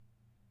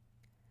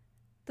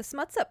The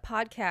Smuts Up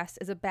podcast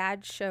is a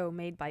bad show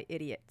made by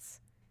idiots.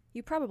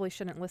 You probably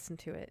shouldn't listen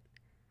to it.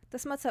 The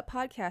Smuts Up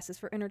podcast is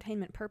for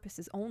entertainment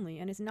purposes only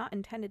and is not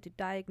intended to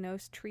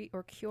diagnose, treat,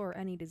 or cure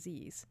any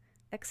disease,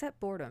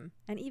 except boredom,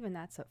 and even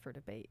that's up for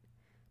debate.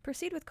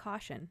 Proceed with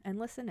caution and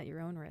listen at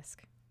your own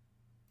risk.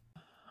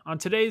 On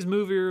today's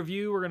movie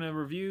review, we're going to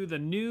review The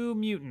New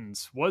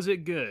Mutants. Was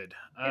it good?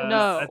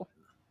 No.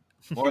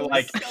 More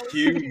like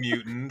Q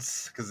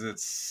Mutants, because it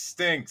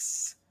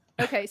stinks.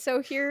 Okay,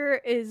 so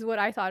here is what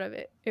I thought of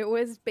it. It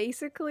was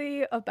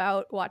basically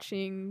about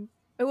watching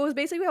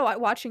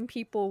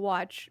people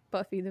watch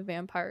Buffy the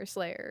Vampire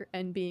Slayer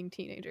and being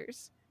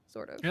teenagers,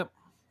 sort of.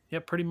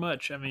 Yep, pretty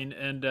much. I mean,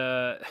 and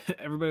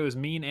everybody was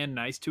mean and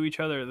nice to each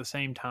other at the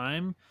same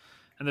time.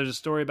 And there's a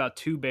story about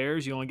two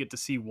bears. You only get to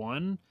see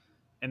one.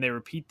 And they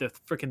repeat the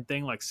freaking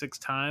thing like 6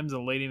 times.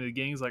 And the lady in the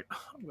gang's like, oh,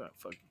 I'm going to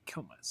fucking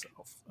kill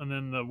myself. And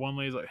then the one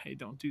lady's like, hey,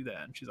 don't do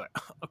that. And she's like,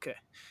 okay.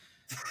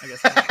 I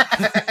guess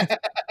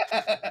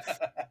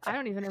I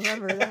don't even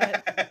remember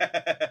that.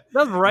 That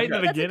was right in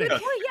the beginning.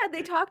 That's a good point. Yeah,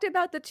 they talked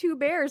about the two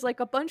bears, like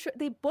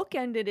they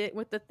bookended it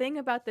with the thing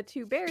about the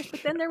two bears,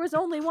 but then there was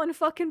only one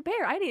fucking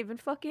bear. I didn't even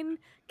fucking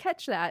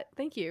catch that.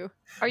 Thank you.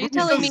 Are you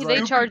telling me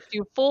they charged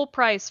you full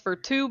price for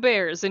 2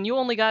 bears and you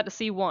only got to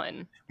see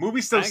one?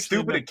 Movie's so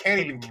stupid it can't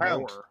even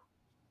count.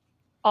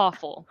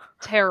 Awful.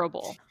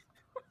 Terrible.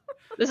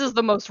 This is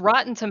the most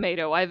rotten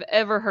tomato I've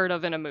ever heard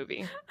of in a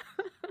movie.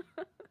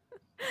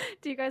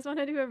 Do you guys want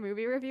to do a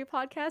movie review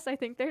podcast? I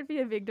think there'd be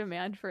a big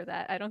demand for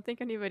that. I don't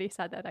think anybody's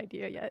had that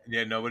idea yet.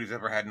 Yeah, nobody's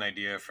ever had an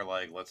idea for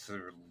like let's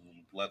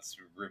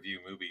review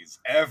movies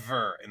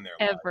ever in their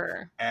life.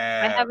 Ever.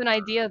 I have an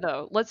idea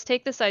though. Let's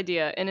take this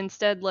idea and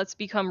instead let's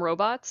become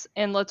robots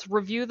and let's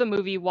review the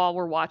movie while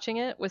we're watching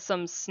it with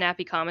some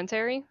snappy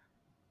commentary,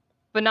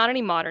 but not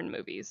any modern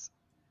movies.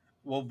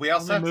 Well, we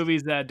also have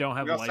movies that don't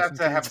have. We also have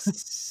to have a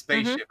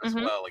spaceship as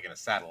well, like in a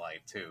satellite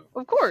too.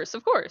 Of course.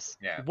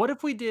 Yeah. What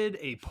if we did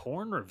a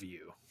porn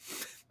review?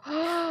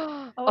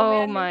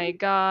 Oh my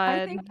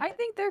god! I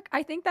think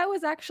that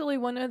was actually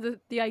one of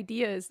the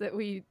ideas that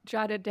we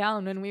jotted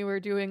down when we were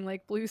doing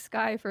like Blue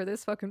Sky for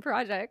this fucking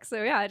project.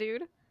 So yeah,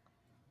 dude.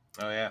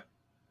 Oh yeah.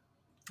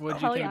 What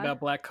did you think about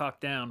Black Cock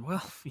Down?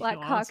 Well,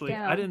 honestly,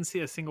 Down. I didn't see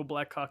a single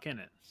black cock in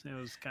it. It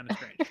was kind of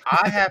strange.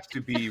 I have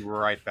to be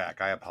right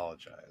back. I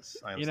apologize.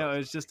 It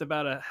was just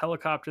about a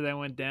helicopter that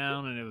went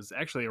down, and it was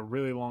actually a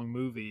really long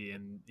movie,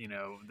 and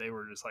they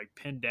were just like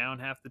pinned down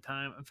half the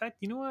time. In fact,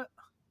 you know what?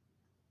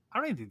 I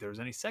don't even think there was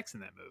any sex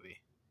in that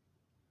movie.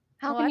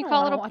 How can you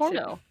call it a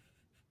porno?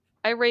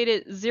 I rate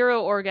it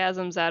 0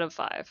 orgasms out of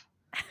 5.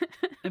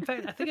 In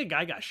fact, I think a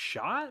guy got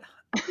shot.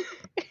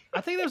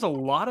 I think there's a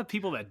lot of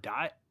people that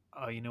died.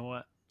 Oh, you know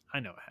what?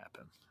 I know what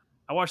happened.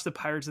 I watched the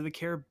Pirates of the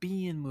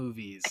Caribbean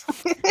movies.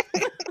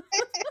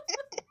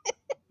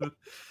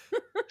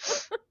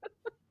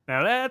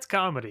 Now that's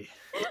comedy.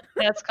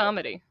 That's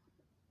comedy.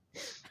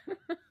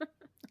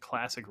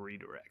 Classic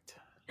redirect.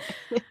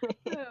 Oh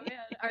man,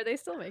 are they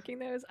still making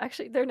those?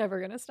 Actually, they're never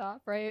gonna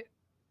stop, right?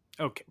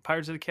 Okay,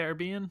 Pirates of the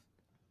Caribbean?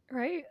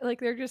 Right? Like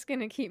they're just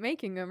gonna keep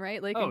making them,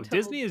 right? Like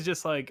Disney is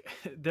just like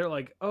they're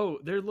like, oh,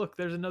 look,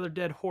 there's another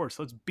dead horse.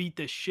 Let's beat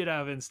the shit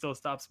out of it and still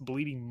stops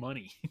bleeding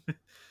money.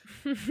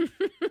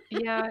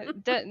 Yeah,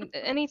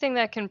 anything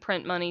that can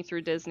print money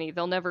through Disney,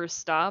 they'll never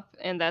stop,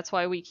 and that's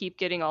why we keep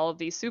getting all of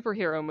these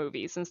superhero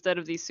movies instead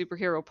of these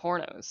superhero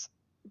pornos.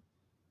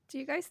 Do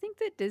you guys think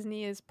that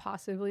Disney is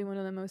possibly one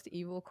of the most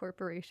evil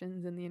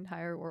corporations in the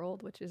entire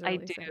world, which is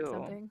really saying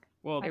something?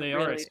 Well, they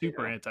are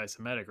super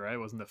anti-Semitic, right?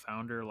 Wasn't the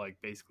founder like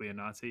basically a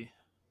Nazi?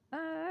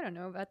 I don't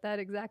know about that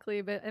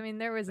exactly, but I mean,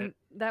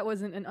 that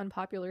wasn't an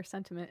unpopular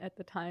sentiment at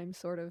the time,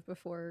 sort of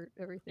before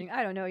everything.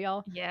 I don't know,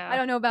 y'all. Yeah, I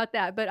don't know about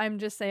that, but I'm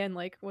just saying,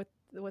 like, what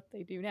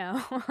they do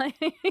now.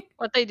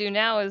 What they do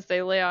now is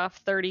they lay off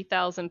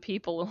 30,000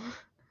 people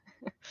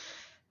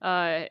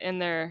in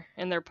their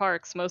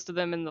parks, most of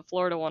them in the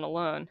Florida one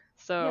alone.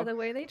 So yeah, the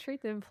way they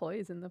treat the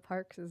employees in the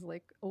parks is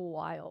like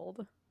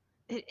wild.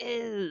 It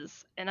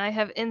is, and I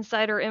have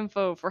insider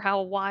info for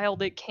how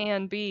wild it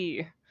can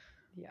be.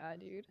 Yeah,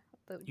 dude.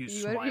 You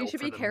should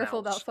be careful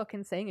about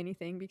fucking saying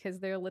anything because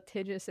they're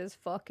litigious as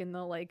fuck and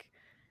they'll like,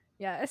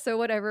 yeah. So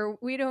whatever,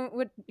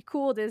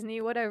 cool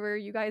Disney, whatever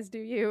you guys do.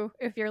 You,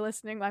 if you're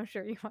listening, I'm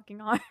sure you fucking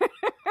are.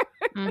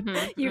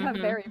 You have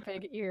very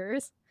big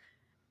ears.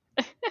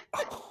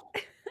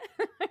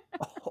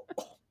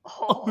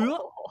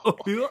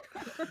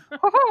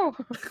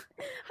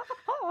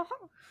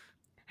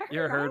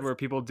 You ever heard where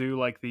people do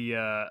like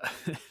the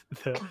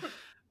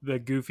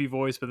goofy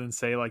voice, but then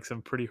say like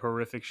some pretty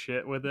horrific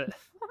shit with it?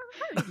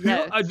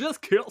 Yes. I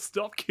just can't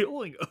stop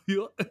killing.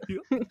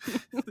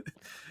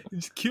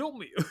 Just kill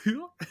me.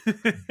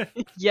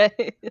 Yes.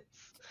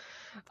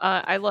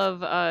 I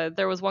love.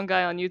 There was one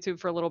guy on YouTube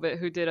for a little bit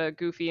who did a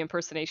goofy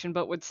impersonation,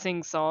 but would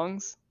sing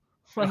songs.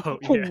 Like,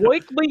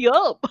 wake me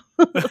up,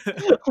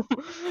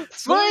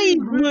 save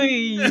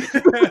me.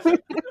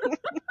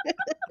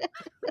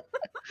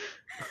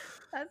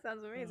 That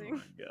sounds amazing. Oh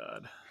my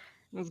god,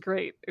 it was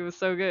great. It was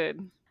so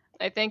good.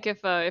 I think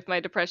if my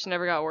depression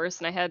ever got worse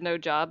and I had no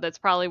job, that's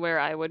probably where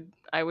I would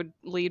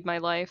lead my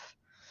life.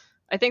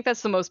 I think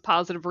that's the most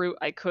positive route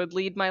I could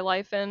lead my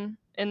life in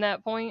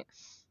that point.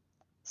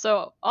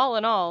 So all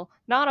in all,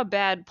 not a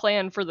bad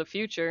plan for the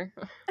future.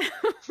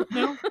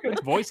 No,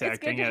 it's voice It's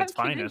acting good to at have its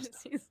finest.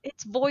 contingencies.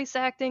 It's voice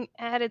acting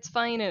at its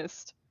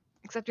finest.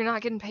 Except you're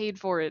not getting paid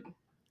for it.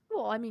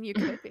 Well, I mean, you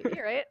could be,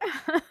 right?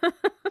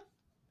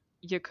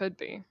 You could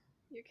be.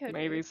 You could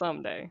Maybe be.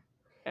 someday.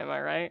 Am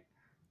I right?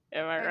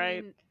 Am I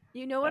right? mean,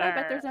 you know what I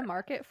bet there's a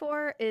market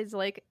for is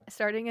like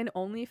starting an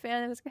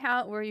OnlyFans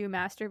account where you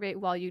masturbate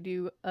while you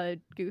do a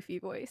goofy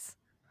voice.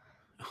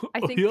 I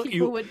think Yeah,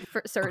 people would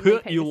certainly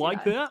pay you to see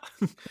like that?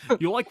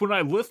 You like when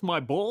I lift my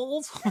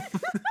balls?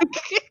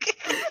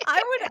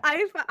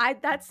 I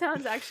that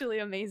sounds actually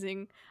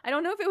amazing. I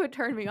don't know if it would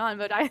turn me on,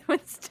 but I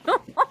would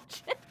still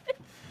watch it.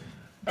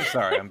 I'm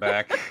sorry, I'm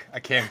back. I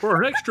can't. For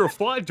an extra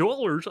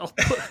 $5, I'll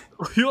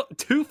put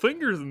 2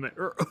 fingers in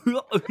there.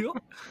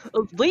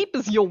 As deep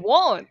as you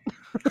want.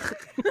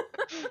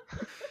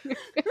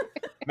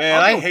 Man,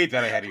 I hate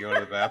that I had to go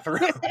to the bathroom.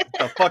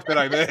 The fuck did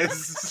I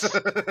miss?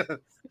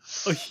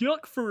 A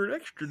yuck for an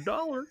extra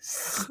 $1.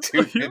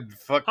 Stupid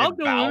fucking I'll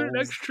go in an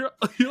bowels. extra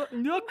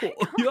knuckle.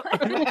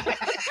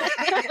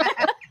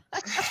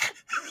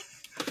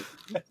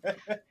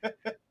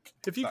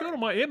 If you go to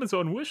my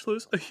Amazon wish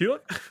list,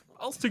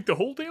 I'll stick the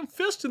whole damn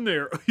fist in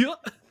there.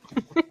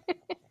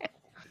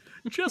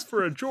 Just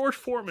for a George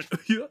Foreman.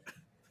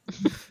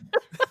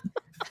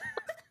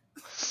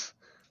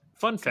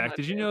 Fun fact,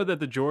 did you know that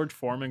the George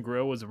Foreman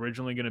grill was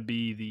originally going to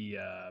be the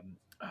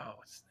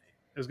what's his name?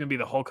 It was going to be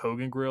the Hulk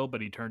Hogan grill, but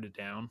he turned it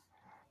down.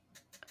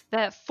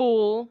 That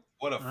fool.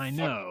 What a I fucking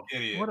know.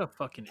 idiot. What a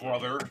fucking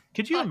brother. idiot.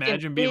 Could you Fucking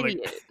imagine being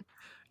idiot. like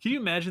can you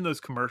imagine those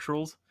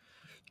commercials?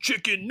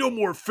 Chicken, no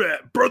more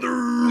fat, brother.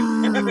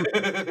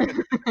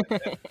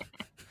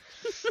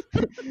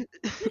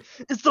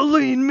 It's the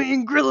lean,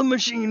 mean grilling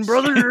machine,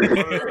 brother.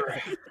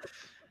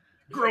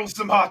 Grill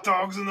some hot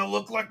dogs and they'll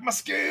look like my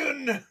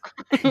skin.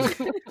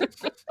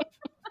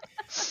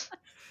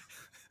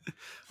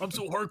 I'm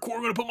so hardcore,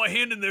 I'm gonna put my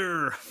hand in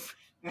there.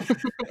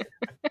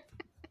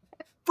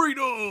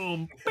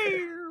 Freedom.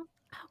 Oh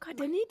god,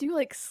 didn't he do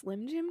like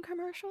Slim Jim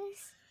commercials?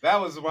 That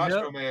was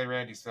Macho Yep. Man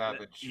Randy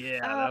Savage. Yeah,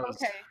 Oh, that was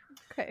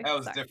okay. That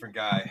was a sorry. different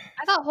guy.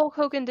 I thought Hulk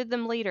Hogan did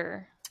them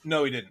later.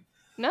 No, he didn't.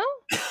 No?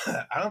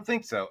 I don't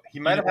think so. He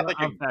might have had like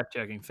I'm a fact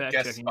checking. Fact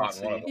guest checking. spot Let's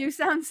in one of see. them. You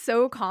sound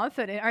so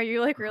confident. Are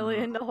you like really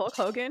into Hulk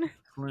Hogan?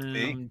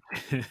 Slim-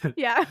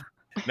 Yeah.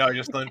 No,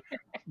 just Lynn.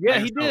 yeah, I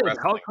he just know did.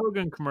 wrestling. Hulk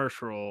Hogan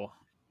commercial.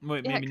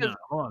 Wait, Yeah, maybe 'cause- not.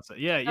 Hold on a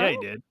second. Yeah, he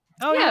No? did.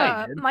 Oh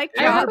yeah, he did. Mike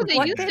I Yeah, remember Trout, they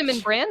what used him in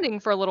bitch? branding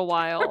for a little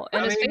while,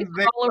 and I his mean, face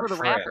they was all were over the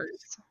friends.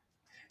 rappers.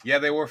 Yeah,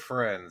 they were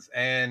friends,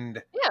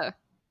 and Yeah.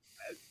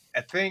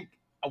 I think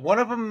one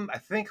of them. I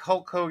think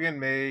Hulk Hogan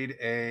made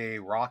a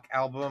rock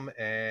album,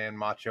 and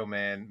Macho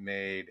Man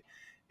made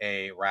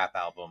a rap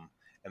album,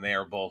 and they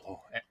are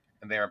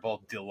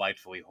both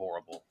delightfully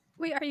horrible.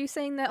 Wait, are you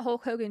saying that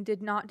Hulk Hogan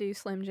did not do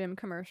Slim Jim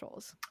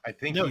commercials? I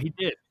think No, he he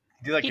did.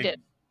 did like He a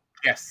did.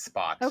 guest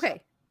spot.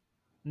 Okay.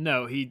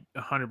 No, he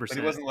 100%. But he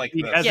wasn't like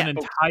he the has Yeah. an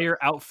entire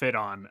outfit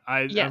on.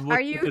 Yeah. I'm Are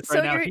looking you- at this so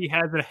right now. you're- He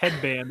has a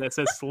headband that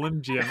says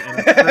Slim Jim. And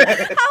a How is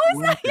that?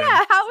 Slim Jim.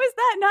 Yeah, how is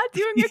that not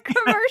doing a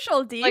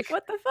commercial, Deep? Like-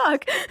 What the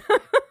fuck?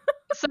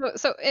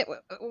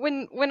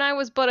 When I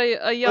was but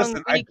a young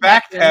Listen, I geek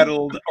back then-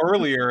 backpedaled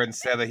earlier and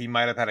said that he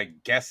might have had a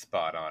guest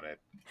spot on it.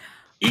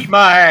 Eat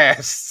my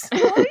ass!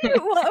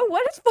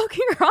 What is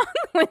fucking wrong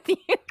with you?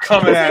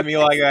 Coming at me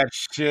like that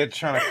shit,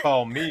 trying to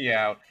call me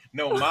out.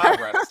 No, my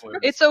wrestlers.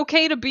 It's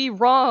okay to be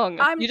wrong.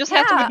 You just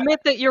have to yeah. admit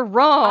that you're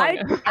wrong.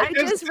 I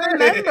just just did it.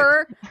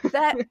 remember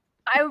that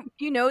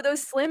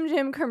those Slim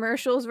Jim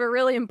commercials were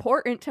really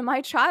important to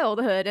my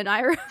childhood, and I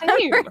remember.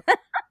 Same.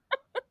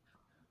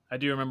 I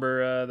do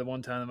remember the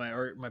one time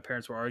that my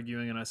parents were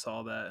arguing, and I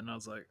saw that, and I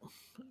was like,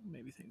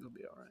 maybe things will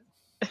be all right.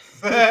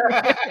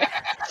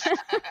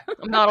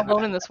 I'm not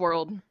alone in this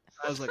world.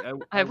 I was like,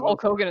 I have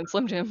Hulk Hogan and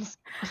Slim Jims.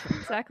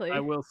 Exactly. I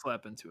will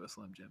slap into a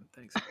Slim Jim.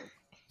 Thanks.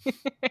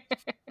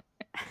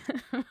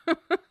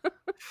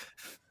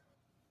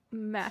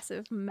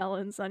 Massive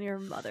melons on your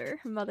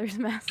mother's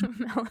massive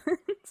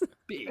melons.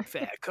 Big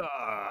fat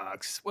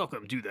cocks.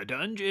 Welcome to the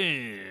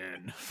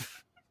dungeon.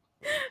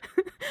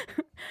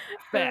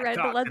 Fat Red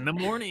cock leather- in the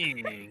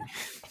morning.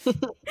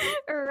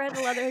 Red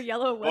leather,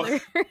 yellow Well- leather.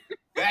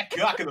 That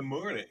cock in the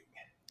morning.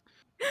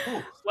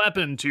 Slap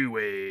into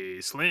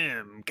a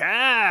slim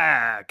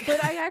cock.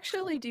 But I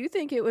actually do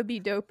think it would be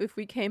dope if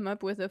we came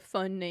up with a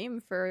fun name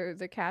for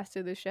the cast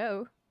of the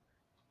show.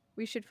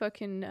 We should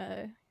fucking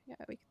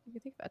we can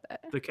think about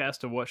that. The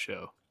cast of what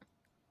show?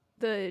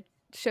 The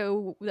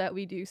show that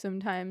we do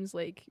sometimes,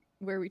 like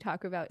where we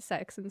talk about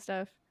sex and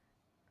stuff.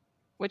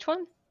 Which one?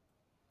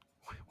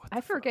 Wait, what the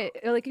I forget.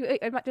 Like,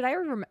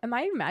 am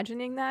I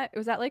imagining that?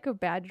 Was that like a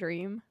bad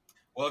dream?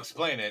 Well,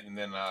 explain it, and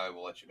then I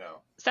will let you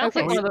know. Sounds Okay.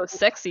 like one of those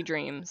sexy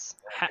dreams.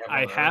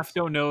 I half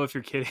don't know if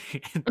you're kidding.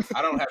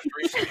 I don't have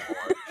dreams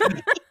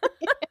anymore.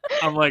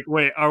 I'm like,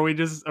 wait, are we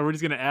just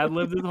gonna ad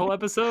lib this whole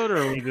episode, or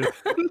are we just?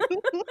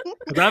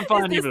 I'm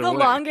fine Is this either the way.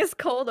 longest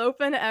cold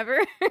open ever?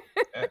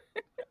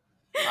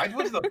 I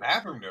went to the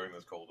bathroom during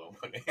this cold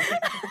opening.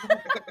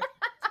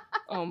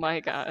 Oh my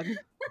god.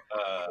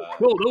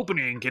 Cold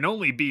opening can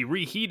only be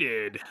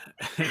reheated.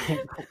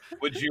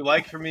 Would you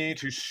like for me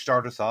to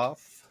start us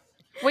off?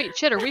 Wait,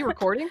 shit, are we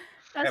recording?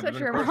 That's Yeah, what but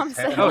your of course mom it's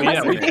said. hell. Oh,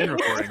 yeah, wasn't we've it? been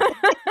recording.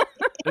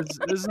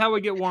 This is how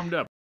we get warmed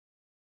up.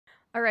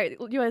 All right,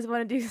 you guys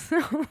want to do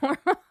some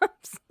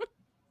warm-ups?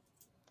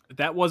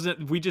 That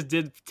wasn't. We just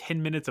did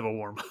 10 minutes of a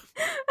warm up.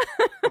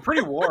 I'm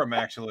pretty warm,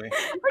 actually.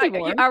 Pretty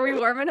warm. Are we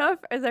warm enough?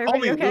 Is Call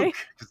everybody me okay? Luke,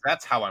 because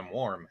that's how I'm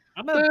warm.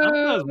 I'm not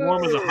as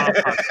warm as a hot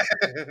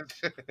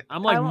pocket.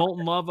 I'm like I wa-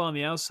 molten lava on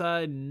the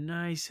outside,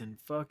 nice and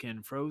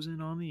fucking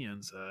frozen on the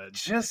inside.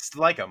 Just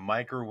like a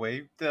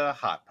microwaved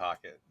hot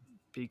pocket.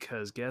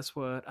 Because guess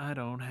what? I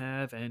don't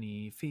have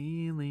any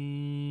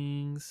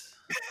feelings.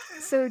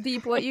 So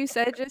Deep, what you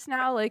said just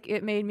now, like,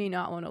 it made me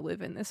not want to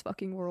live in this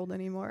fucking world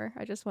anymore.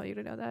 I just want you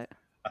to know that.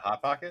 A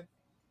hot pocket?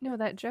 No,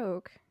 that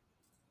joke.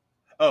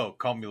 Oh,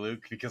 call me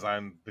Luke because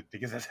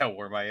that's how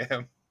warm I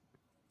am.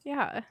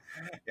 Yeah.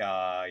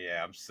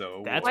 Yeah, I'm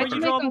so That's Why'd what you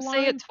you make draw them the say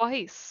line? it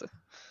twice?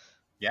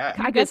 Yeah.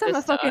 I did guess I'm a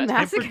this, fucking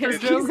temperature masochist.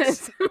 jokes?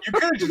 Jesus. You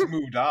could have just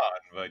moved on,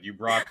 but you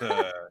brought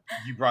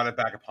it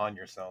back upon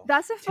yourself.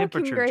 That's a fucking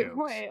Temperature great jokes.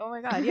 point. Oh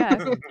my god, yeah.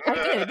 I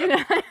did,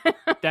 didn't I?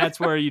 That's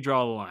where you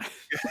draw the line.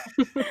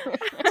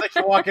 It's like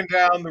you're walking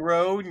down the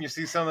road and you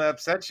see something that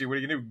upsets you. What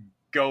are you gonna do?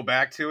 Go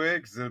back to it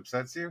because it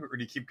upsets you, or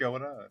do you keep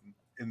going on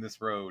in this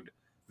road,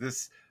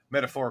 this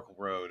metaphorical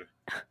road?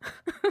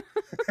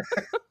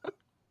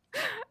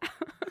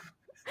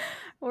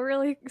 We're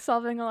really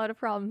solving a lot of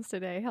problems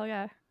today. Hell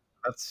yeah.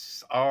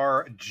 That's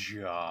our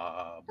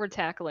job. We're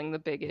tackling the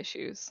big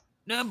issues.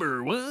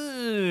 Number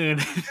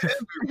 1.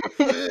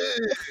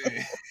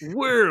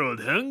 World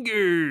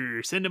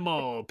hunger. Send them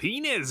all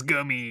penis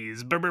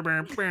gummies. Brr, brr,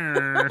 brr,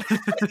 brr.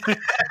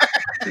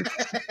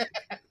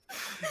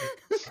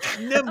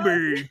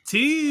 Number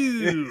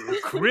 2.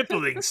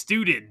 Crippling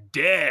student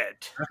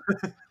debt.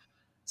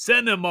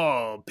 Send them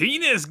all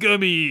penis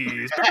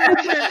gummies.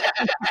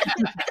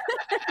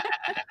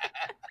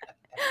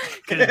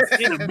 Because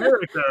in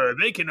America,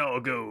 they can all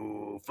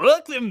go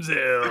fuck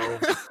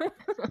themselves.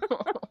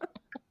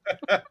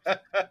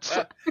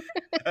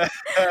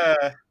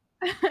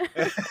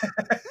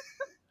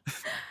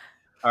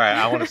 All right,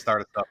 I want to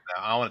start us up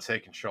now. I want to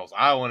take controls.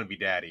 I want to be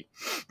daddy.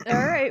 All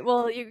right.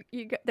 Well,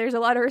 there's a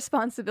lot of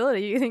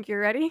responsibility. You think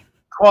you're ready?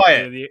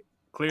 Quiet.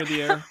 Clear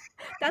the air.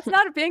 That's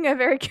not being a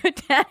very good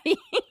daddy.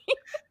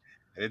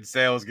 I didn't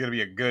say I was going to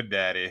be a good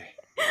daddy.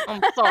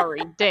 I'm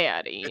sorry,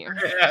 Daddy.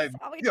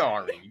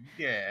 Sorry,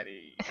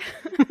 daddy.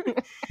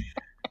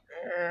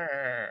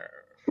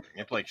 You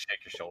have to like shake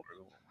your shoulder a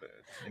little bit.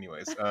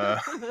 Anyways,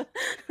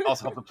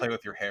 also have to play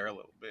with your hair a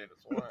little bit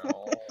as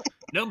well.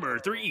 Number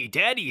 3,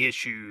 daddy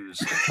issues.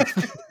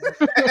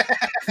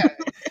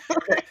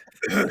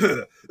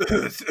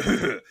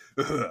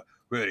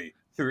 Ready?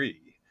 3,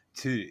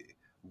 2,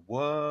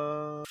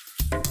 1.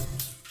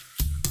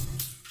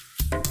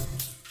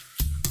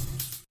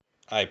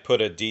 I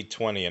put a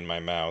D20 in my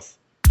mouth.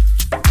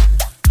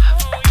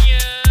 Oh,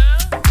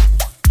 yeah.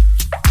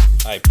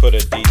 I put a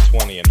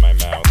D20 in my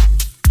mouth.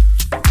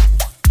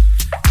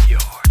 Your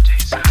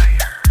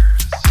desires.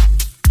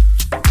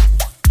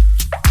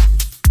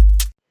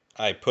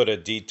 I put a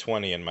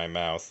D20 in my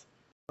mouth.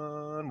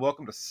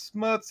 Welcome to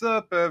Smuts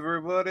Up,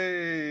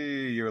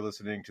 everybody. You're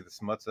listening to the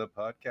Smuts Up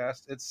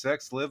podcast. It's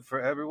sex live for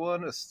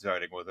everyone,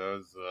 starting with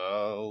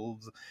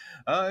ourselves.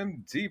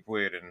 I'm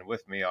Deepweed, and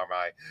with me are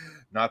my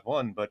not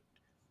one, but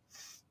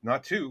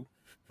not two,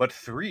 but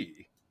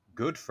 3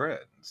 good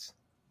friends.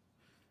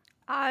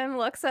 I'm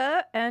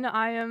Luxa, and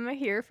I am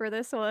here for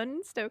this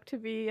one. Stoked to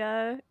be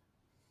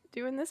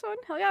doing this one.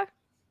 Hell yeah.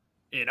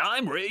 And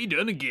I'm Ray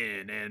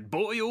Dunnigan, and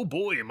boy oh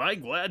boy am I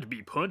glad to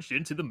be punched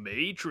into the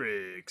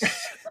Matrix.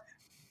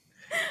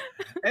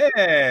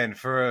 And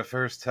for a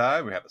first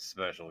time, we have a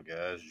special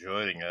guest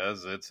joining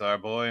us. It's our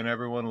boy, and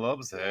everyone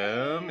loves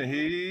him.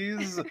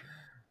 He's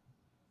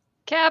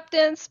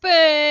Captain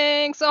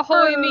Spinks!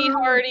 Ahoy, me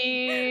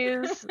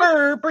hearties!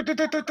 I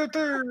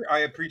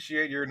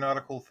appreciate your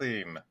nautical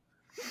theme.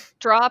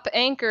 Drop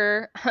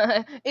anchor.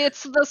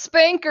 It's the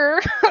spanker.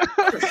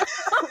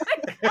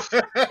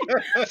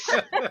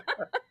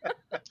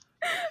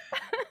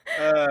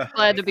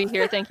 Glad to be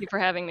here. Thank you for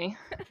having me.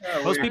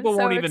 Most people so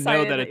won't even know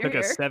excited that that it took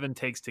you're us here. 7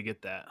 takes to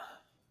get that.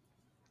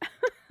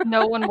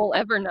 No one will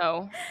ever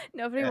know.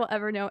 Nobody Yeah. will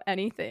ever know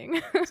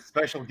anything.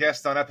 Special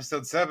guest on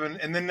episode 7,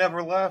 and then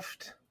never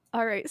left.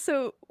 All right,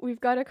 so we've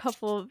got a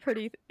couple of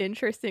pretty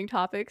interesting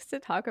topics to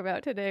talk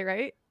about today,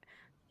 right?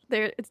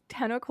 It's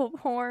tentacle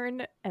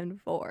porn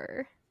and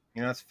vor.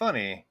 You know, it's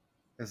funny.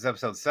 This is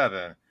episode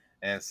 7,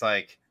 and it's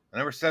like the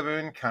number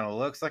 7 kind of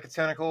looks like a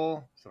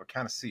tentacle, so I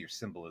kind of see your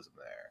symbolism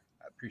there.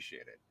 I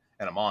appreciate it,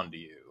 and I'm on to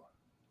you.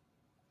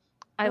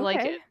 I like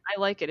Okay. it. I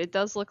like it. It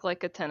does look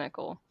like a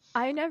tentacle.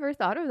 I never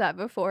thought of that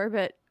before,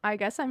 but I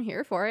guess I'm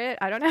here for it.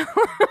 I don't know.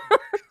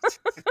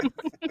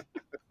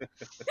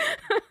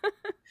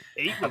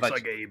 8 How looks about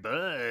like a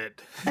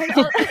butt. And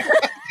al-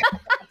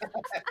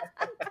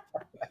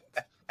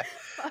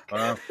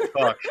 Well,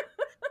 fuck.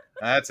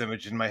 That's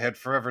image in my head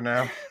forever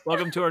now.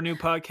 Welcome to our new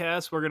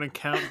podcast. We're gonna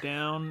count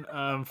down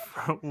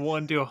from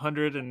 1 to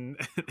 100 and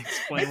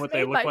explain what they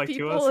Made look by like to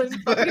people us. in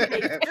fucking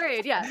 8th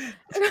grade, yeah.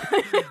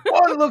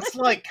 One looks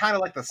like kind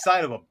of like the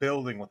side of a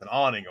building with an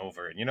awning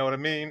over it. You know what I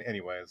mean?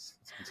 Anyways,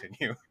 let's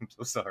continue. I'm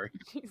so sorry.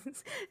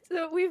 Jesus.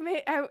 So we've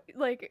made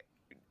like,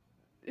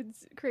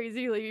 it's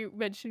crazy. Like you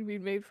mentioned, we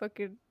made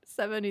fucking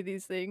 70 of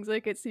these things.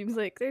 Like it seems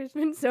like there's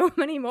been so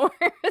many more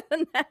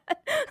than that.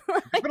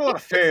 There's been a lot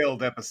of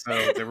failed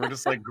episodes that were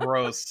just like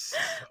gross.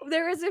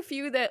 There was a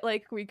few that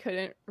like we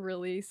couldn't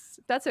release.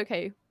 That's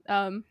okay.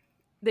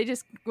 They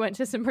just went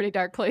to some pretty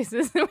dark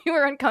places, and we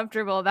were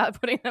uncomfortable about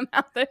putting them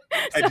out there.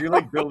 I So- do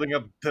like building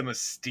up the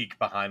mystique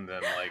behind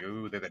them. Like,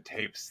 ooh, they're the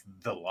tapes,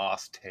 the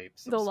lost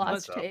tapes. of the some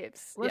lost stuff.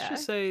 tapes. Let's Yeah.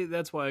 just say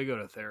that's why I go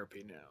to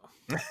therapy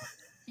now.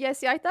 Yeah,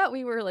 see, I thought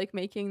we were like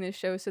making this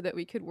show so that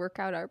we could work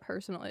out our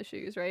personal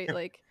issues, right?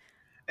 Like,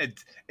 It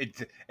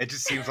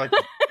just seems like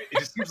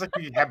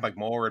we have like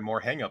more and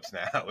more hangups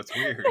now. It's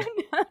weird.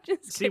 I'm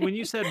just See, when kidding.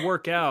 you said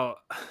work out,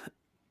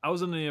 I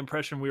was under the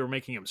impression we were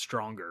making him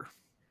stronger.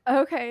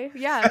 Okay,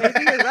 yeah,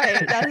 maybe you're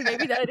right.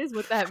 Maybe that is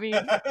what that means.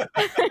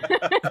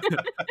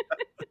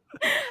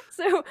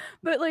 So,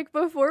 but like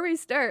before we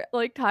start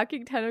like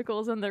talking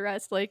tentacles and the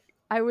rest, like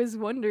I was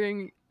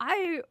wondering,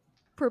 I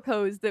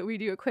proposed that we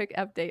do a quick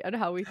update on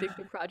how we think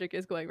the project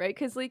is going, right?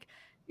 Because like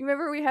you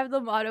remember we have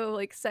the motto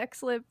like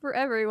sex lib for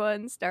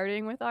everyone,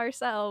 starting with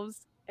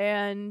ourselves,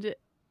 and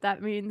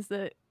that means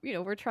that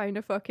we're trying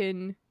to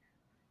fucking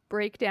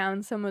break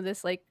down some of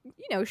this like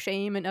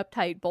shame and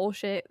uptight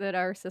bullshit that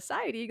our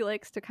society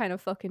likes to kind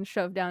of fucking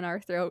shove down our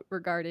throat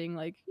regarding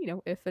like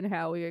if and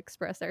how we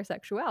express our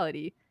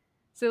sexuality.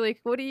 So like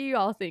what do you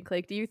all think?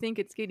 Like do you think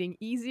it's getting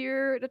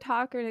easier to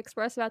talk and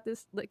express about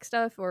this like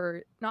stuff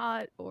or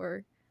not?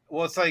 Or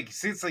Well, it's like,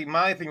 see, it's like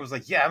my thing was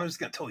like, yeah, I'm just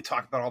gonna totally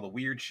talk about all the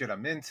weird shit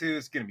I'm into.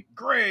 It's gonna be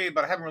great,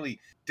 but I haven't really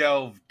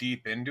delved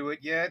deep into it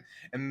yet.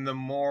 And the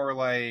more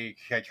like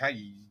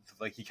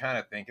you kind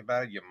of think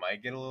about it, you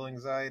might get a little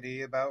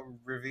anxiety about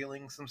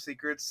revealing some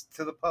secrets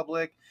to the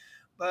public.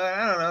 But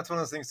I don't know. It's one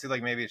of those things too.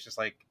 Like maybe it's just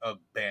like a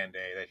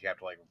band-aid that you have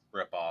to like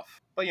rip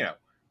off. But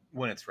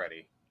when it's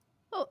ready.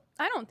 well,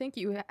 I don't think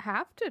you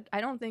have to.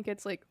 I don't think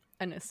it's like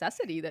a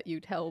necessity that you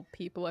tell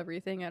people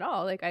everything at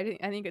all. Like I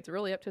think it's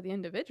really up to the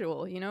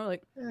individual,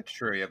 like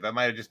True. Yeah, that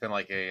might have just been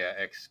like a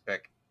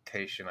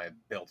expectation I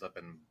built up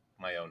in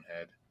my own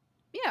head.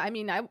 yeah, I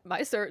mean,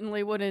 I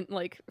certainly wouldn't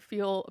like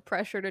feel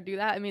pressure to do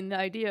that. I mean, the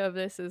idea of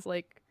this is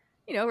like,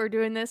 we're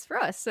doing this for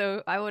us,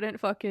 so I wouldn't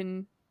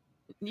fucking.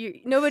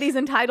 Nobody's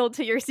entitled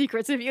to your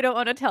secrets if you don't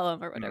want to tell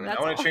them or whatever. That's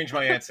I want all. to change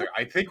my answer.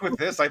 I think with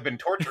this, I've been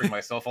torturing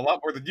myself a lot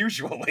more than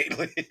usual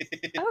lately.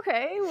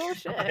 Okay, well,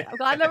 shit. I'm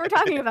glad that we're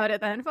talking about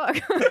it then. Fuck.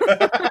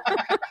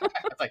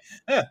 It's like,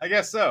 I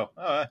guess so.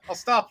 I'll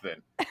stop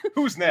then.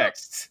 Who's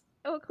next?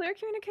 Oh, clear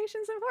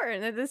communication's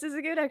important. This is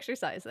a good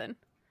exercise then.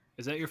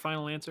 Is that your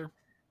final answer?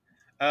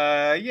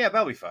 Yeah,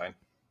 that'll be fine.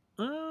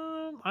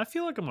 I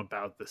feel like I'm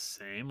about the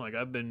same. Like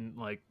I've been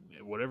like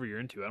whatever you're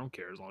into, I don't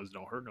care as long as it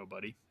don't hurt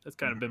nobody. That's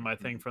kind of been my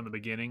thing from the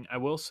beginning. I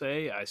will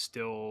say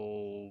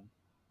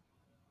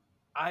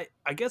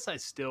I guess I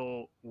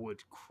still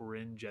would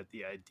cringe at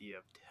the idea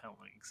of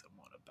telling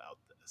someone about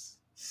this.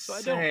 So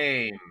I don't.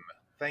 Same.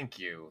 Thank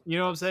you. You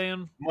know what I'm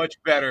saying? Much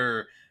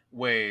better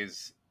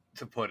ways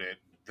to put it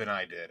than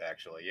I did,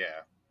 actually.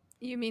 Yeah.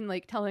 You mean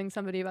like telling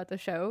somebody about the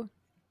show?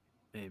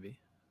 Maybe.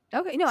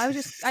 Okay, no, I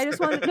just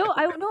wanted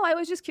I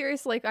was just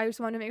curious. Like, I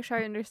just wanted to make sure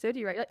I understood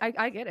you right. Like,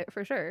 I get it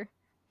for sure.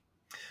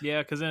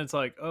 Yeah, because then it's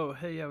like, oh,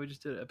 hey, yeah, we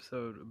just did an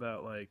episode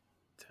about like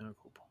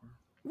tentacle porn.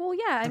 Well,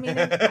 yeah, I mean,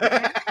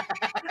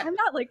 I'm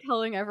not like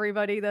telling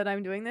everybody that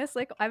I'm doing this.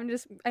 Like,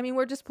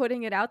 we're just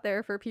putting it out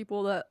there for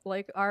people that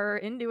like are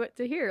into it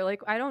to hear.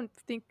 Like, I don't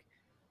think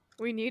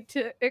we need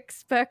to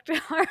expect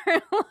our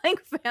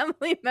like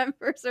family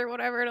members or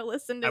whatever to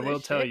listen to I this will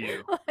tell shit.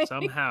 you, Like-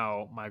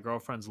 somehow my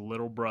girlfriend's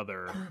little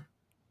brother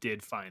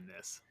did find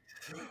this.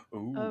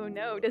 Ooh. Oh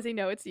no, does he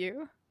know it's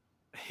you?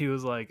 He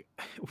was like,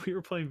 we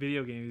were playing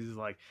video games. He was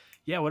like,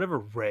 yeah, whatever,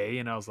 Ray.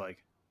 And I was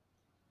like,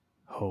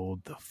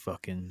 hold the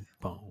fucking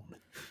phone.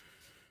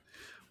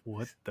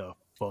 What the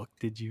fuck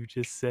did you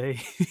just say?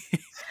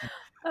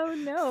 Oh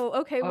no.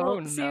 Okay, well,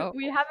 Oh, see, no.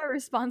 we have a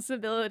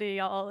responsibility,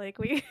 y'all. Like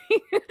we've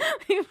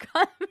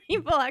got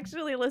people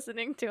actually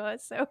listening to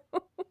us, so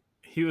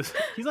He's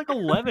like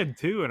 11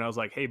 too. And I was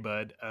like, hey,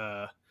 bud,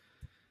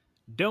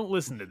 don't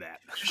listen to that.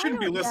 You shouldn't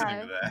be don't- listening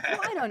yeah. to that.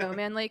 Well, I don't know,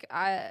 man. Like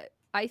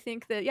I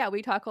think that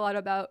we talk a lot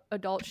about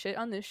adult shit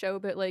on this show,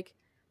 but like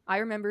I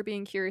remember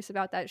being curious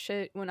about that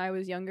shit when I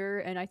was younger,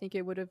 and I think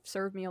it would have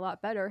served me a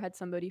lot better had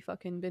somebody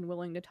fucking been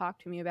willing to talk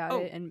to me about Oh.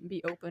 it and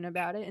be open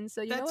about it. And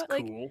so you know That's what,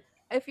 like cool.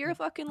 if you're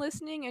fucking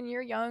listening and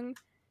you're young,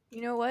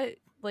 you know what,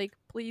 like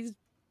please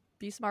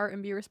be smart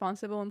and be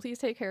responsible and please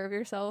take care of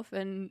yourself.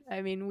 And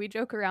I mean, we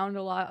joke around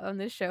a lot on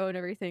this show and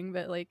everything,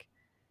 but like,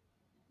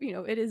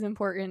 it is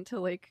important to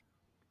like,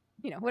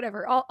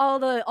 whatever, all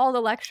the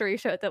lecture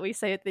shit that we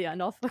say at the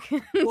end, I'll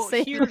fucking Well,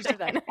 say here's-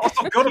 then.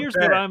 Also, go to Here's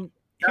bed.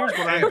 here's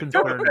what I'm Go to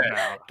concerned bed.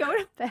 about. Go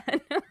to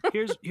bed.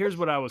 Here's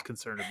what I was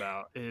concerned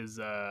about is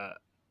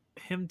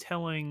him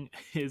telling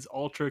his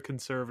ultra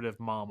conservative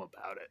mom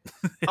about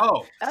it.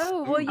 Oh.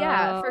 Oh, well, Ooh.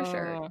 yeah, for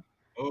sure. Oh.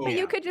 Oh, But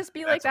you could just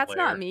be like, that's a that's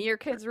not layer. me. Your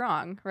kid's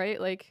wrong, right?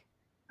 Like,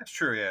 That's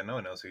true. Yeah, no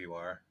one knows who you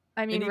are.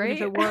 I mean, And even right?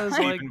 if it was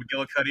like, Stephen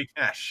McGillicuddy.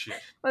 Ah, shit.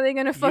 Are they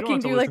gonna You don't fucking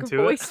have to do like listen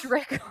to it. voiced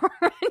record?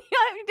 I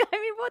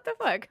mean, what the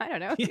fuck? I don't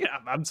know. yeah,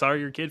 I'm sorry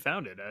your kid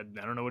found it. I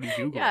don't know what he's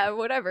googling. Yeah,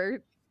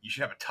 whatever. You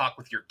should have a talk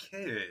with your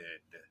kid.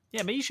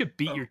 Yeah, maybe you should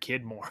beat Oh. your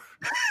kid more.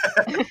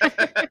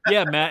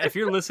 Yeah, Matt, if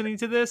you're listening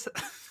to this,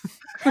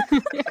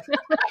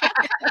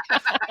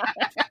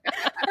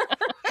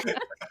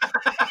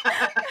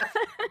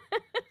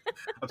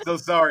 I'm so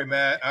sorry,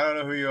 Matt. I don't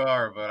know who you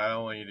are, but I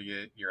don't want you to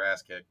get your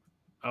ass kicked.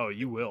 oh,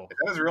 you will. Is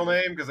that his real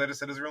name? Because I just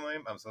said his real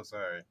name. I'm so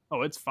sorry.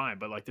 Oh, it's fine,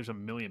 but like, there's a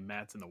million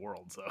Matts in the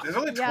world, so There's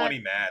only Yeah, 20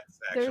 Matts,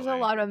 actually. There's a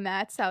lot of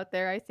Matts out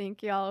there, I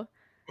think, y'all.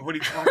 What are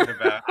you talking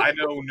about? I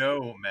know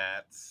no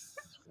Matts.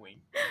 Wink.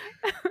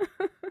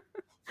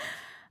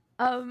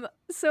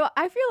 So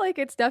I feel like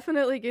it's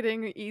definitely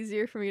getting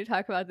easier for me to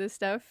talk about this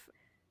stuff.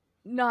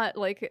 Not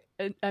like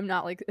I'm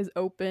not like as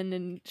open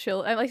and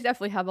chill. I like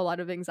definitely have a lot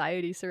of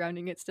anxiety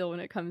surrounding it still when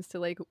it comes to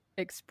like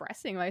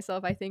expressing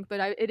myself, I think,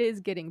 but it is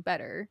getting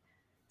better.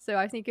 So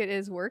I think it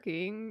is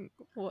working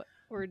what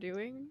we're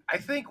doing. I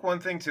think one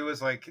thing too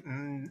is like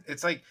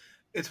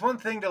it's one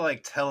thing to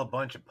like tell a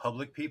bunch of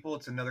public people.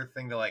 It's another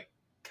thing to like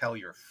tell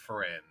your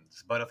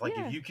friends. But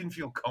Yeah. if you can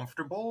feel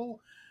comfortable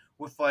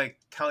with like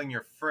telling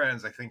your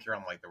friends, I think you're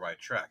on like the right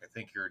track. I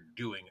think you're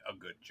doing a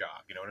good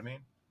job. You know what I mean?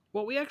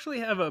 well, we actually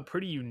have a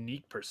pretty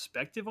unique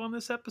perspective on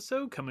this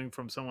episode coming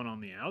from someone on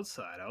the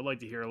outside. I would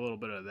like to hear a little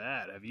bit of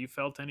that. Have you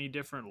felt any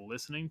different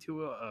listening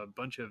to a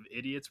bunch of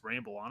idiots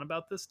ramble on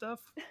about this stuff?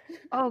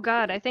 Oh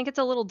God, I think it's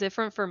a little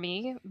different for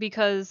me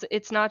because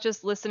it's not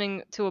just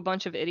listening to a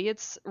bunch of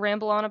idiots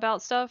ramble on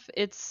about stuff.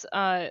 It's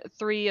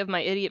 3 of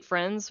my idiot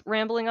friends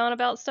rambling on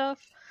about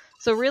stuff.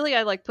 So really,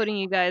 I like putting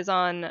you guys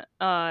on,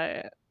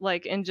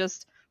 like, and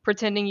just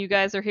pretending you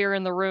guys are here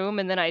in the room,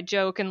 and then I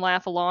joke and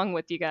laugh along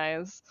with you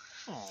guys.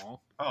 Aw.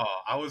 Oh,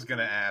 I was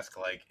gonna ask,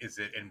 like, is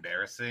it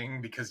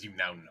embarrassing because you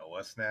now know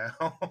us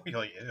now? You're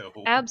like,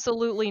 ew.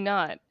 Absolutely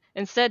not.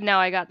 Instead, now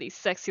I got these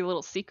sexy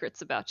little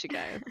secrets about you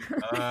guys.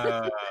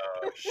 Oh,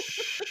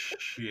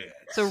 shit.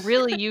 So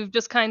really, you've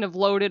just kind of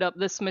loaded up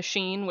this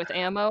machine with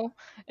ammo,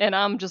 and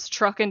I'm just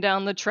trucking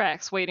down the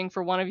tracks waiting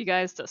for one of you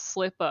guys to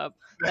slip up.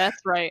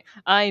 That's right.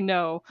 I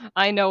know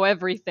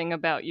everything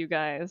about you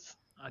guys.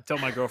 I tell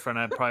my girlfriend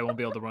I probably won't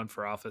be able to run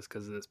for office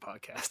because of this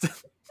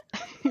podcast.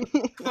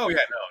 Oh yeah,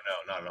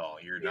 no, not at all.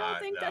 You're You don't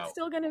not. think no. that's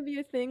still gonna be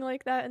a thing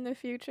like that in the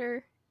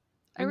future?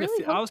 I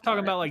really I hope was talking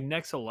not. about like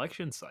next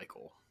election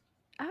cycle.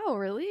 Oh,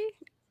 really?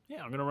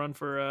 Yeah, I'm gonna run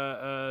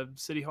for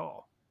city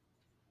hall.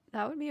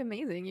 That would be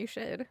amazing. You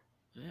should.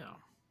 Yeah.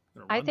 I'm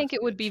gonna I run think this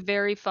it would be bitch.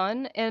 very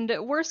fun. And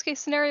worst case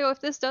scenario,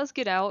 if this does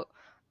get out,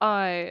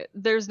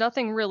 there's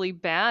nothing really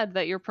bad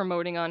that you're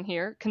promoting on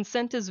here.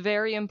 Consent is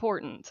very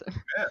important.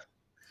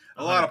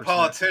 A lot of 100%.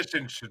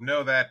 politicians should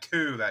know that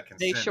too. That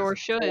consent sure is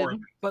should.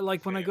 important. But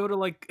like when I Yeah. go to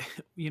like,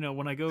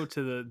 when I go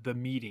to the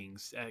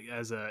meetings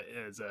as a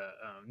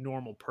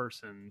normal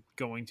person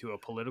going to a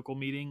political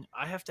meeting,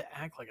 I have to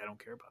act like I don't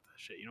care about that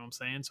shit. You know what I'm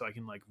saying? So I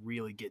can like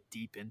really get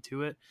deep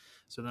into it.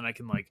 So then I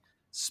can like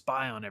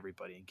spy on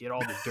everybody and get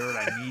all the dirt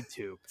I need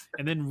to,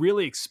 and then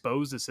really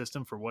expose the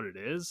system for what it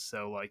is.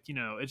 So like,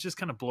 it's just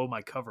kind of blow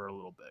my cover a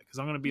little bit because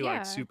I'm gonna be Yeah.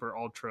 like super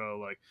ultra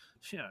like,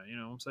 yeah, you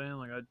know what I'm saying?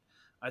 Like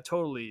I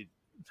totally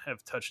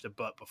have touched a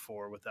butt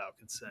before without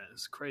consent.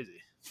 It's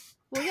crazy.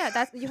 Well, yeah,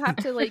 that's you have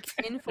to like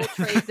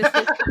infiltrate the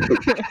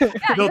system.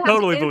 Yeah, They'll you have to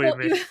totally believe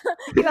me.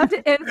 You have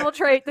to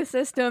infiltrate the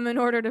system in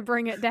order to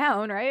bring it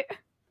down, right?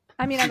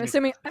 I mean, I'm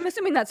assuming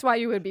that's why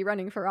you would be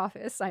running for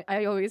office.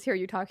 I always hear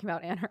you talking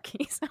about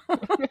anarchy. So. Oh,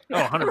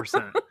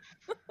 100%.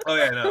 Oh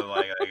yeah, no,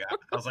 like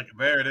I was like,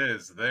 there it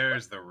is.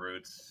 There's the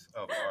roots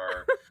of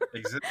our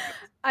existence.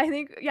 I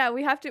think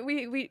we have to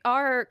we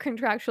are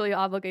contractually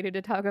obligated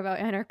to talk about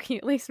anarchy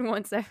at least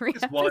once every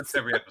Just episode. once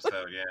every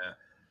episode, yeah.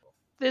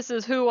 This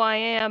is who I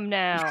am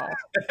now.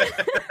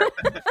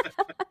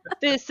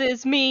 This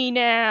is me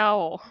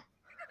now.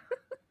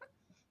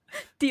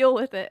 Deal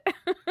with it.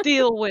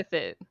 Deal with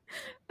it.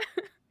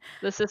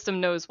 The system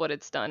knows what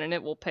it's done and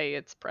it will pay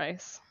its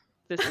price.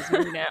 This is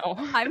me now.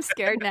 I'm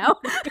scared now.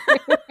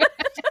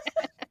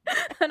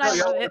 And I Oh,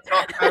 y'all love want it. to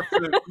talk about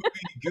the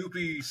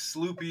goopy,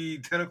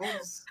 sloopy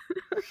tentacles?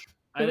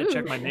 I had to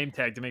check my Ooh. name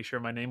tag to make sure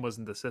my name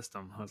wasn't the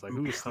system. I was like,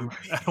 ooh,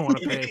 I don't want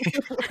to pay.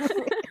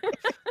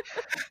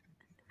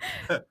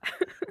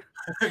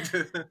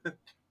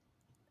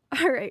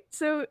 All right,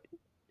 so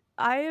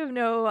I have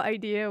no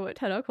idea what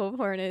tentacle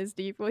porn is.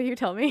 Deep, will you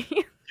tell me?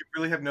 You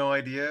really have no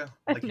idea?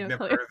 I Like have you've no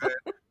never clue. heard of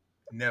it?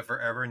 Never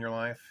ever in your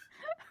life?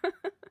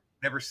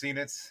 Never seen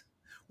it?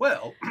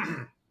 Well,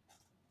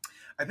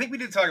 I think we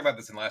did talk about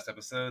this in last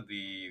episode,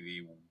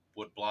 the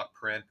woodblock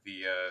print,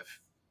 the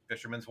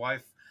fisherman's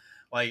wife.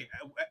 Like,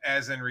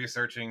 as in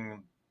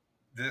researching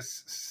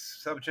this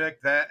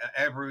subject, that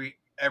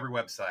every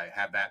website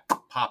have that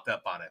popped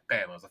up on it.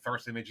 Bam, it was the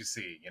first image you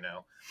see, you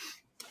know.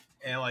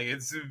 And like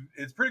it's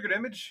a pretty good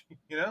image,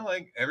 you know,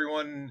 like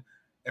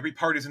every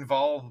party's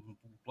involved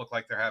look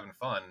like they're having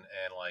fun,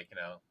 and like, you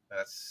know,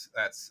 that's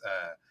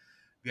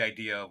the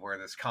idea of where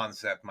this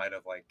concept might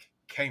have like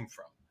came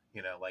from,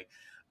 you know. Like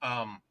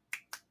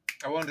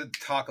I wanted to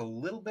talk a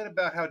little bit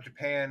about how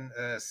Japan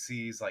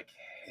sees like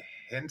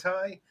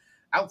hentai.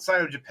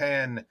 Outside of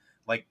Japan,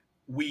 like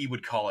we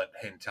would call it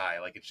hentai,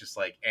 like it's just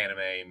like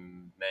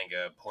anime,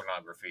 manga,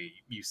 pornography.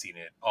 You've seen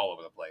it all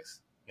over the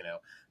place, you know.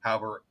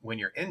 However, when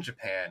you're in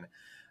Japan,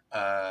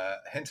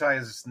 hentai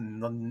is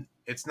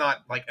it's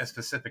not like a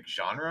specific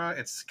genre.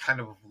 It's kind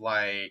of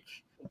like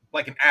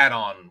an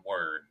add-on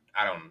word.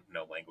 I don't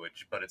know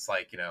language, but it's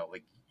like, you know,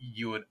 like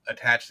you would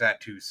attach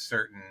that to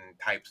certain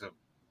types of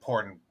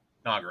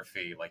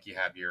pornography. Like you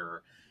have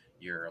your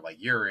like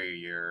yuri,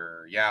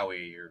 your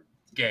yaoi, your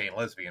gay and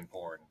lesbian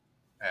porn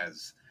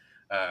as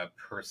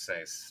per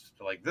se.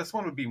 Like this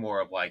one would be more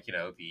of like, you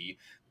know, the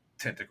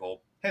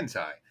tentacle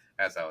hentai,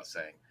 as I was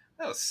saying.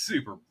 That was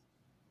super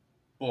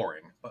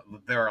boring, but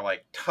there are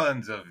like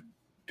tons of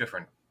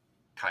different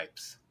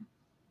types.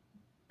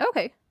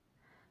 Okay.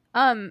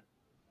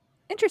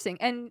 Interesting.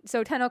 And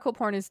so tentacle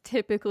porn is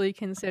typically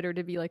considered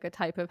to be like a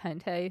type of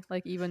hentai,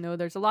 like even though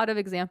there's a lot of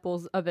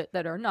examples of it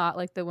that are not,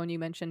 like the one you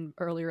mentioned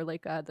earlier,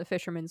 like The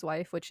Fisherman's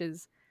Wife, which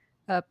is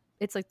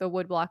it's like the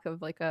woodblock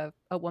of like a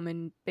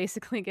woman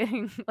basically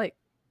getting like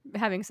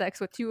having sex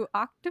with two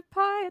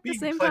octopi at the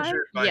same time.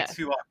 Pleasured by Yeah.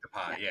 two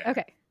octopi, yeah.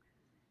 Okay.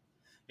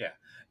 Yeah.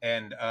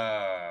 And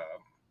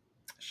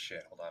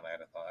shit, hold on, I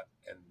had a thought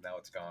and now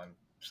it's gone.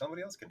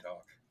 Somebody else can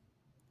talk.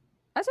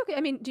 That's okay.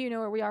 I mean, do you know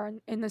where we are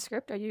in the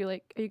script? Are you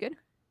good?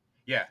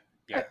 Yeah.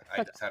 Alright,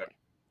 I just had a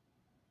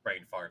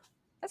brain fart.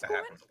 That's That cool,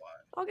 man. happens a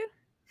lot. All good.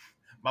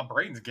 My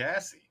brain's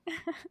gassy.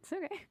 It's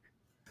okay.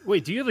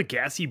 Wait, do you have a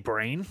gassy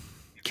brain?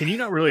 Can you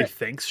not really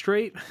think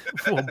straight?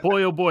 Well,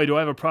 boy, oh boy, do I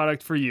have a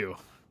product for you.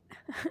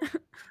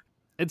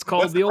 It's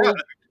called What's the the old.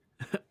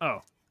 product? Oh.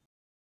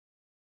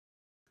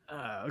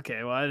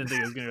 Okay, well, I didn't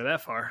think it was going to go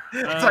that far.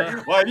 It's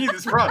like, well, I need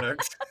this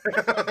product.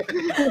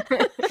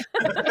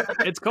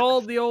 It's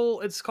called the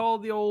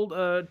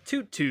old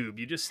toot tube.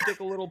 You just stick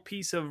a little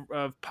piece of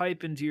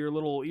pipe into your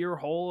little ear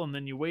hole, and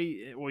then you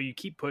wait. Well, you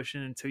keep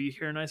pushing until you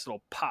hear a nice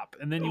little pop,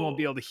 and then you won't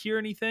be able to hear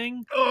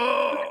anything.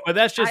 Oh, But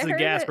that's just I the heard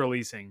gas it.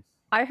 releasing.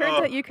 I heard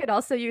Ugh. that you could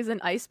also use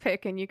an ice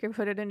pick and you could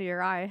put it into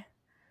your eye,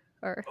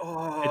 or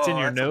It's in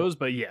your that's a- nose,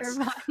 but or yes.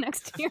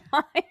 next to your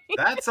eye.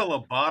 That's a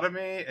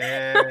lobotomy,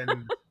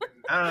 and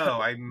I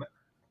don't know.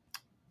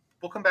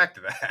 We'll come back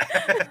to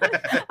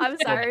that. I'm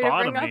sorry to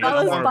bring up Lobotomy, all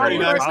that's those not body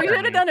very nice words. We to should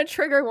me. have done a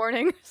trigger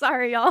warning.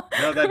 Sorry, y'all.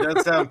 No, that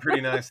does sound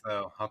pretty nice,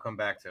 though. I'll come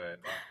back to it.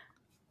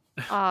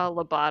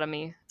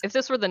 Lobotomy. If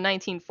this were the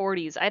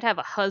 1940s, I'd have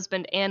a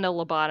husband and a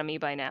lobotomy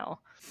by now.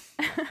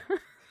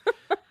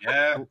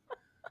 Yeah.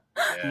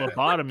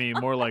 Lobotomy,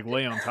 more like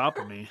lay on top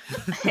of me.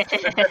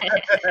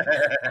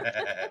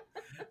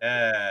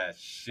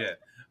 Shit.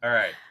 All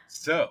right.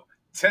 So,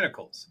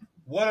 tentacles.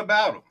 What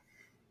about them?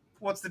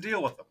 What's the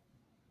deal with them?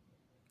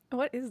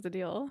 What is the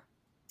deal?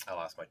 I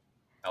lost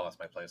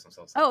my place. I'm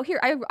so sorry. Oh, here,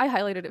 I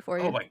highlighted it for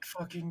you. Oh my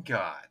fucking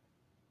god.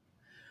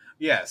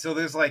 Yeah, so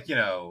there's like, you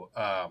know,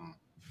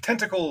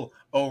 tentacle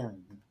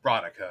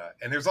erotica,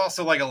 and there's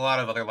also like a lot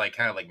of other like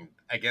kind of like,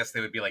 I guess they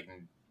would be like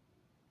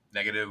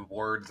negative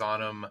words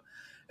on them,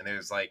 and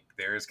there's kind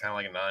of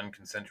like a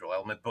non-consensual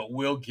element, but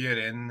we'll get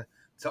into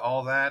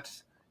all that,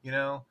 you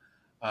know.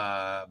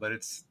 But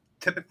it's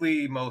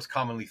typically most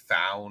commonly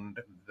found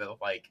that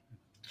like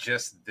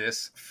just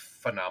this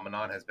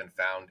phenomenon has been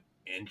found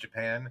in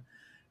Japan,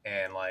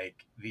 and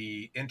like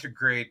the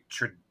integrate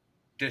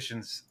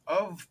traditions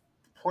of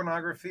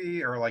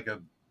pornography or like a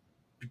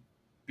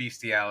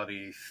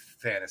bestiality,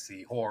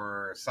 fantasy,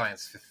 horror,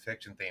 science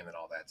fiction theme, and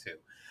all that too.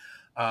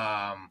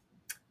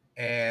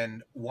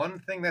 And one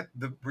thing that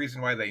the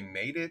reason why they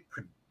made it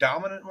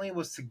predominantly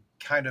was to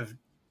kind of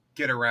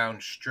get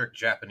around strict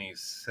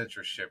Japanese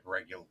censorship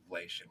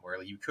regulation,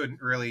 where you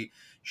couldn't really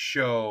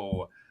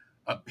show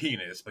a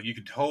penis, but you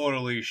could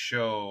totally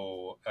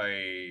show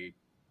a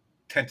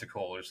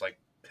tentacle just like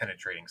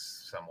penetrating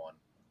someone.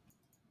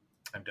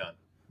 I'm done.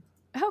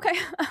 Okay.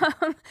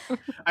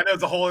 I know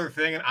it's a whole other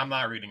thing, and I'm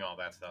not reading all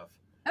that stuff.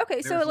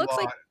 Okay, so There's it looks a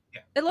like lot-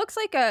 yeah. it looks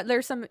like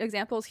there's some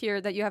examples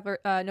here that you have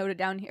noted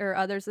down here.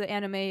 There's the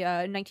anime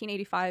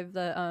 1985,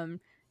 the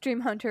Dream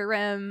Hunter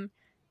Rem.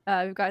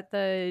 We've got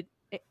the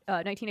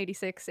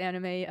 1986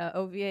 anime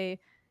OVA.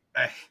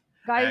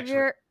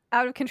 Guyver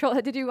Out of Control.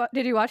 Did you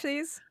watch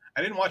these?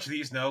 I didn't watch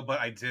these, no,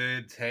 but I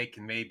did take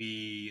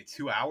maybe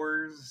 2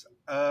 hours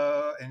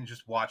and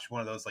just watch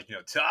one of those, like, you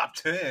know, top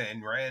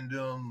 10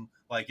 random,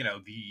 like, you know,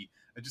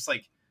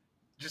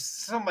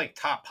 just some like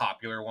top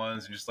popular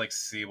ones, and just like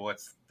see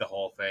what's the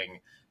whole thing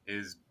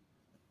is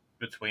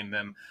between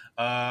them.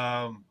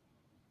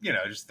 You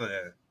know, just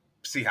to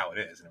see how it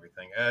is and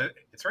everything.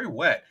 It's very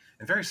wet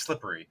and very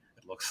slippery,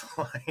 it looks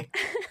like.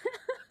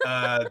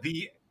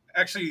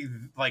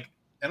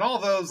 And all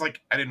those,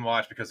 like, I didn't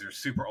watch because they're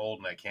super old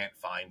and I can't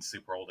find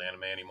super old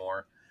anime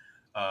anymore.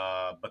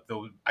 But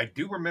though I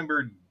do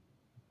remember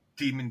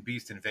Demon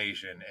Beast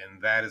Invasion,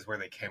 and that is where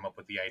they came up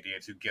with the idea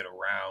to get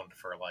around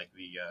for like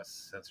the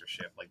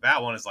censorship. Like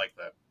that one is like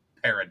the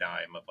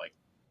paradigm of like.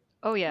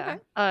 Oh yeah.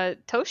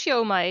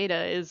 Toshio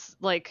Maeda is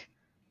like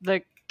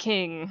the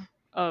king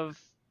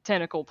of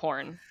tentacle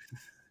porn.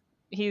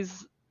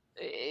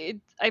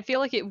 I feel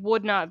like it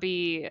would not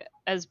be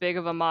as big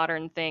of a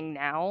modern thing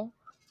now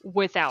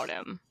without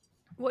him.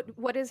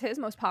 What is his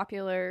most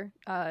popular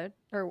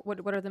or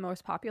what are the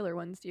most popular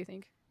ones, do you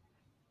think?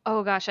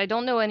 Oh gosh, I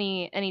don't know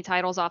any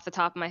titles off the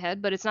top of my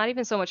head, but it's not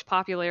even so much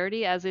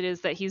popularity as it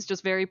is that he's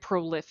just very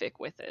prolific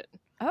with it.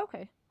 Oh,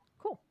 okay.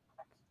 Cool.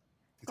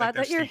 It's Glad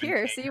like that you're Stephen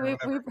here. King See,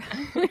 or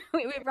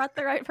we we brought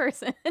the right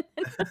person.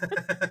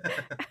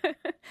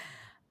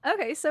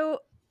 Okay, so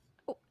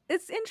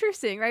it's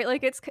interesting, right?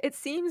 Like it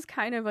seems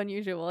kind of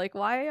unusual. Like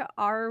why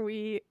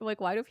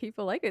do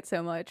people like it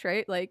so much,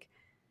 right? Like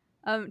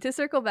to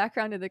circle back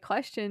around to the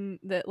question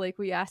that like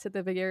we asked at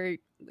the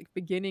very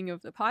beginning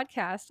of the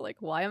podcast, like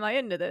why am I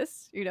into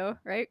this?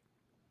 Right?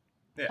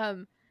 Yeah.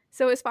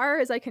 So as far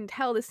as I can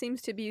tell, this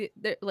seems to be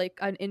like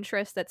an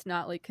interest that's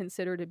not like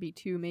considered to be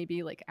too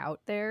maybe like out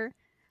there,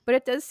 but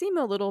it does seem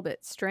a little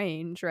bit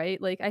strange, right?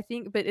 Like I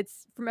think, but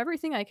it's from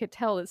everything I could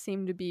tell, it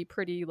seemed to be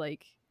pretty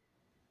like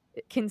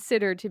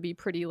considered to be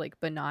pretty like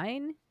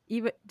benign,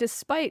 even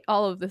despite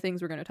all of the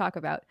things we're going to talk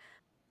about.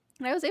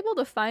 And I was able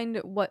to find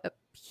what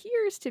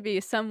appears to be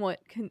somewhat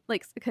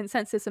like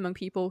consensus among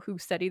people who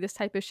study this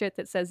type of shit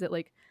that says that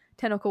like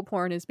tentacle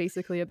porn is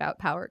basically about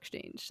power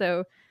exchange.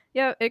 So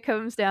yeah, it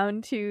comes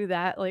down to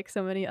that, like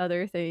so many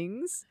other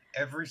things.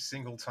 Every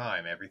single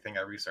time, everything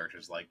I research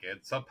is like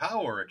it's a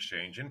power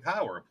exchange and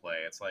power play.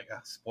 It's like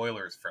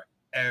spoilers for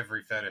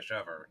every fetish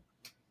ever.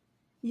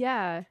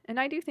 Yeah, and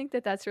I do think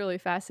that that's really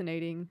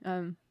fascinating.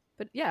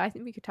 But yeah, I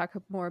think we could talk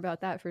more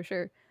about that for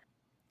sure.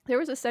 There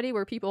was a study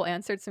where people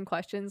answered some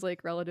questions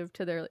like relative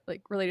to their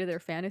like related to their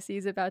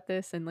fantasies about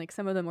this, and like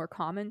some of the more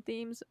common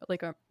themes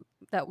like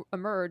that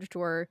emerged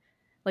were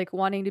like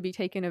wanting to be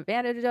taken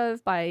advantage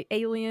of by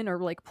alien or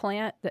like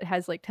plant that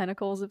has like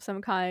tentacles of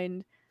some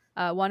kind,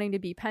 wanting to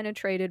be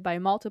penetrated by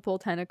multiple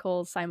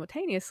tentacles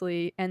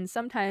simultaneously, and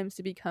sometimes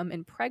to become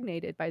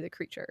impregnated by the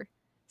creature.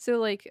 So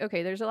like,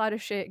 okay, there's a lot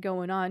of shit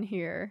going on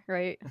here,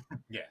 right?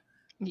 Yeah.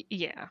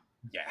 Yeah.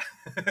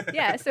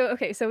 Yeah,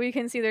 so we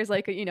can see there's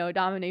like a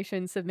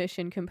domination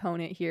submission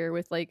component here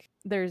with like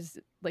there's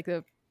like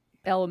a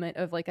element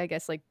of like I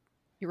guess like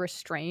your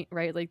restraint,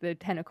 right? Like the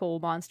tentacle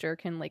monster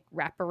can like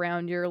wrap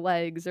around your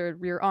legs or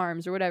your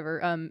arms or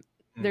whatever.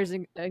 There's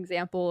an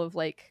example of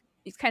like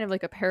it's kind of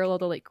like a parallel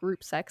to like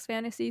group sex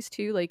fantasies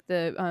too. Like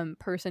the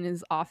person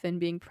is often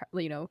being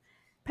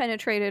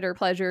penetrated or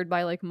pleasured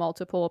by like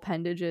multiple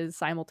appendages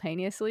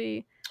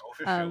simultaneously. Oh,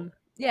 for sure.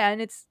 Yeah,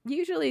 and it's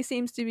usually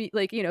seems to be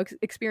like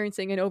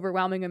experiencing an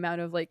overwhelming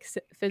amount of like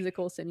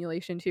physical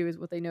stimulation too is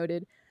what they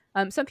noted.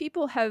 Some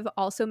people have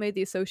also made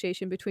the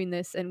association between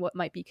this and what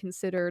might be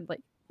considered like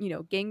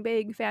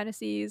gangbang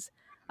fantasies.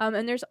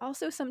 And there's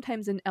also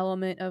sometimes an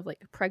element of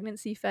like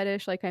pregnancy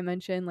fetish, like I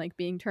mentioned, like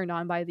being turned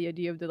on by the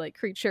idea of the like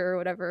creature or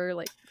whatever,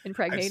 like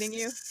impregnating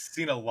you. I've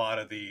seen a lot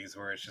of these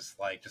where it's just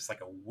like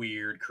a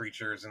weird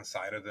creatures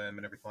inside of them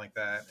and everything like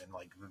that, and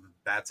like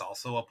that's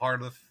also a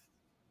part of the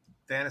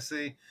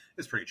fantasy.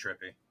 It's pretty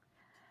trippy.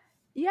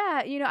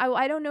 Yeah,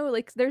 I don't know,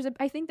 like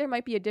I think there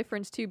might be a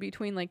difference too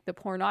between like the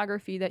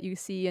pornography that you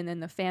see and then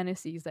the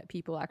fantasies that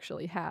people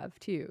actually have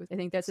too. I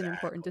think that's an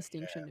important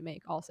distinction to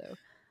make also.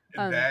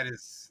 That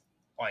is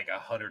like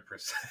 100%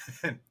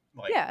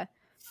 like yeah,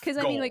 because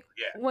I mean like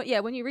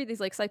yeah. when you read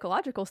these like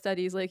psychological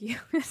studies, like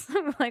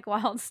some like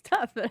wild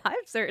stuff that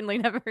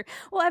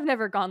I've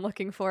never gone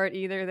looking for it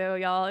either though,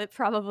 y'all. It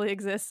probably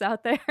exists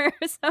out there.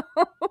 So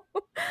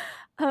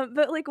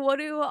but like what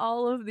do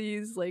all of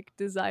these like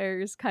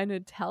desires kind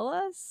of tell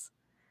us?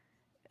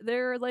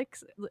 They're like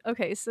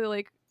okay, so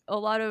like a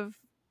lot of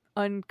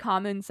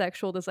uncommon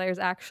sexual desires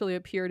actually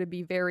appear to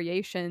be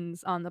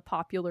variations on the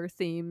popular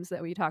themes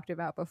that we talked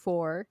about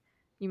before.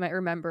 You might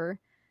remember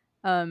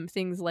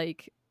things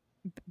like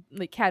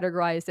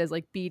categorized as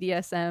like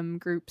BDSM,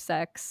 group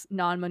sex,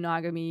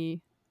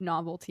 non-monogamy,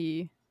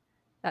 novelty,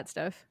 that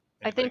stuff.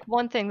 I think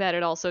one thing that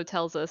it also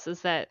tells us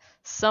is that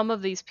some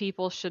of these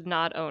people should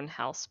not own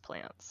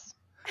houseplants.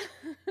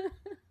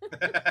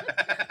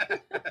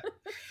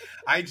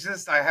 I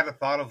had a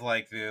thought of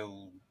like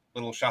the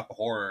Little Shop of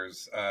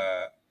Horrors,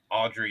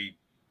 Audrey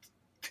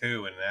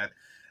 2, and that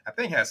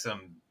thing has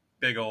some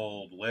big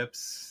old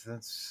lips.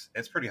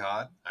 It's pretty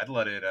hot. I'd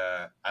let it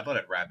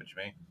ravage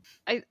me.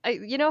 I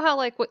you know how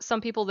like what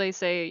some people they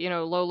say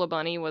Lola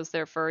Bunny was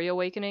their furry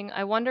awakening.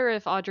 I wonder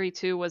if Audrey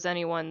 2 was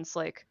anyone's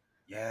like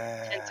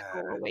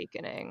tentacle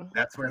awakening.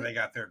 That's where they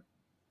got their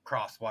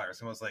cross wires.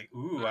 Someone's like,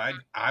 ooh,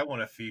 I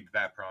want to feed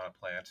that piranha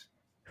plant.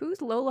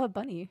 Who's Lola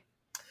Bunny?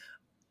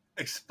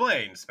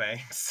 Explain,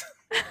 Spanx.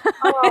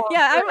 Oh,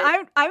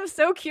 yeah, I'm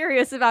so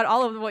curious about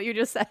all of what you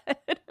just said.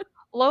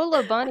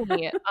 Lola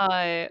Bunny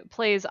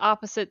plays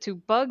opposite to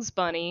Bugs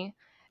Bunny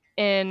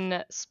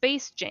in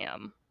Space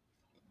Jam.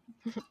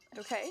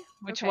 Okay.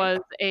 which okay. was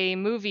a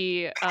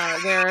movie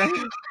where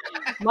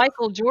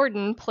Michael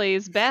Jordan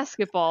plays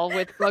basketball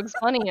with Bugs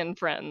Bunny and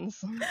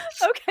friends.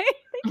 Okay,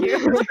 thank you.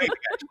 That's amazing,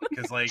 actually,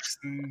 because like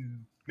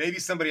maybe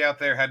somebody out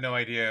there had no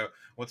idea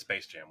what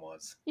Space Jam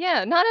was.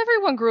 Yeah, not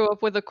everyone grew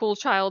up with a cool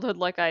childhood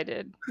like I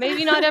did.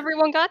 Maybe not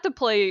everyone got to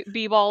play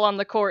b-ball on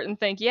the court and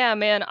think, yeah,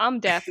 man, I'm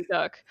Daffy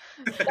Duck.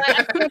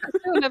 I can't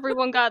assume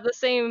everyone got the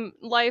same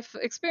life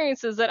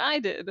experiences that I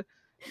did,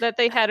 that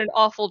they had an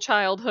awful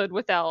childhood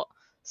without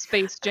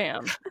Space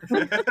Jam.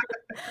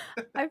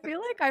 I feel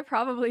like I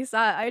probably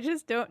saw it. I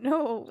just don't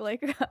know.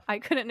 Like, I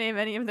couldn't name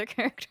any of the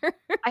characters.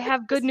 I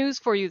have good news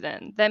for you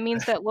then. That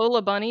means that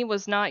Lola Bunny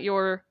was not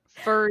your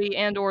furry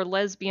and or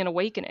lesbian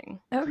awakening.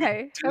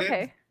 Okay. We did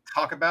Okay.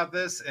 talk about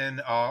this,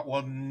 and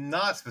well,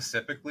 not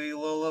specifically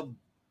Lola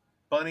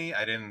Bunny.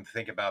 I didn't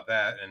think about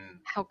that, and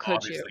How could you?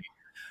 obviously,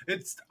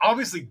 it's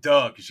obviously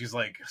Doug. She's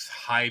like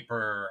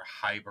hyper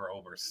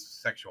over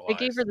sexualized. They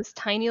gave her this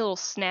tiny little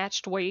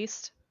snatched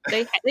waist.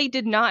 They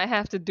did not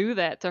have to do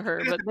that to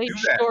her, They but didn't they do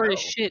that, sure no. as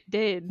shit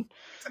did.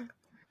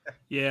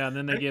 Yeah, and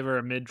then they give her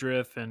a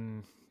midriff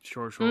and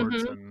short shorts,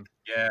 Mhm. and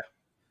Yeah,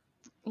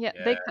 Yeah,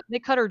 Yeah. they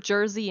cut her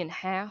jersey in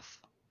half.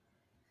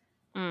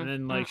 and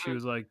then like she Mm-mm.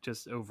 was like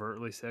just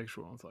overtly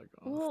sexual. It's like,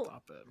 oh, Well,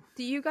 stop it.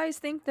 Do you guys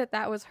think that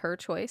that was her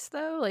choice,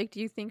 though? Like, do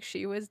you think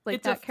she was like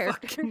It's a that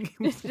character? fucking-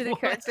 Did the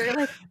what? character like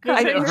Was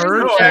guide it her? her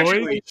no, choice?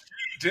 actually,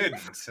 she didn't.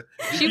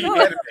 She He was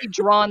had it.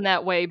 drawn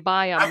that way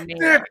by a I'm-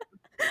 man.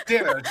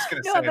 Damn it! I was just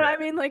gonna No, say but that. I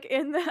mean, like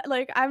in the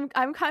like, I'm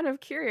kind of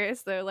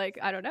curious though. Like,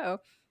 I don't know.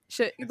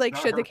 Should It's like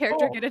not should the her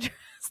character fault. get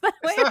addressed that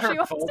way It's not if she her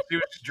wants fault. She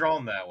was just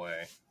drawn that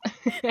way.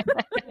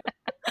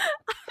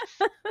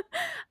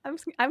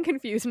 I'm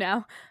confused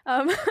now.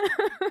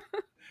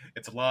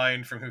 It's a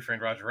line from Who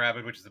Framed Roger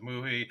Rabbit, which is a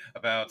movie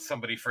about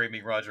somebody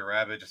framing Roger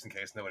Rabbit, just in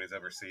case nobody's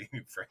ever seen Who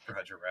Framed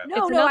Roger Rabbit.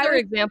 No, It's I another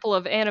was- example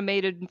of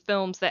animated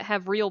films that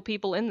have real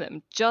people in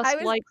them, just I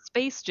was- like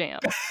Space Jam.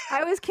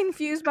 I was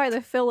confused by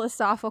the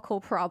philosophical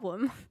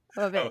problem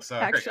of it. Oh,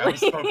 sorry. Actually, I was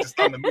focused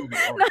on the movie.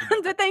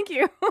 No, but thank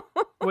you.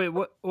 Wait,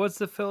 what's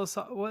the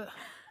philosophy? What?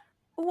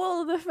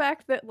 Well, the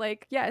fact that,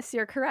 like, yes,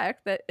 you're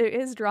correct that it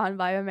is drawn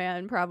by a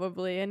man,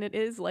 probably, and it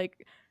is,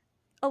 like,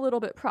 a little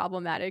bit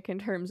problematic in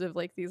terms of,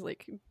 like, these,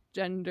 like,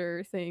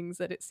 gender things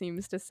that it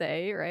seems to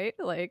say, right?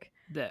 Like,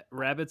 That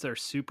rabbits are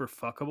super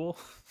fuckable?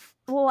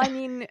 well, I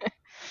mean,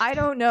 I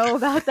don't know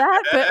about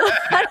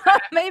that,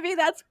 but maybe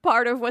that's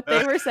part of what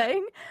they were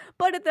saying.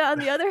 But on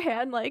the other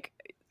hand, like,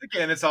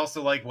 Again, it's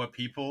also like what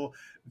people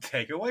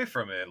take away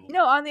from it.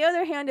 no, on the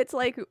other hand, it's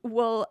like,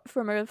 well,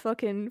 from a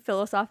fucking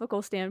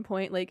philosophical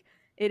standpoint, like,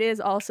 it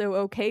is also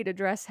okay to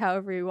dress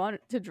however you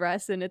want to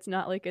dress, and it's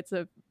not like it's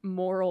a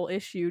moral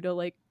issue to,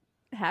 like,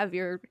 have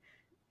your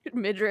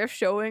midriff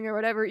showing or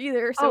whatever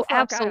either. So Oh, fuck, I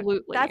don't-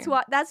 absolutely.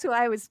 That's who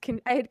I was.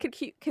 I had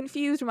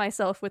confused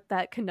myself with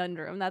that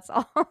conundrum. That's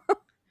all.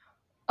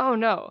 Oh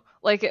no,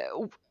 like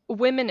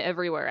women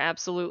everywhere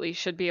absolutely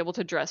should be able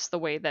to dress the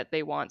way that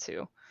they want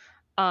to.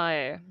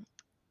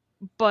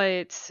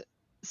 But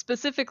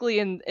specifically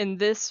in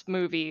this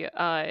movie,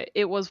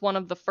 it was one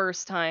of the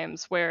first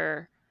times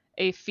where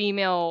a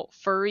female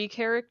furry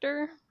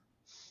character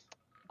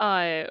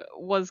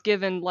was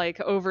given like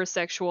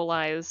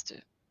over-sexualized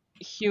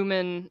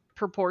human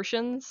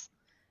proportions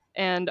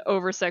and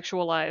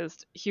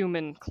over-sexualized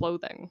human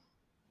clothing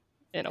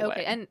in a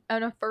way. And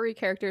a furry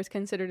character is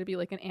considered to be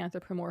like an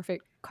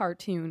anthropomorphic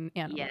cartoon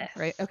animal, Yes.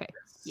 right? Okay.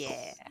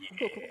 Yeah.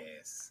 Cool, cool.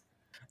 Yes.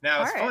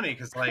 Now it's Alright. funny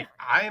because like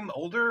I'm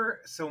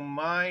older, so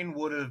mine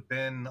would have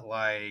been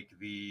like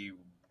the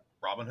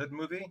Robin Hood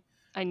movie.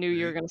 I knew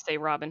you were going to say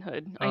Robin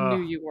Hood. I Ugh,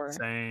 knew you were.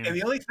 Same. And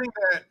the only thing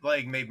that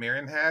like Maid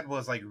Marian had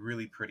was like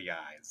really pretty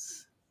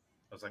eyes.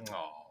 I was like,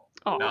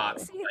 Aw.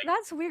 not See, like,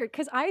 that's weird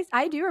because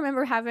I do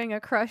remember having a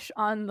crush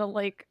on the,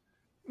 like,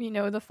 you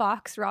know, the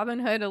fox Robin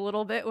Hood a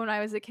little bit when I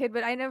was a kid,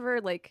 but I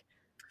never, like,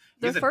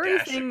 the He's a furry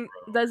dashing thing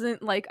bro.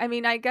 doesn't, like, I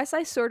mean, I guess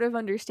I sort of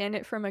understand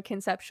it from a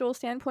conceptual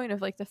standpoint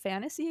of, like, the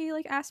fantasy,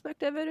 like,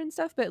 aspect of it and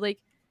stuff, but, like,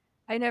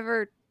 I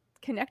never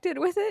connected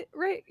with it,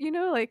 right? You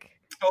know, like,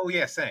 oh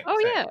yeah, same. Oh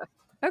same. yeah.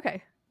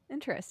 okay,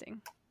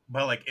 interesting.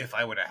 But like if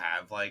I would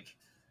have like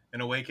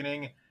an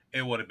awakening,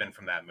 it would have been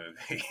from that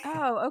movie.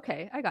 Oh,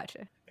 okay, I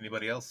gotcha.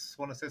 Anybody else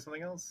want to say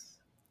something else?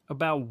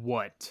 About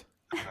what?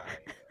 I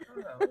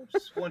don't know. I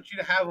just want you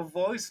to have a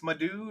voice, my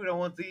dude.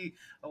 I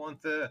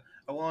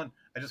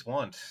just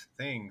want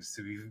things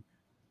to be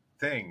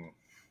thing.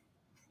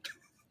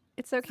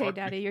 It's okay, Fuck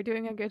Daddy, you're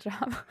doing a good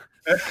job.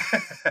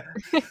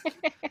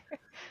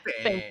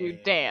 Thank you,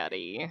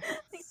 Daddy.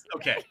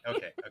 Okay.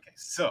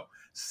 So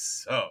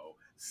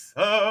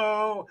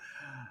I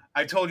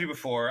told you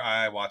before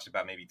I watched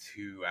about maybe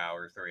 2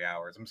 hours, 3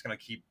 hours. I'm just gonna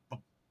keep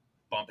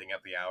bumping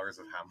up the hours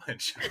of how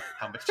much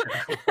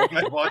tentacle porn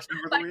I watched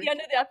over By the the week.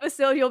 end of the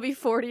episode, you'll be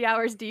 40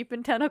 hours deep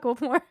in tentacle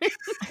porn.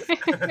 Try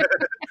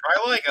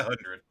like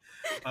 100.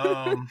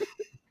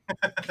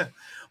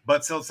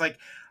 But so it's like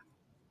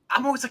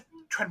I'm always like,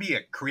 try to be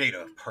a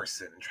creative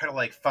person and try to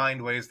like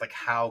find ways like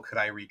how could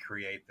I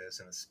recreate this,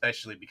 and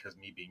especially because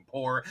me being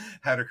poor,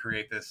 how to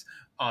create this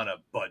on a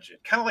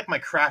budget. Kind of like my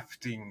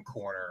crafting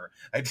corner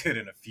I did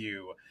in a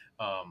few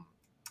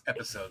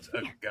episodes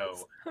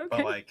ago. Okay.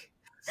 But like,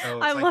 so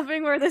it's I'm like,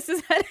 loving where this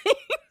is heading.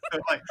 so,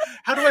 like,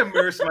 how do I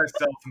immerse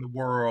myself in the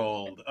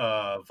world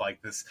of like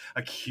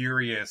a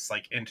curious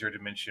like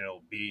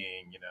interdimensional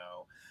being, you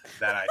know,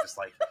 that I just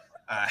like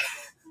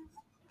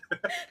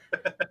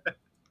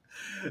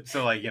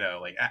so like, you know,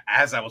 like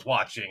as I was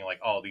watching like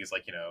all these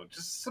like, you know,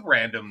 just some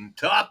random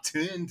top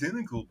 10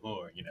 tentacle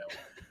porn, you know,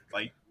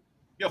 like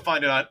you'll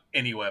find it on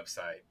any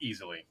website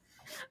easily.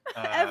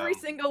 Every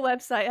single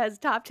website has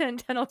top 10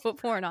 tentacle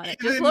porn on it.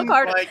 Just Even, look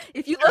hard. like-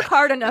 If you look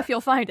hard enough,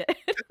 you'll find it.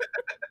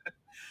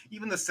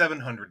 Even the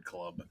 700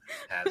 Club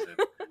has it.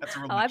 That's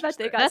a Oh, I bet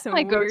they thing. got That's some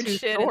my weird go-to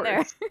shit in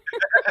there. source.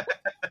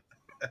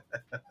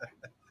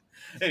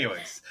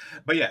 Anyways,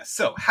 but yeah,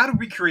 so how to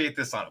recreate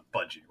this on a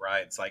budget,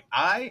 right? It's like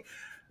I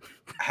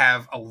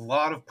have a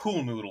lot of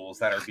pool noodles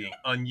that are being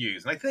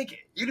unused. And I think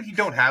even if you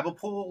don't have a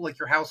pool, like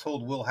your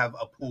household will have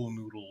a pool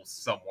noodle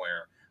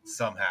somewhere,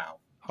 somehow.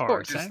 Of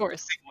course, Hard of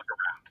course. Take a look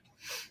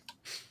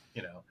around.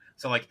 You know?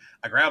 So like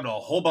I grabbed a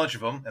whole bunch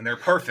of them and they're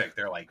perfect.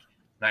 They're like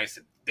nice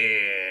and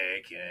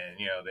thick and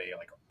you know, they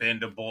like are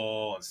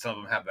bendable and some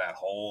of them have that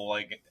hole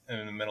like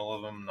in the middle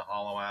of them, the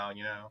hollow out,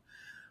 you know.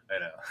 I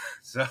know.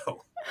 So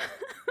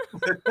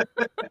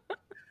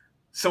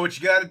so what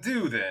you got to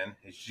do then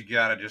is you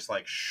got to just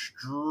like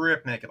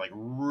strip naked, like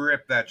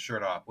rip that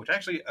shirt off. Which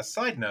actually, a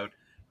side note,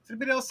 does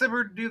anybody else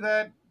ever do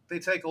that? They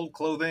take old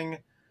clothing,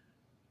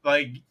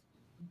 like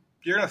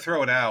you're gonna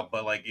throw it out,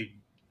 but like you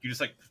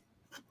just like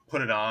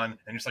put it on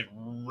and just like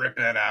rip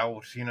it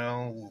out, you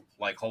know,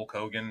 like Hulk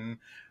Hogan,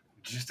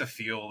 just to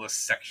feel the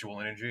sexual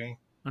energy.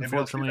 Anybody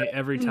else do Unfortunately, that?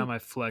 every time I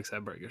flex, I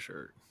break a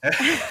shirt.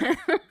 Damn,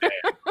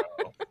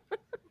 bro.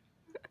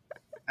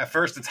 At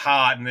first it's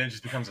hot and then it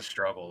just becomes a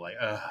struggle. Like,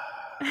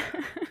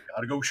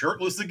 gotta go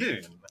shirtless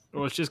again.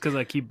 Well, it's just because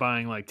I keep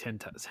buying like 10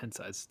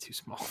 sizes too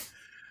small.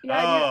 Yeah,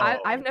 dude,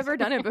 Oh. I've never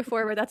done it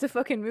before, but that's a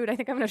fucking mood. I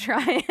think I'm gonna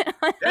try it.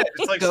 Yeah,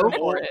 just like Go some for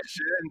old it.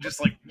 shit and just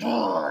like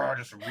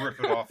just rip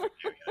it off of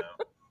you, you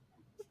know.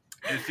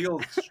 And it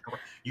feels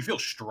you feel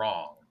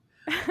strong.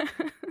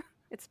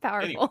 It's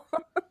powerful.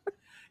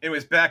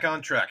 Anyways, back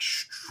on track.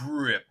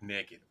 Strip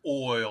naked,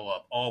 oil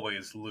up,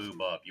 always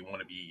lube up. You want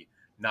to be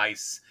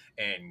nice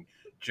and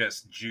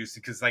just juicy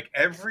because like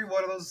every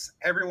one of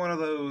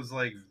those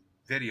like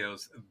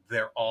videos,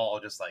 they're all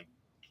just like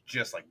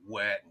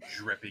wet and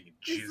dripping and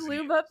Just jizzy.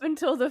 lube up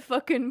until the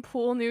fucking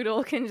pool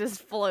noodle can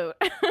just float.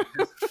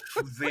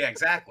 Yeah,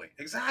 exactly.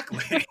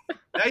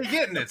 Now you're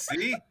getting it.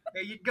 See,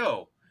 there you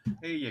go.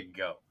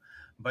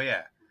 But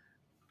yeah,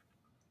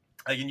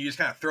 like, and you just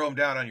kind of throw them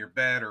down on your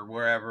bed or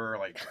wherever,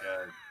 like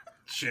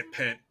shit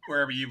pit,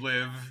 wherever you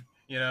live,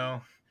 you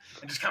know,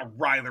 and just kind of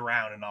writhe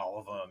around in all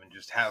of them and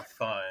just have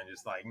fun,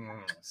 just like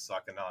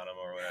sucking on them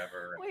or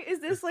whatever. Wait, is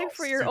this It's like all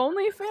for your super-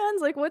 OnlyFans?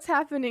 Like, what's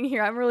happening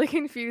here? I'm really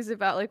confused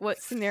about like what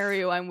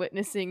scenario I'm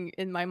witnessing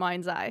in my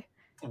mind's eye.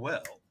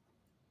 Well,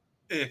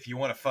 if you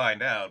want to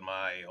find out,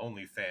 my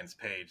OnlyFans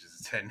page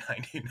is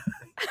 $10.99.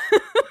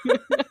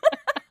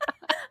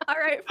 All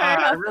right, fair I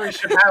enough. really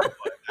should have one.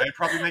 I'd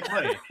probably make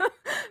money,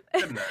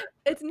 shouldn't I?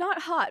 It's not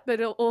hot, but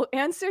it will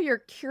answer your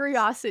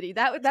curiosity.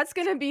 That's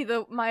gonna be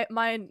the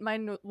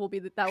mine will be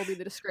that will be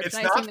the description. It's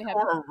I not assume they have.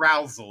 for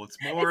arousal. It's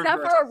more. It's not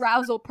of a, for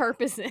arousal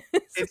purposes.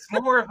 It's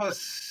more of a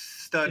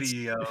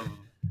study of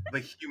the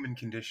human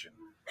condition.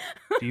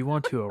 Do you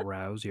want to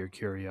arouse your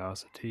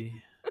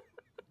curiosity?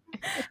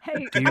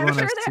 Hey, Do you I'm wanna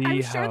sure,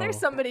 I'm see sure there's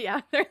how- somebody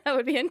out there that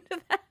would be into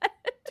that.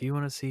 Do you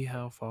want to see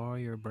how far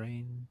your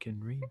brain can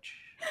reach?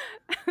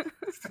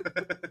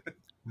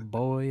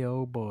 Boy,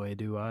 oh boy,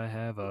 do I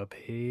have a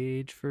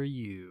page for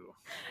you.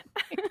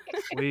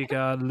 We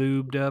got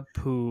lubed up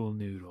pool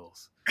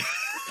noodles.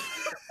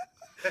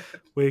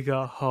 We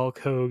got Hulk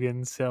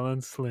Hogan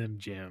selling Slim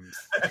Jims.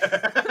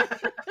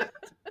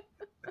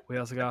 We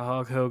also got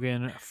Hulk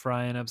Hogan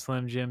frying up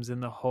Slim Jims in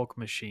the Hulk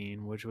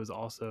machine, which was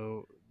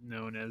also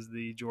known as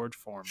the George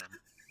Foreman.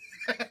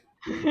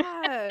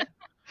 Yeah.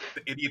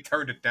 The idiot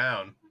turned it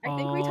down. I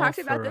think we All talked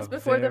about for this a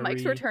before the mics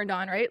were very- turned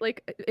on, right?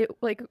 Like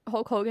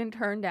Hulk Hogan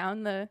turned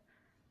down the.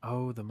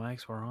 Oh, the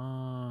mics were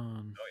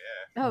on.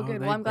 Oh, Oh, good. they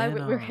Well, I'm glad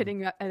been we're on.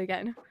 hitting it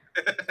again.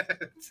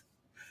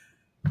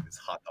 It's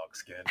hot dog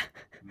skin.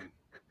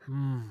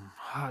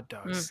 Hot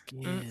dog Mm,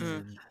 skin.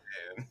 mm-mm.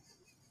 Man.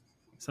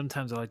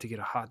 Sometimes I like to get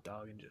a hot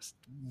dog and just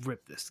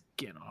rip the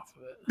skin off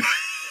of it.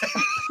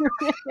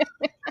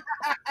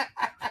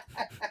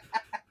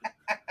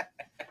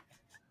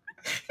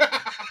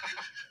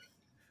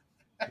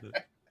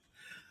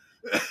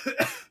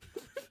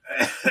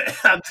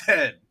 I'm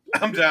dead.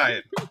 I'm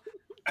dying.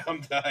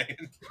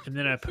 And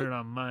then I put it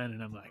on mine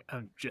and I'm like,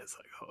 I'm just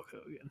like Hulk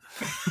Hogan.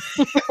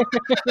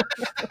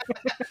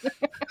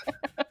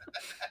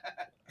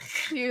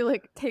 You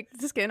like take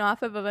the skin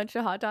off of a bunch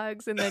of hot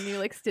dogs and then you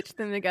like stitch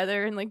them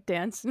together and like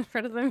dance in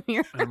front of the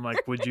mirror. I'm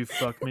like, would you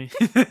fuck me?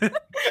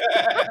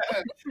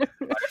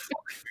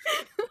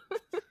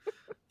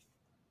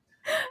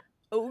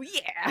 Oh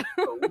yeah.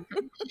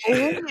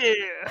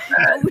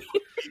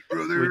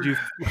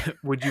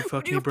 Would you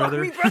fuck me,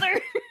 brother? Fuck me,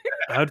 brother?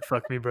 I'd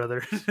fuck me,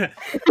 brother.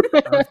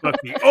 I'd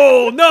fuck me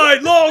all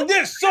night long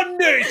this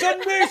Sunday. Pay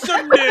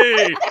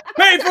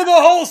for the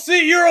whole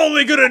seat. You're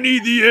only gonna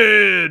need the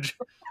edge.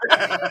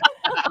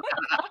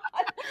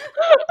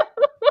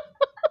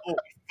 Holy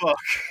fuck.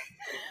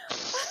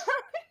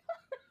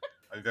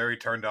 I'm very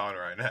turned on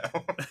right now.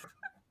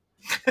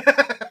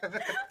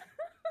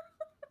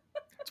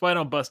 That's why I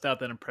don't bust out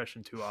that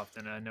impression too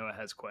often. And I know it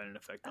has quite an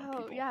effect on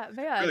people. Oh yeah, It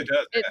man. really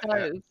does. It Yeah.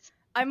 does.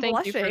 I'm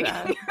Thank you for blushing.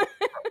 that.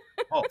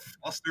 Oh,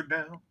 flustered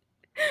now.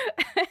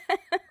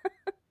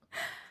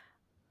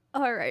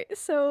 All right,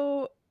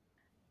 so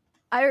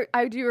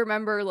I do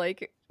remember,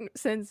 like,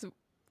 since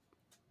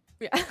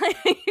yeah,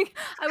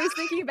 I was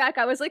thinking back,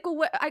 I was like,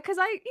 well, because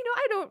I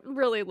don't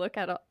really look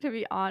at to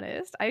be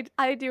honest.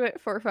 I do it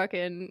for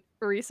fucking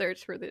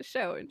research for this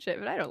show and shit,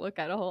 but I don't look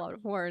at a whole lot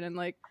of porn and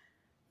like.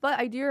 But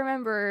I do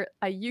remember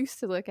I used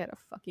to look at a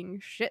fucking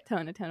shit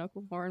ton of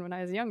tentacle porn when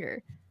I was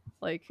younger.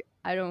 Like,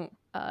 I don't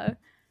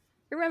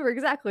remember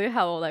exactly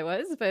how old I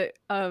was, but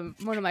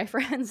one of my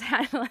friends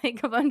had like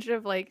a bunch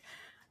of like,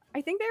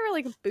 I think they were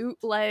like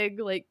bootleg,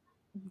 like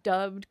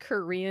dubbed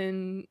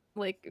Korean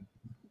like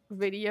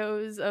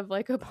videos of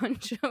like a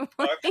bunch of Oh,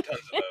 like, I've tons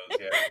of those,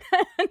 yeah.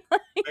 and,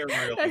 like, They're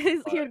really that he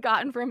fun. had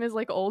gotten from his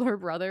like older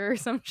brother or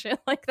some shit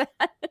like that.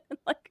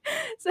 Like,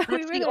 so we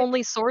That's were the like,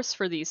 only source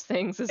for these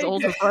things is Exactly.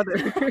 older brother.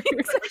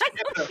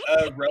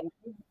 exactly. Relative,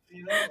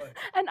 you know? Like,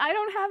 And I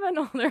don't have an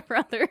older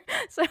brother,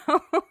 so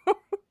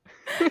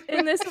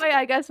in this way,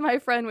 I guess my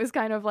friend was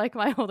kind of like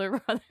my older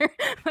brother.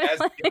 But, As-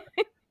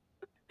 like,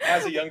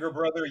 as a younger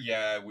brother,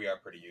 yeah, we are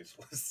pretty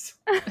useless.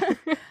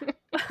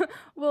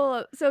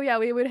 well, so yeah,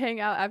 we would hang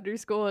out after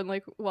school and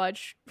like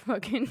watch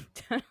fucking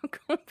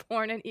tentacle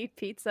porn and eat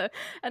pizza.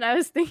 And I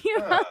was thinking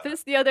about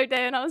this the other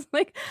day, and I was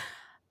like,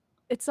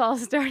 it's all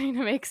starting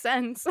to make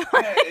sense. Yeah,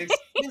 it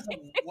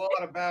explains a lot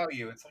about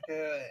you. It's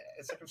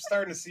like I'm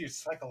starting to see your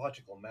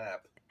psychological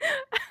map.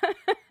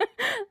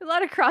 A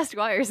lot of crossed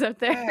wires up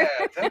there.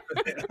 Yeah,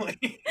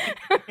 definitely.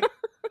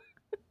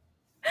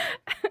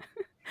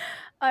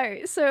 All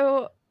right,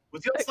 so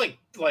Was he also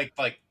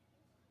like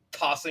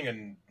tossing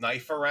a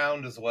knife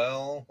around as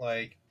well?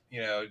 Like,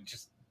 you know,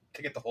 just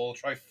to get the whole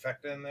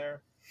trifecta in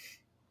there?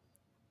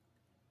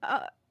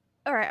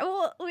 all right,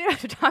 well, we don't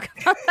have to talk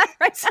about that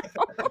right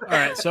now. All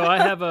right, so I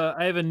have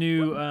a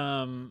new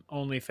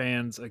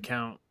OnlyFans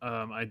account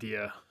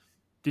idea.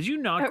 Did you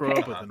not grow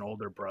Okay. up with an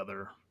older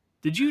brother?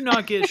 Did you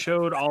not get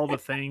showed all the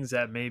things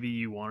that maybe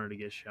you wanted to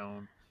get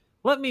shown?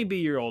 Let me be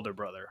your older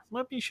brother.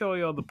 Let me show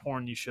you all the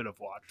porn you should have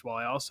watched, while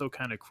I also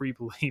kind of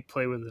creepily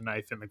play with a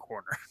knife in the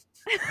corner.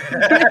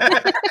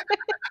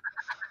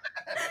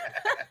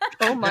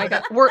 Oh my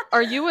god.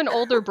 Are you an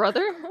older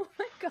brother? Oh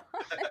my god.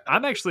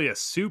 I'm actually a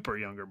super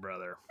younger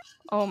brother.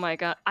 Oh my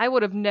god. I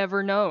would have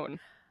never known.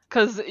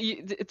 Because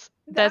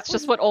that's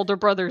just was- what older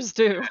brothers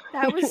do.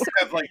 That was You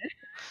have like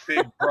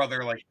big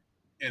brother like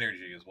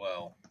energy as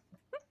well.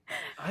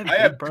 I have I big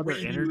have brother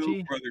tweeny energy.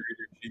 little brother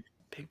energy.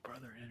 Big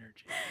brother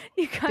energy.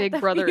 you got Big the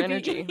brother BB.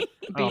 energy.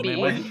 Oh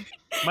BB. man,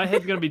 my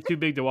head's gonna be too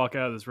big to walk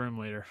out of this room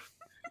later.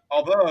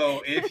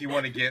 Although, if you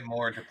want to get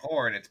more into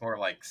porn, it's more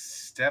like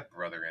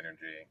stepbrother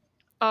energy.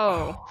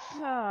 Oh.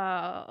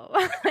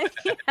 Oh,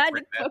 you had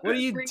to What What are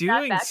you bring that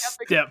doing, back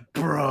up again. step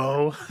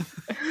bro?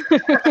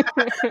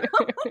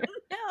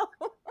 No.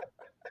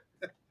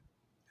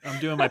 I'm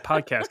doing my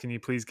podcast. Can you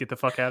please get the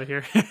fuck out of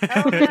here?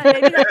 Oh man,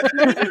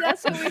 maybe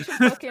that's what we should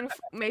fucking.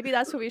 Maybe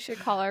that's what we should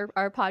call our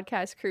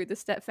podcast crew, the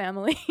Step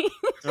Family.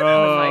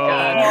 Oh my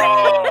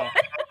God.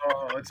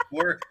 Oh,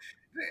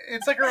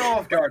 it's like our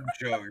Olive Garden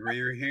show where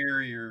you're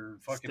here, you're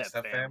fucking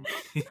Step step family.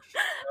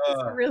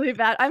 It's really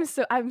bad.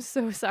 I'm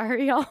so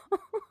sorry, y'all.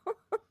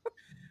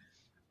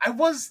 You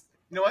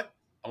know what?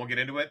 I won't get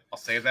into it. I'll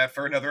save that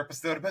for another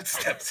episode about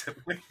step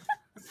siblings.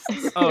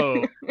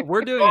 Oh,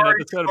 we're doing an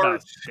Sorry, episode sorry.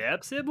 about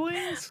step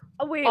siblings?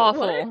 Oh, wait,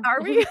 Awful. what?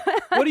 Are we?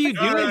 What are you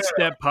No, no, doing, no.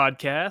 Step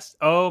Podcast?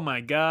 Oh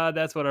my god,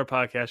 that's what our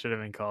podcast should have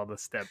been called, the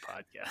Step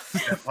Podcast.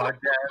 Step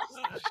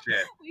podcast.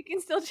 Shit. We can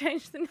still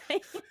change the name.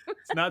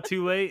 It's not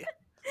too late.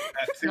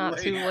 That's Not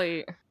too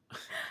late.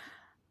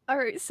 All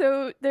right,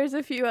 so there's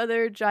a few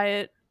other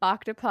giant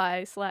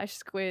octopi /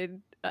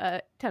 squid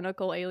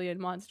tentacle alien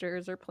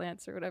monsters or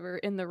plants or whatever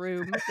in the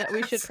room that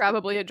we should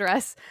probably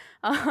address.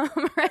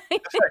 Right? Man,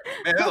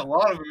 there's a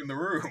lot of them in the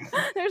room.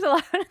 There's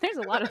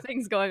a lot of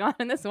things going on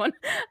in this one.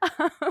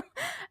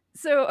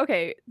 So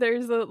okay,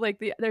 there's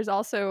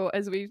also,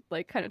 as we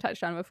like kind of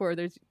touched on before,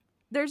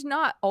 there's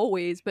not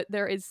always, but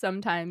there is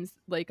sometimes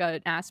like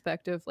an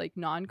aspect of like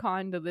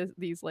non-con to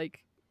these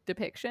like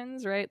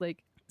depictions, right?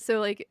 Like, so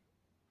like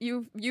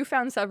you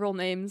found several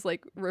names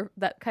like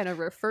that kind of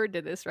referred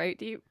to this, right?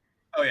 Do you?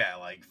 Oh yeah,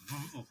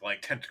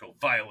 like tentacle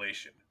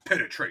violation,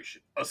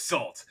 penetration,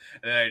 assault,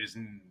 and then I just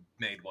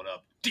made one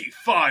up,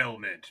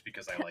 defilement,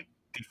 because I like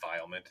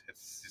defilement.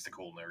 It's just a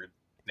cool nerd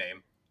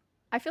name.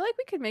 I feel like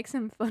we could make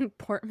some fun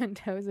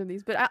portmanteaus of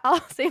these, but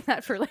I'll save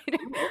that for later.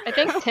 I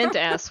think tent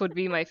ass would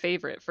be my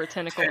favorite for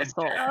tentacle Tent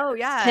assault. Oh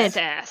yeah. Tent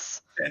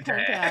ass.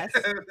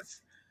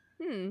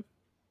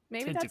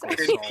 Maybe that's Tentacle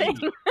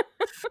everything.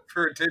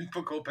 For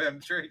tentacle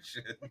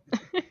penetration.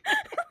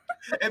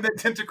 And then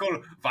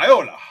tentacle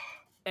viola.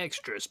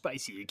 Extra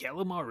spicy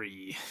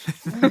calamari.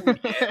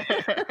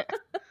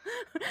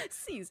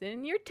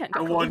 Season your I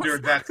tentacles. wonder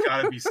that's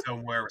got to be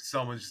somewhere where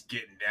someone's just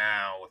getting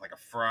down with like a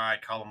fried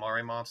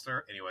calamari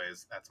monster.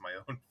 Anyways, that's my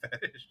own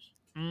fetish.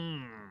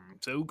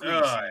 So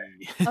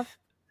greasy.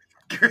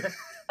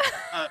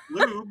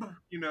 Lube,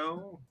 you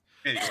know.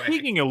 Anyway,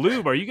 Speaking of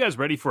lube, are you guys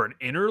ready for an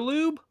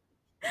interlube?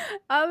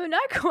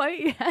 Not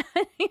quite yet.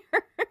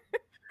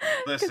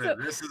 listen,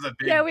 this is a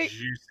big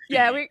juicy.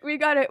 Yeah, we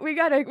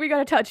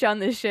gotta touch on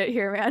this shit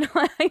here, man.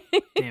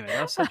 Damn it,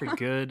 that was such a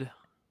good. It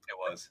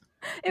was.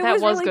 It That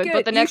was really good,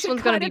 but the You next should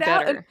one's gonna cut be it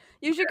out better. and-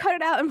 You should cut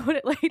it out and put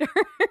it later.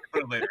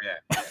 Put it later,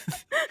 yeah.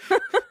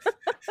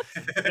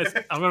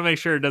 I'm gonna make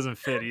sure it doesn't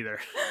fit either.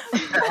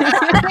 Make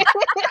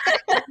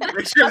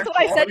sure That's the what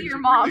I said to quality's your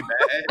mom.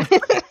 really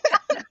bad.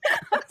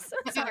 I'm so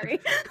sorry.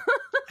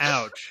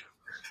 Ouch.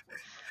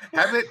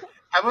 Have it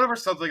over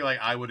something like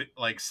I would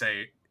like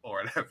say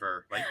or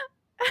whatever. Like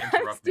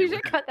interrupt me You with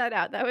should it. cut that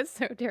out. That was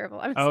so terrible.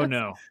 I'm Oh so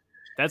no,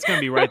 that's gonna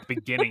be right at the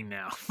beginning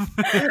now.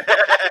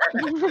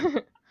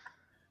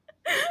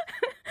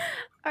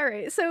 All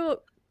right.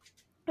 So,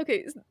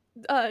 okay.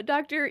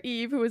 Dr.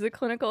 Eve, who was a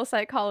clinical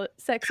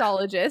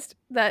sexologist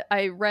that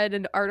I read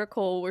an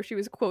article where she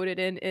was quoted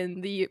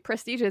in the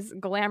prestigious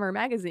Glamour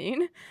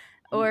magazine,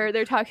 where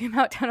they're talking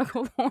about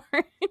tentacle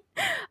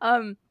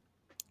porn.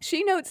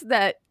 She notes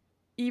that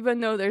even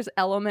though there's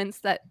elements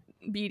that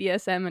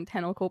BDSM and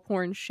tentacle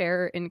porn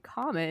share in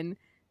common,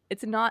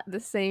 it's not the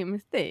same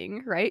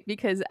thing, right?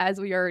 Because as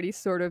we already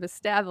sort of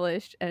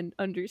established and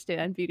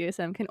understand,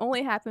 BDSM can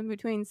only happen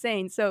between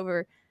sane,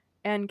 sober,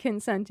 and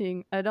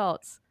consenting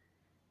adults.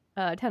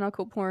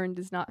 Tentacle porn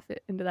does not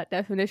fit into that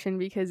definition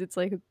because it's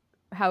like,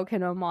 how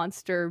can a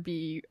monster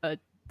be a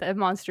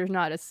monster's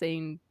not a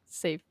sane,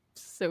 safe,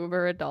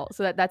 sober adult?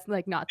 So that's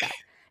like not that.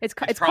 It's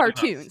It's probably not-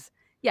 cartoons.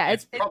 Yeah,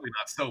 it's probably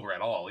not sober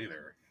at all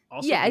either.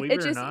 Also, Yeah, believe it it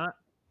or just- not,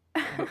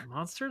 but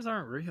monsters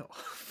aren't real.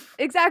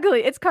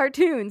 exactly. It's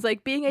cartoons.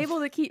 Like being able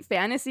to keep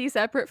fantasy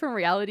separate from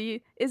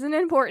reality is an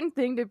important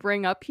thing to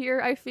bring up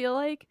here. I feel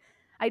like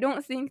I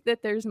don't think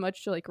that there's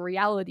much like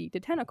reality to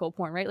tentacle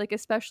porn, right? Like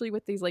especially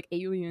with these like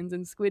aliens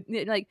and squid.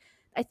 Like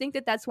I think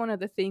that that's one of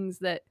the things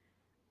that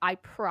I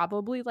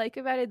probably like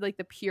about it, like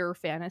the pure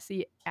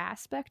fantasy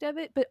aspect of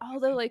it. But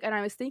although like, and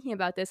I was thinking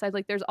about this, I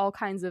like there's all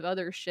kinds of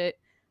other shit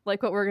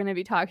like what we're going to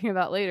be talking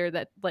about later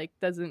that like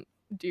doesn't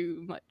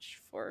do much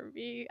for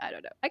me. I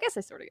don't know. I guess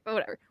I sort of, but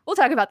whatever. We'll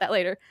talk about that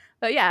later.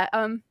 But yeah,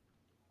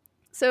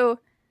 so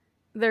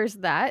there's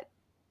that.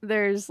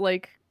 There's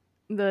like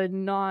the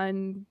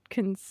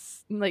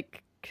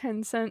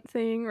consent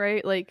thing,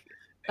 right? Like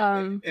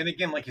And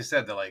again, like you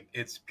said, that like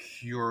it's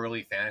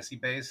purely fantasy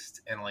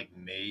based, and like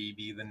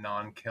maybe the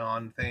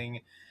non-con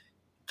thing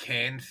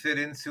can fit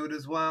into it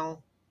as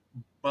well.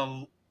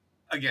 But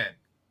again,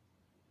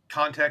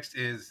 context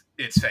is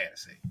it's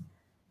fantasy.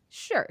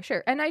 Sure.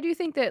 And I do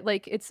think that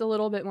like it's a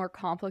little bit more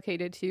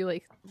complicated too.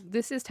 Like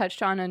this is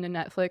touched on in a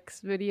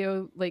Netflix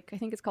video, like I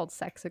think it's called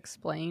Sex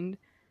Explained,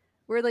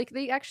 where like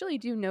they actually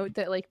do note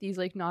that like these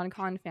like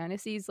non-con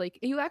fantasies, like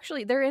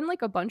they're in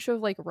like a bunch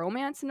of like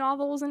romance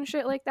novels and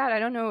shit like that. I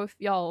don't know if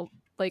y'all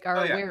like are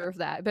aware of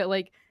that, but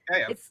like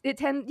Yeah.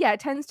 it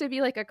tends to be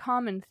like a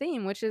common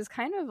theme, which is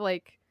kind of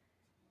like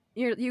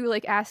you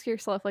like ask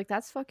yourself like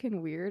that's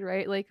fucking weird,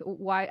 right? Like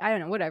why? I don't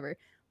know, whatever.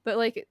 But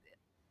like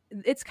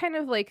it's kind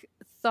of like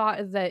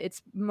thought that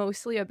it's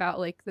mostly about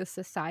like the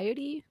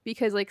society,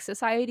 because like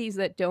societies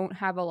that don't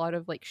have a lot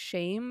of like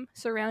shame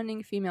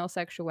surrounding female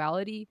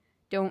sexuality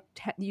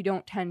you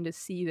don't tend to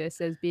see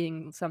this as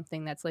being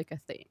something that's like a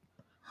thing.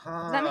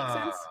 Does that make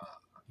sense?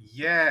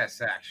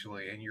 Yes,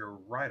 actually, and you're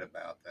right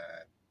about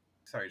that.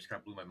 Sorry, just kind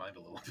of blew my mind a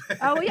little bit.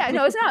 Oh yeah,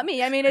 no, it's not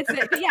me. I mean, it's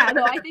yeah,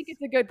 no, I think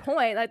it's a good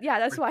point.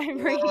 That's why I'm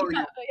bringing it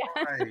up. But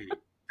yeah. Right.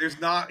 There's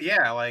not,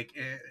 like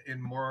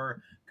in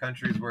more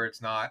countries where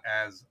it's not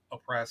as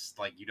oppressed,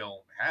 like you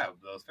don't have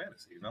those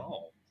fantasies at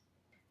all.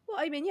 Well,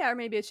 I mean, yeah, or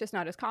maybe it's just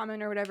not as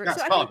common or whatever. Not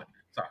So I common. think,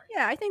 Sorry.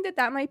 yeah, I think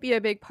that might be a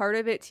big part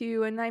of it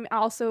too. And I'm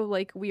also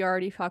like, we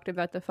already talked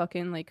about the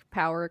fucking like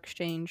power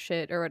exchange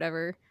shit or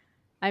whatever.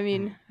 I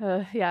mean,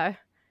 yeah,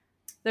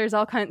 there's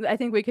all kinds. I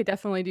think we could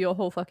definitely do a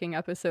whole fucking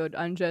episode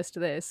on just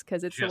this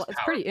because it's Just it's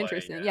power pretty play,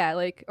 interesting. yeah. Yeah,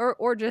 like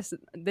or just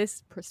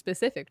this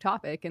specific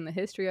topic and the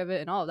history of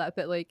it and all of that.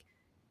 But like,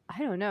 I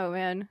don't know,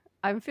 man.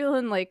 I'm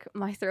feeling like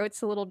my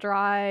throat's a little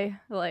dry.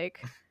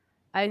 Like,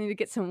 I need to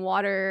get some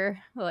water.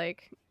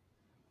 Like,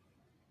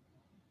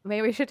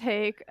 maybe we should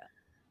take,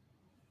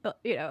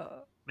 you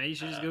know. Maybe you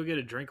should just go get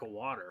a drink of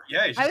water.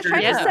 Yeah, you should I was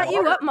drink trying to some set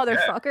you water. up,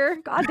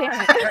 motherfucker. God damn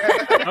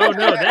it. Oh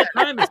no, that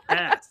time is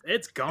past.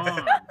 It's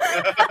gone.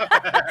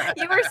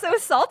 You were so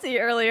salty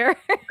earlier.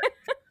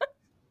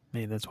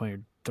 Maybe that's why your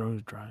throat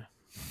is dry.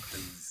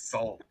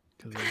 Salt.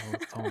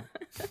 Because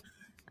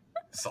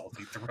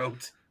Salty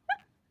throat.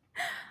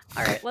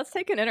 All right, let's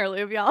take an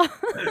interlude, y'all.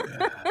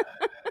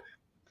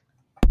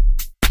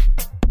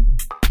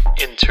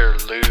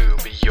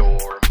 Interlube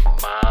your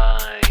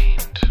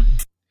mind.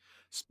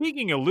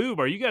 Speaking of lube,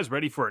 are you guys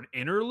ready for an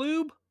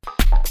interlube?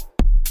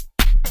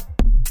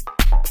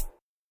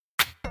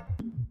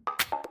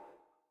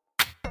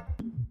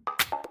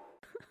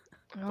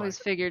 I always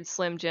figured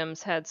Slim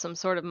Jims had some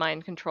sort of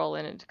mind control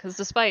in it, because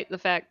despite the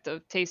fact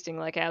of tasting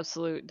like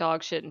absolute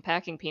dog shit and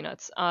packing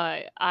peanuts,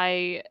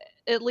 I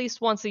at least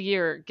once a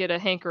year get a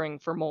hankering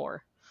for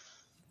more.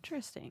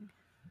 Interesting.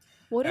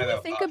 What do I we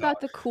love think hot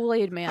about the dogs.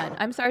 Kool-Aid Man?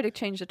 I'm sorry to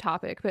change the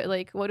topic, but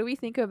like, what do we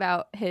think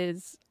about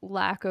his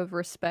lack of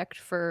respect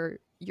for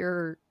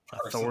your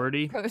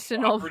Authority.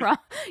 personal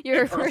Property.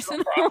 your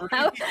Personal personal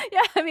property?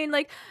 Yeah, I mean,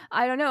 like,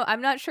 I don't know.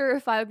 I'm not sure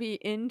if I'd be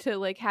into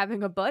like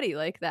having a buddy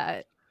like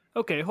that.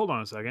 Okay, hold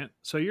on a second.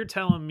 So you're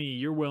telling me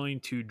you're willing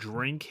to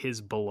drink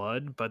his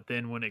blood, but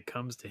then when it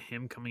comes to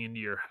him coming into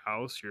your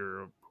house,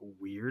 you're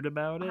weird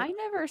about it? I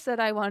never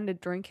said I wanted to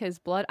drink his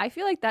blood. I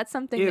feel like that's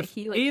something that If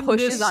he like in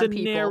pushes this on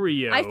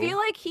scenario, people. I feel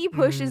like he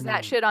pushes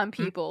that shit on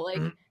people.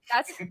 Like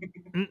that's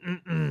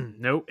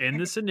Nope. In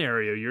the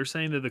scenario, you're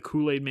saying that the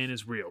Kool-Aid Man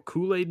is real.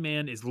 Kool-Aid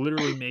Man is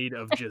literally made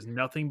of just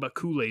nothing but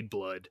Kool-Aid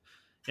blood.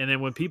 And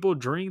then when people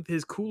drink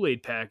his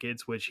Kool-Aid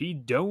packets, which he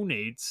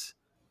donates,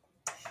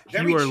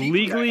 Very you are cheap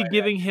legally guy.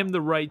 giving him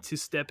the right to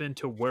step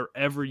into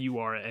wherever you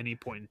are at any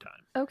point in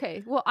time.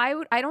 okay. Well,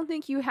 I don't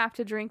think you have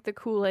to drink the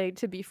Kool-Aid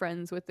to be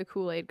friends with the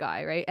Kool-Aid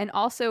guy, right? And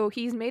also,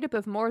 he's made up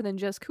of more than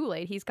just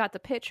Kool-Aid. He's got the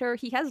pitcher.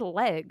 He has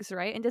legs,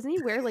 right? And doesn't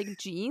he wear like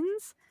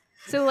jeans?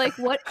 So like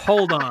what?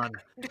 Hold on.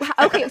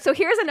 Okay, so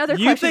here's another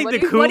You question.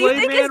 think the what do you Kool-Aid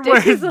think his Man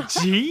dick is wears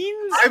like?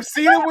 jeans? I've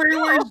seen him where he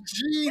wears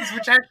jeans,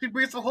 which actually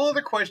brings a whole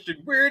other question.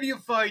 Where do you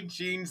find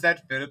jeans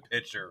that fit a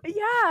pitcher?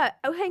 Yeah.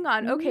 Oh, hang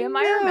on. Okay, am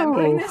I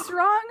remembering No. this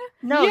wrong?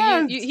 No,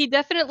 Yes. he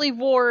definitely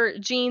wore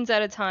jeans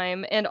at a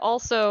time, and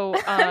also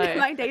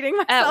Am I dating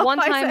myself? at one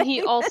by time he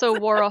saying also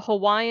wore a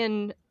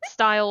Hawaiian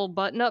style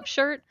button-up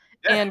shirt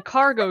Yeah. and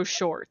cargo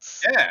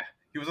shorts. Yeah,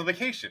 he was on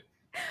vacation.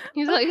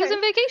 He was Okay.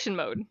 in vacation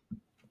mode,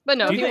 but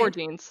no, Do you he wore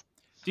think- jeans.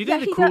 Do you Yeah,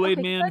 think he the does- Kool-Aid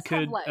okay, he Man does have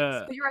could...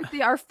 legs, but you're right,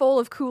 they are full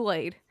of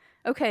Kool-Aid.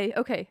 Okay,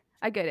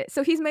 I get it.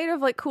 So he's made of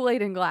like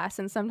Kool-Aid and glass,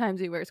 and sometimes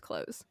he wears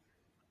clothes.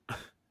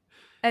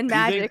 And Do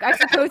you think- magic. I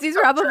suppose he's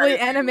probably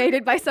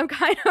animated by some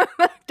kind of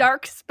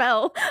dark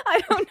spell.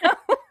 I don't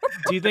know.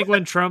 Do you think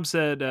when Trump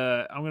said,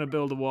 I'm going to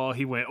build a wall,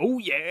 he went, oh,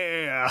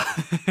 yeah.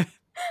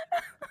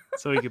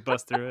 So he could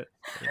bust through it?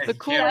 The Can't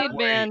Kool-Aid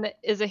wait. Man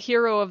is a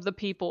hero of the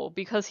people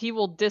because he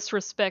will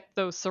disrespect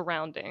those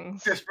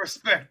surroundings.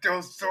 Disrespect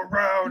those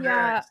surroundings.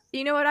 Yeah,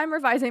 you know what? I'm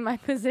revising my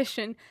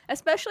position,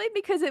 especially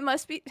because it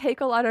must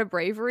take a lot of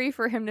bravery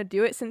for him to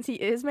do it, since he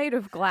is made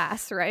of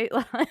glass, right?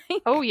 Like,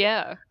 Oh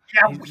yeah.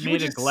 Yeah, He's you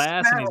made of just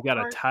glass and he's smell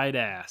got a it. tight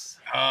ass.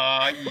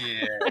 Yeah,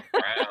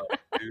 wow,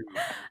 dude.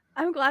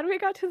 I'm glad we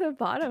got to the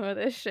bottom of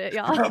this shit,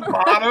 y'all. The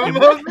bottom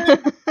of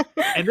it.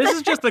 And this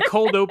is just the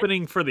cold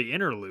opening for the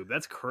interlude.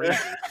 That's crazy.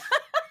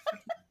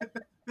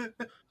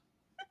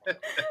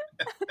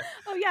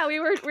 Oh yeah, we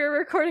were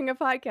recording a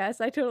podcast.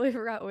 I totally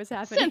forgot what was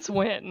happening. Since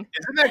when? Isn't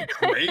that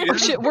great? Oh,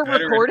 shit, Isn't we're it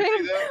better recording?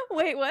 energy, though?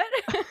 Wait, what?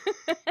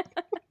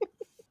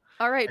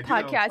 All right, I do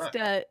that all the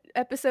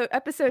podcast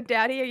episode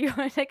daddy, are you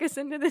want to take us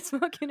into this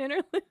fucking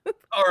interlude?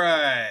 All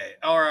right.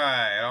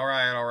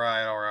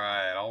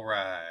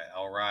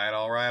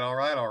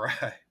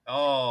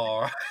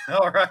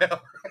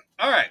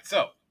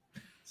 So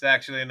it's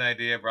actually an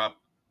idea brought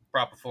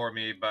before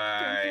me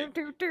by.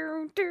 Do,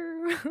 do,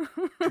 do,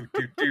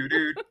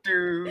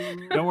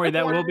 Don't worry,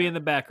 that will be in the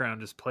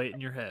background. Just play it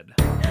in your head.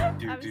 I'm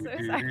so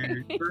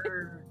sorry.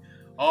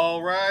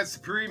 All right,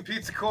 Supreme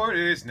Pizza Court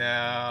is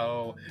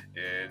now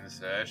in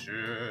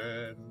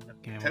session.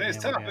 Today's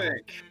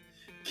topic: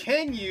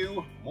 can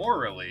you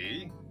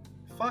morally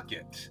fuck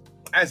it?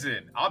 As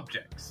in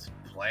objects,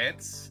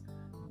 plants,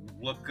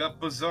 look up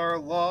bizarre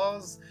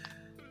laws,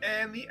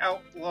 and the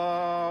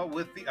outlaw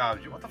with the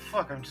object. What the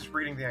fuck? I'm just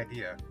reading the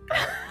idea.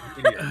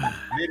 I'm an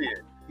idiot.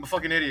 I'm a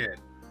fucking idiot.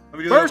 Let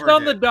me do that First over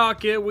on the again.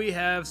 docket, we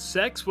have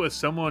sex with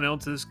someone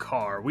else's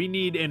car. We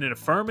need an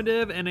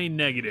affirmative and a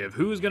negative.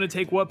 Who's going to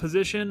take what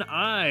position?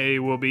 I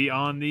will be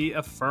on the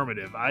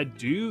affirmative. I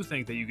do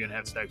think that you can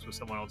have sex with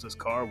someone else's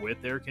car with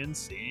their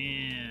consent.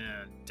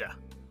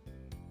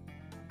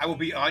 I will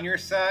be on your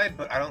side,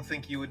 but I don't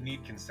think you would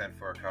need consent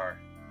for a car.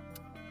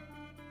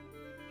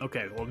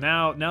 Okay, well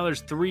now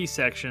there's 3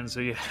 sections,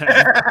 so you I'm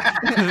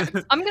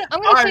gonna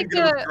I'm take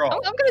gonna the withdraw.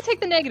 I'm gonna take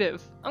the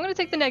negative. I'm gonna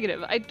take the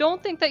negative. I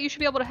don't think that you should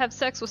be able to have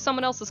sex with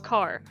someone else's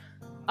car.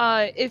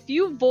 If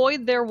you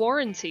void their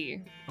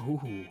warranty,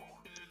 Ooh.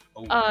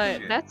 Oh,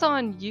 shit. that's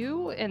on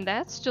you, and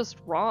that's just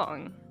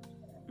wrong.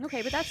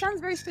 Okay, but that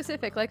sounds very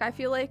specific. Like, I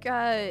feel like,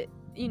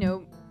 you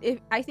know,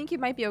 I think it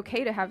might be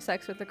okay to have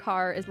sex with the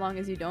car as long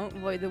as you don't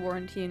void the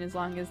warranty and as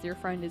long as your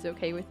friend is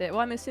okay with it.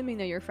 Well, I'm assuming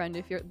that your friend,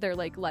 if they're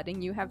like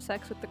letting you have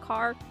sex with the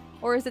car,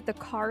 or is it the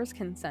car's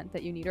consent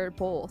that you need, or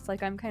both?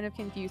 Like, I'm kind of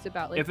confused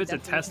about like. If the it's a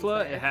definitions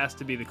Tesla, there. it has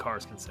to be the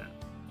car's consent.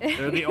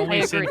 They're the only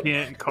agree.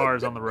 sentient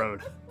cars on the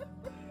road.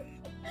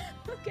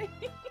 Okay.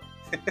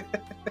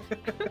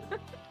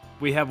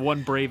 We have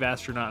one brave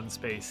astronaut in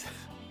space.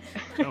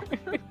 So,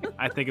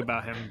 I think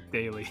about him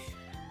daily.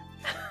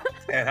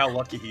 And how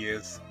lucky he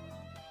is.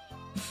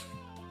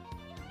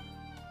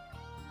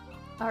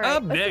 All right.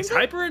 Up let's next, continue.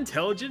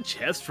 hyper-intelligent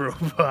chess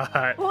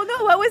robot. Well,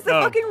 no. What was the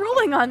Oh. fucking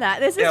ruling on that?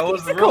 This is Yeah, what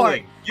was the Pizza Court.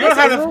 ruling? You don't This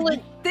have is to.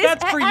 ruling- this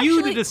That's for you to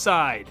actually-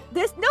 decide.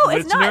 This no,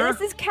 it's not. Listener?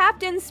 This is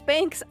Captain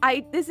Spanks.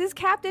 This is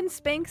Captain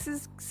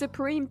Spanks'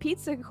 Supreme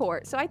Pizza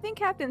Court. So I think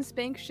Captain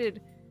Spanks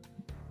should.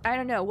 I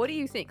don't know. What do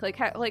you think?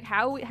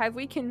 How have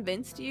we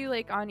convinced you?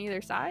 Like on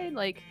either side?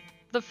 Like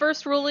The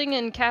first ruling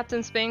in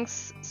Captain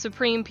Spanks'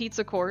 Supreme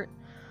Pizza Court,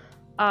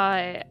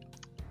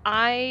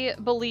 I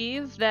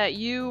believe that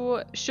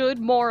you should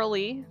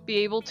morally be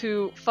able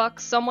to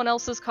fuck someone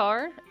else's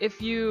car if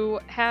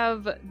you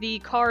have the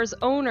car's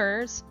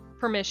owner's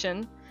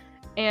permission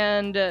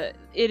and it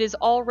is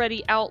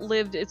already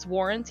outlived its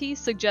warranty,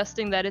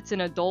 suggesting that it's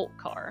an adult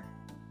car.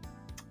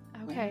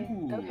 okay,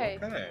 Ooh, okay.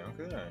 Okay.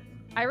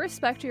 I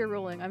respect your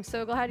ruling. I'm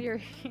so glad you're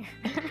here.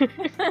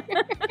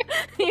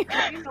 You're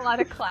bringing a lot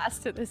of class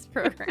to this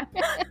program.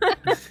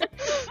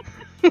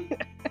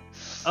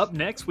 Up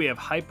next, we have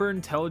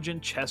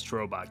hyper-intelligent chess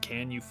robot.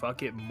 Can you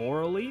fuck it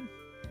morally?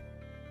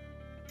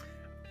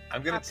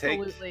 I'm gonna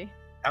Absolutely.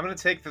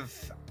 take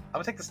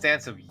the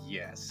stance of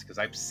yes, because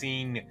I've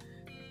seen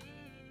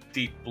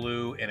Deep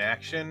Blue in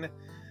action,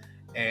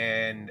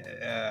 and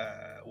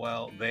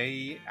well,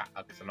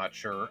 because I'm not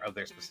sure of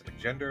their specific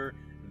gender,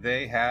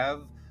 they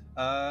have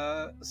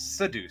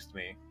seduced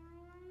me.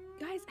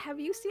 Guys, have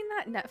you seen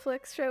that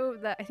Netflix show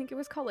that I think it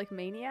was called like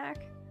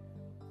Maniac?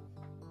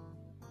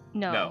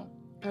 No.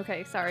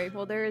 Okay, sorry.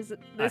 Well, this is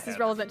have.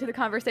 relevant to the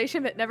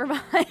conversation, but never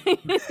mind.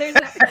 There's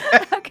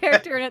a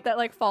character in it that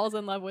like falls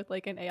in love with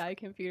like an AI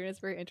computer. And it's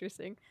very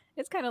interesting.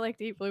 It's kind of like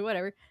Deep Blue,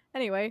 whatever.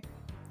 Anyway,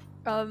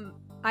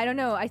 I don't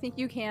know. I think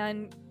you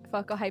can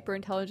fuck a hyper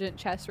intelligent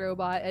chess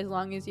robot as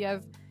long as you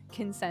have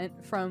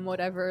consent from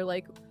whatever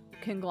like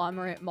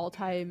conglomerate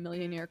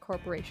multi-millionaire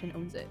corporation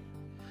owns it.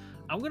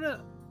 I'm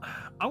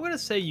gonna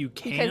say you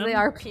can. Because they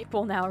are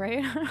people now,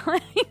 right?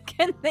 Like,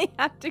 and they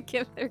have to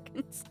give their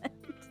consent.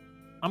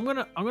 I'm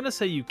gonna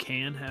say you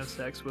can have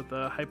sex with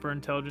a hyper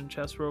intelligent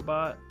chess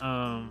robot,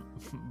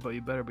 but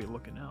you better be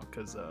looking out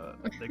because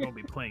they're gonna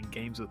be playing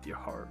games with your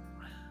heart.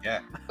 Yeah.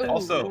 Ooh.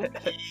 Also,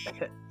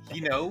 he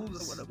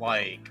knows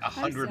like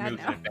 100 sad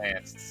moves now. in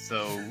advance,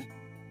 so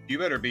you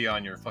better be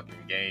on your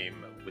fucking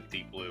game with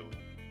Deep Blue.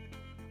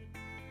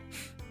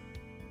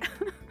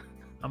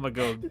 I'm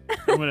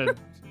gonna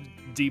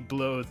deep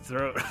blow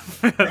throat.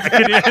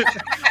 Can you-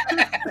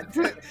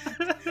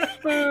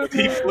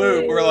 Deep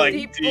Blue, we're like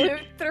Deep deep Blue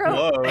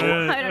throat. blow.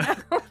 I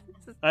don't know.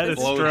 I had a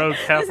Blow- stroke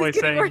halfway This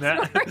is getting saying worse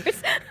that. and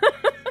worse.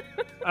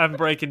 I'm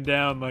breaking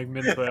down like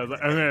mentally. I was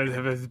like, I'm gonna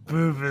have his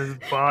boob in his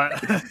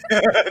butt.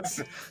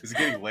 Is it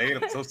getting late?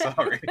 I'm so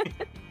sorry.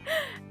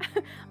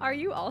 Are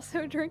you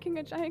also drinking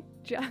a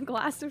giant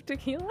glass of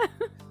tequila?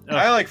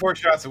 I like 4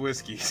 shots of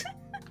whiskey.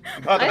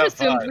 I'm about to I have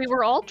assumed 5. we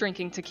were all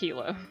drinking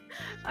tequila.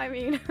 I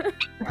mean,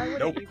 why would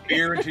Nope, you?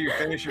 beer until you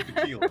finish your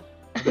tequila.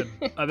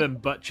 I've been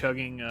butt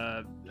chugging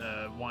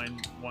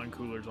wine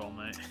coolers all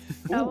night.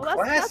 Oh, well,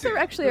 that's classy.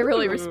 actually a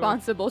really Ooh.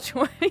 responsible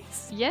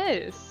choice.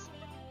 Yes.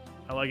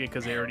 I like it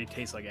because they already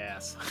taste like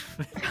ass.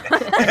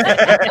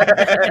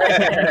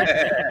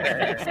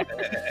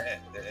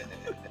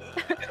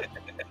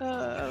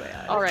 Oh,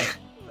 man. All right.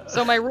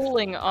 So my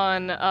ruling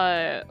on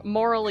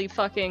morally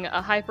fucking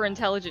a hyper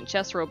intelligent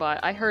chess robot,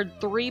 I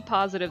heard 3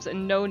 positives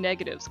and no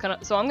negatives.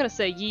 So I'm gonna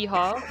say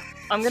yeehaw.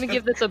 I'm gonna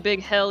give this a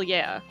big hell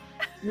yeah.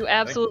 You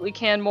absolutely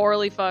can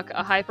morally fuck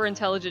a hyper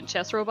intelligent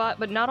chess robot,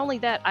 but not only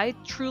that, I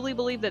truly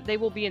believe that they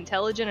will be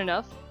intelligent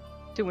enough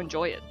to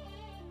enjoy it.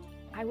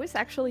 I was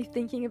actually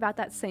thinking about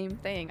that same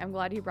thing. I'm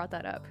glad you brought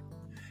that up.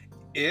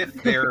 If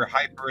they're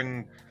hyper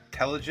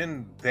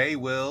intelligent, they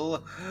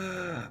will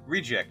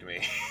reject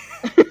me.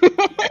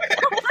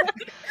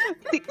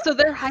 So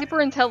they're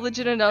hyper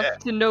intelligent enough Yeah.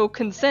 to know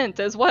consent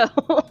as well.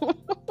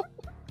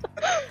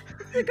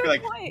 That's a good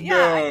like, point. no,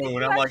 Yeah, I think and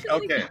you I'm like,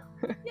 actually- okay.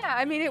 Yeah,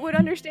 I mean, it would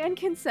understand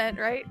consent,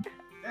 right?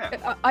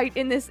 Yeah.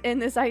 In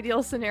this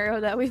ideal scenario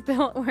that we've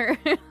built, where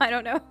I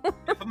don't know.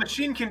 If a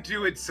machine can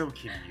do it, so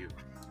can you.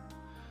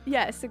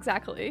 Yes,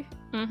 exactly.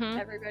 Mm-hmm.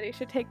 Everybody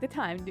should take the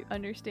time to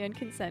understand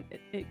consent.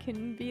 It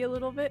can be a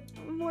little bit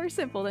more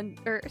simple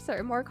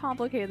more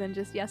complicated than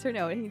just yes or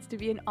no. It needs to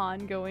be an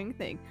ongoing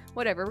thing.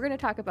 Whatever. We're gonna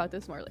talk about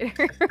this more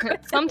later.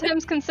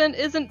 Sometimes consent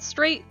isn't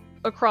straight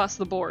across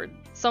the board.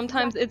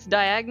 Sometimes it's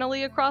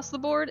diagonally across the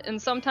board, and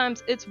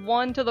sometimes it's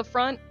 1 to the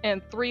front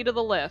and 3 to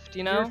the left,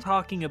 you know? You're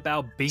talking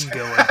about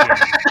bingo again.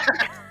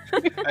 I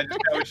just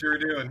got what you were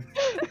doing.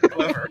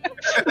 Clever.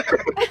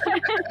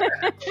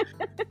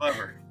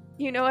 Clever.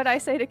 You know what I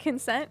say to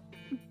consent?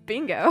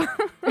 Bingo. All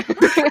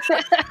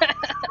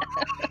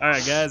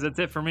right, guys, that's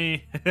it for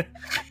me.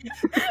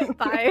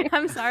 Bye.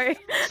 I'm sorry.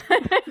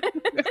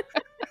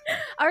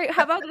 All right,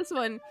 how about this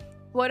one?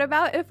 What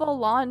about if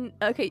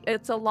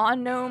it's a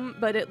lawn gnome,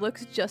 but it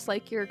looks just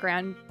like your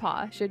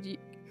grandpa?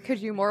 Could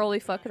you morally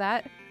fuck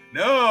that?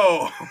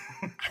 No!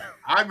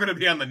 I'm gonna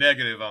be on the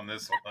negative on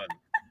this one.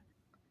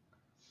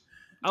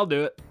 I'll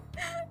do it.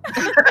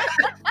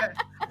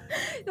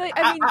 Like,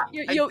 I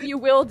mean, you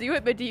will do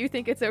it, but do you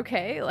think it's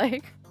okay?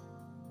 Like,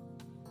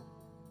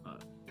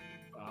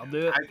 I'll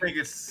do it. I think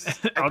it's.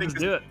 I'll just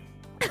do it.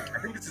 I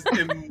think it's just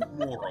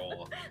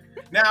immoral.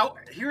 Now,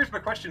 here's my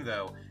question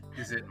though: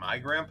 is it my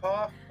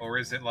grandpa or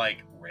is it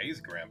like Ray's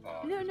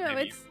grandpa? No,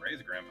 Maybe it's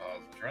Ray's grandpa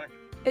is the drunk.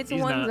 it's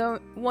He's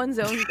one's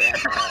own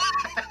grandpa.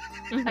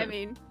 I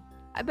mean,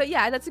 but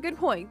yeah, that's a good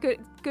point. Good.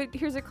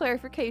 Here's a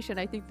clarification.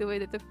 I think the way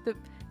that the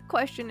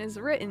question is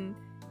written,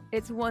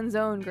 it's one's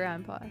own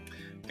grandpa.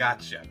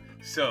 Gotcha.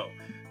 So,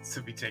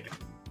 to be taken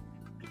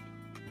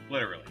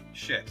literally,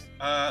 shit.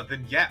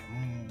 Then yeah,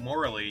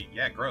 morally,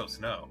 yeah, gross.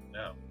 No.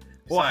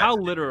 Well, how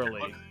Besides,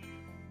 literally?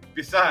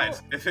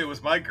 Besides, if it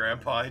was my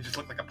grandpa, he just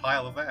looked like a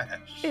pile of ash.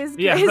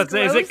 Yeah, is let's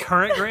say, is it gross-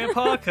 current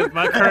grandpa? Because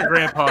my current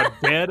grandpa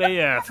dead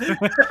AF.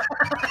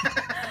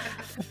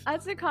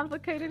 That's a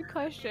complicated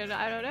question.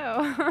 I don't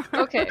know.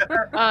 Okay.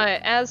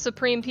 As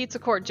Supreme Pizza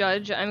Court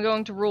judge, I'm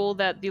going to rule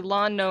that the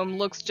lawn gnome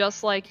looks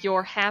just like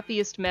your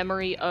happiest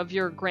memory of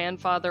your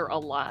grandfather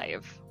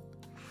alive.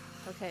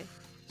 Okay.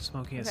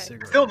 Smoking a Okay.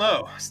 cigarette.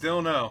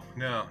 Still no,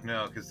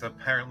 because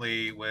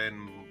apparently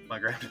when my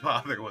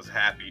grandfather was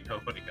happy,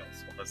 nobody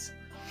else was.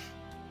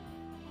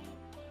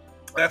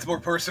 That's more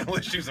personal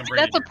issues I'm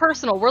bringing. That's a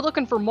personal. We're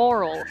looking for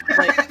moral.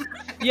 Like,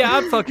 Yeah,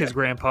 I'd fuck his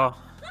grandpa.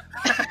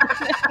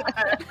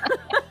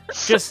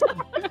 just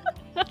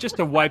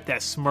to wipe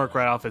that smirk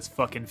right off his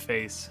fucking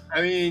face.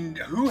 I mean,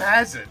 who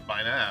hasn't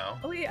by now?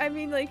 Wait, I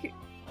mean, like,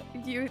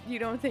 you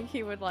don't think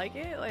he would like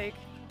it? Like,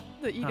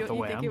 that you Not the don't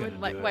you way think I'm it gonna would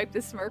like do it. wipe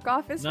the smirk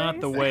off his face? Not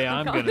the way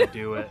I'm Oh, gonna no.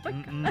 do it. Oh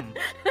my God. Mm-mm.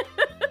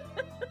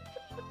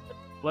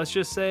 Let's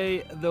just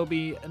say there'll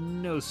be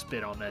no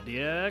spit on that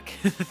dick.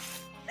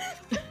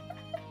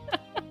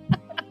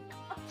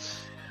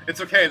 It's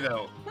okay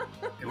though.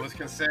 It was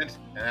consent,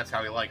 and that's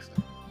how he likes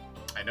it.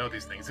 I know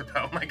these things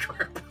about my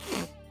grandpa.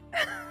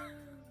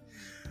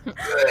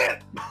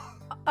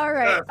 All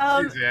right.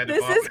 Excuse me, I had to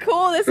This is vomit.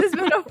 cool. This has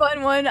been a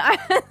fun one.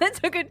 That's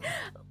a good.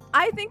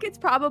 I think it's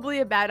probably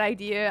a bad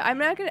idea. I'm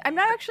not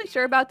actually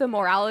sure about the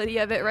morality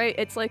of it. Right?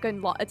 It's like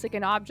an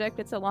object.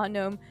 It's a lawn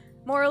gnome.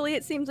 Morally,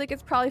 it seems like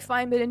it's probably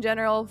fine, but in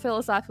general,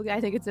 philosophically, I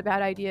think it's a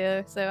bad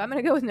idea. So I'm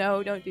gonna go with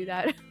no. Don't do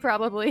that.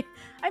 Probably.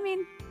 I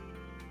mean,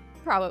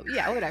 probably.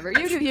 Yeah. Whatever.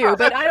 You do you.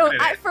 But I don't.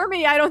 For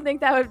me, I don't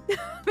think that would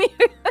be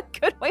a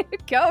good way to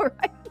go.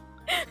 Right?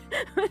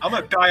 I'm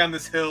gonna die on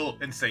this hill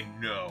and say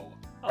no.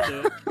 I'll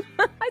do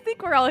it. I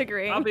think we're all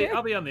agreeing. I'll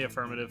be on the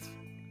affirmative.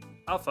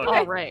 I'll fuck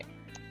all it. right.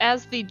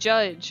 As the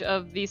judge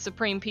of the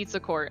Supreme Pizza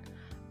Court,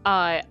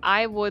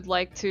 I would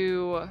like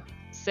to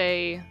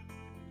say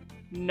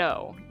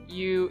no.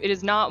 It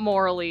is not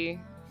morally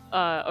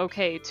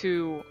okay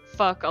to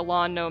fuck a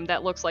lawn gnome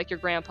that looks like your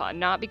grandpa.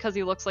 Not because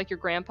he looks like your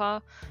grandpa,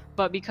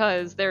 but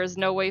because there is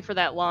no way for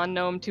that lawn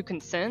gnome to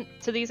consent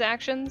to these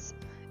actions.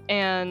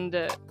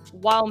 And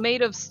while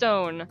made of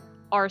stone,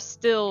 are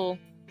still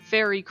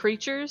fairy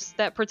creatures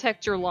that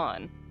protect your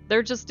lawn.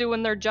 They're just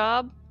doing their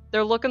job.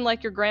 They're looking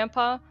like your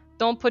grandpa.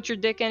 Don't put your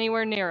dick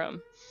anywhere near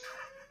them.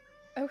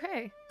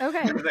 Okay.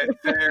 That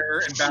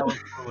fair and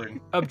balanced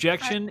ruling.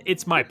 Objection,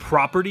 it's my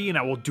property and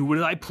I will do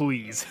what I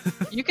please.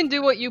 You can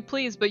do what you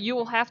please, but you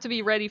will have to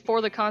be ready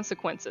for the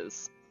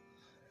consequences.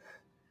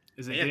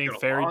 Is it Yeah, getting go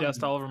fairy on.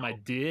 dust all over my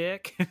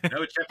dick? No,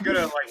 you have to go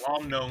to like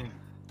lawn gnome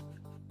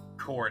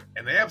court,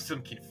 and they have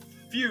some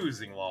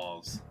confusing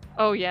laws.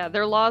 Oh yeah,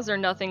 their laws are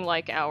nothing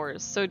like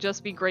ours, so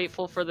just be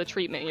grateful for the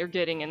treatment you're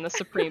getting in the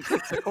Supreme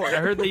Pizza I Court.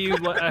 heard they use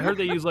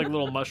like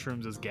little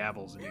mushrooms as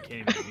gavels and you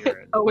can't even hear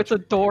it. Oh, it's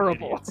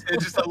adorable. Idiots.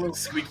 It's just a little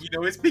squeaky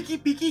noise, peeky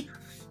peeky.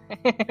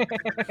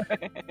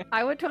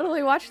 I would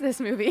totally watch this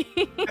movie.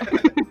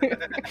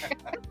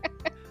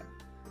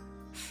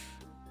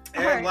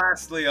 And Alright.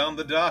 lastly on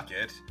the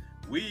docket,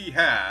 we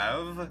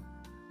have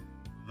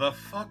the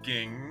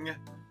fucking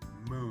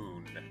moon.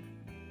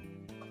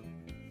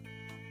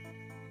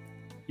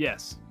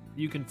 Yes,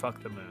 you can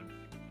fuck the moon.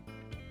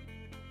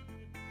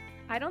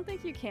 I don't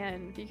think you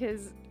can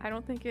because I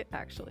don't think it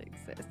actually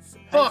exists.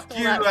 I Fuck stole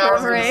you! that I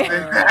was from gonna Ray. say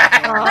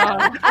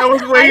that. I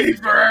was waiting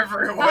for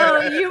everyone.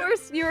 Oh,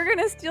 you were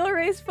gonna steal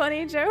Ray's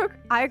funny joke.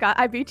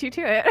 I beat you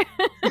to it.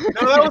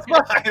 No, that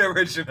was mine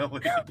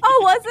originally. Oh,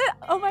 was it?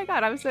 Oh my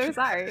god, I'm so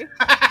sorry.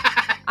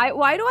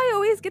 Why do I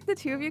always get the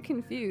two of you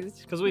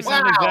confused? Because we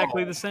sound Wow.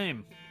 exactly the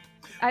same.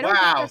 I don't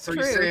think Wow, that's so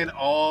true. you're saying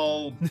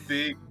all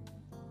big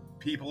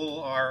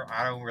people are?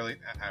 I don't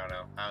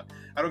know.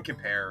 I don't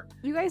compare.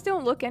 You guys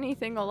don't look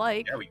anything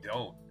alike. Yeah, we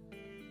don't.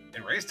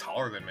 And Ray's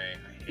taller than me.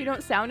 I hate You don't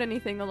it. sound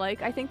anything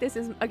alike. I think this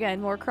is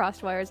again more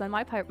crossed wires on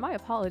my part. My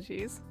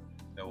apologies.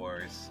 No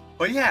worries.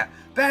 But yeah,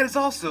 that is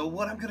also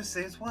what I'm gonna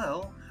say as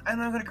well.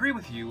 And I'm gonna agree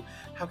with you.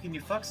 How can you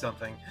fuck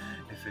something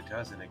if it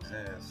doesn't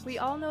exist? We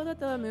all know that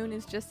the moon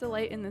is just a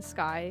light in the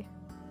sky.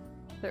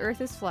 The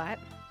Earth is flat.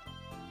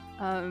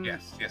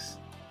 Yes, yes.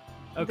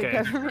 The Okay.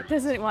 government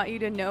doesn't want you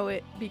to know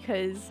it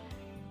because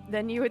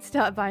then you would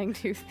stop buying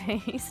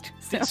toothpaste.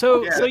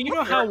 So Yeah, you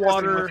know how Earth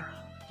doesn't water,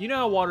 You know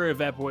how water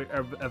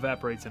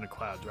evaporates into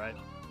clouds, right?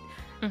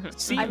 Mhm.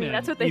 Semen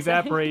that's what they say.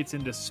 evaporates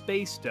into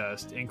space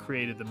dust and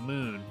created the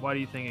moon. Why do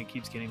you think it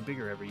keeps getting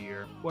bigger every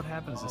year? What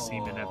happens to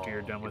semen after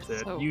you're done with it?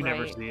 so You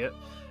never right. see it.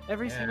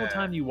 Every single Yeah.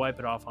 time you wipe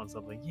it off on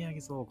something, yeah, it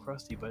gets a little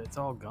crusty, but it's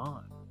all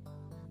gone.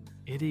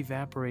 It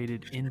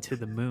evaporated into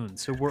the moon,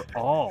 so we're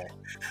all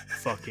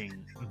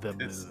fucking the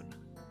It's- moon.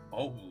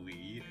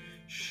 Holy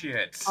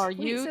shit. Are Wait,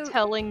 you so-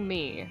 telling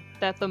me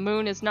that the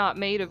moon is not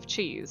made of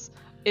cheese?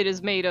 It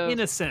is made of In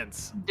a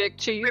sense. dick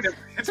cheese.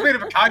 It's made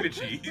of a kind of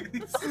cheese.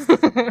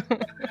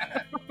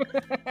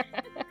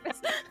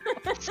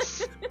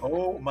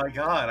 Oh my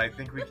god, I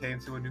think we came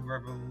to a new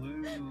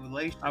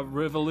revelation. A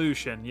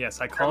revolution,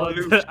 yes. I call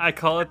Revolution. it. I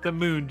call it the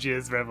moon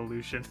jizz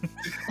revolution.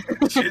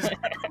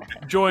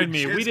 Jizz- Join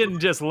me. Jizz- We didn't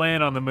just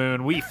land on the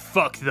moon. We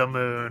fucked the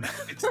moon.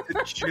 it's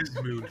the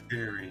Jizz Moon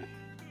theory.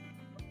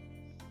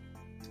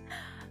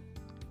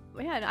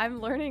 Man,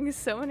 I'm learning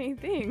so many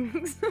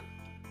things.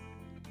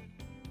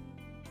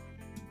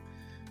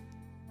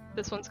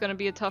 This one's gonna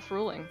be a tough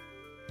ruling.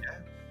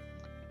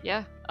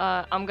 Yeah.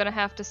 Yeah. I'm gonna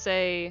have to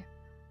say,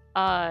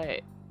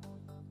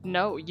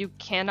 no, you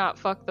cannot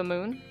fuck the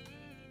moon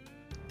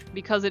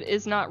because it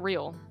is not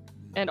real,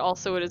 and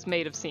also it is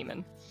made of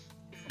semen.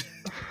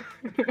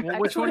 Well,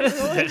 which one is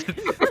it?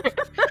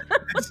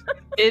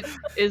 It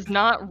is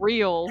not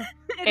real,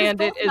 and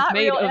both it is not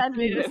made real of and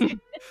made of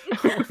semen.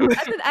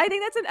 I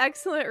think that's an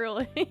excellent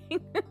ruling.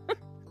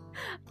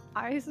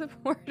 I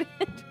support it.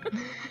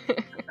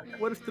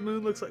 What if the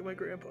moon looks like my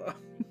grandpa?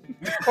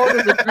 Court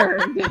is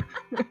adjourned.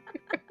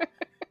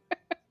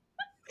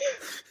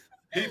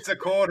 Pizza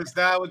court is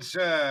now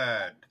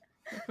adjourned.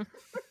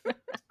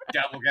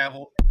 Gavel,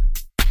 gavel.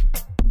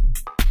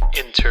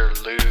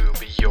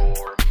 Interlude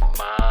your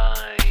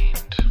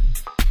mind.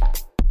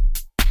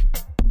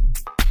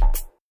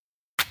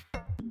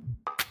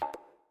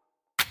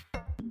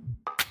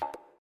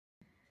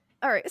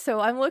 All right, so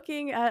I'm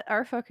looking at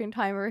our fucking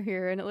timer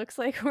here, and it looks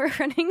like we're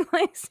running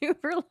like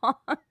super long.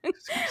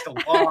 Squeezed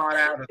a lot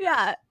out of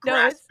Yeah,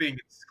 no, it's grasping and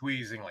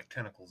squeezing like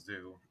tentacles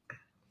do.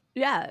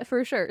 yeah,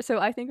 for sure. So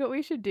I think what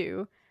we should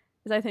do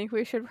is I think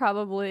we should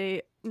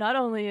probably not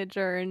only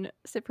adjourn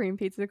Supreme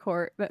Pizza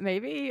Court, but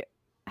maybe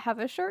have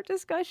a short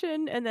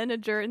discussion and then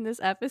adjourn this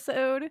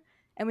episode,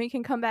 and we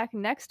can come back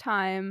next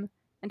time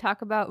and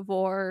talk about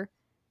Vor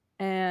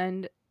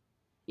and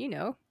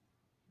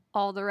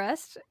all the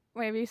rest.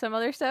 Maybe some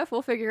other stuff.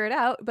 We'll figure it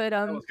out. But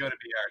That was going to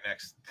be our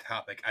next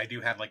topic. I do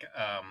have like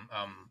a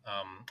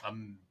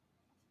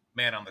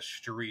man on the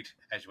street,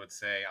 as you would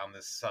say, on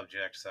this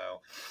subject. So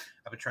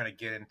I've been trying to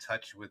get in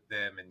touch with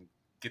them and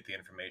get the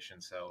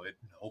information. So it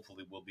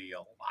hopefully will be a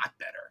lot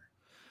better.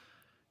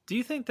 Do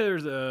you think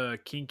there's a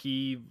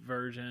kinky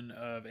version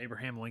of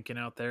Abraham Lincoln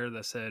out there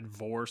that said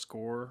 "Vor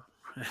score"?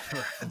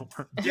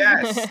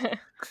 Yes,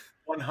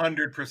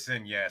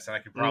 100% yes. And I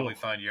could probably Oof.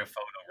 find you a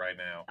photo right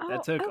now.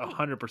 That took oh.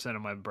 100%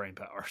 of my brain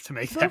power to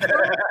make Before,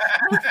 that.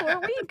 before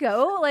we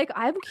go, like,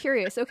 I'm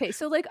curious. Okay,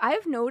 so like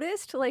I've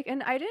noticed, like,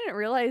 and I didn't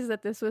realize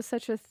that this was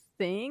such a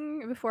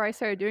thing before I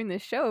started doing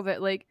this show,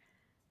 but like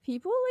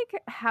people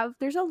like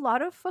there's a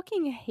lot of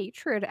fucking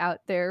hatred out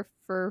there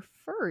for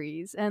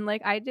furries, and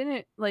like I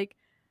didn't like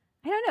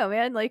I don't know,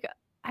 man, like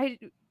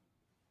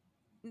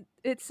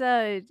it's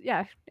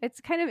yeah,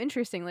 it's kind of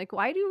interesting. Like,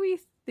 why do we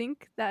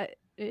think that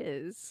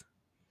is?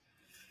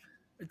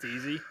 It's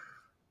easy.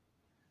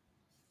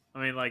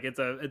 I mean, like it's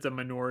a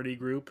minority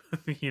group,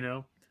 you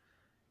know,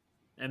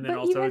 and then But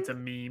also even- it's a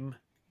meme.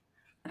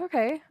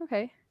 Okay.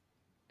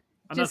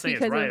 I'm not Just saying it's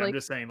because of, right. I'm like-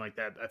 just saying like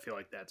that. I feel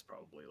like that's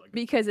probably like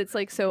Because it's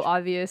like so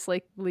obvious,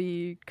 like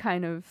we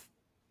kind of,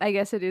 I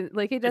guess it is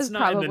like it does It's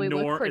not in the probably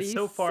look norm. pretty It's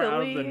so far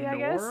out of the silly, I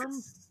guess. norm.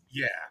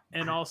 Yeah.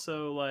 And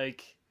also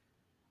like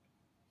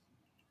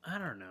I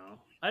don't know.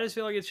 I just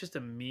feel like it's just a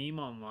meme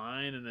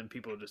online, and then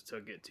people just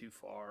took it too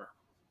far.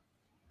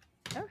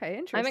 Okay, I'm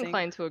interesting.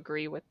 inclined to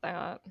agree with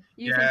that.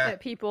 You think Yeah. that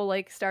people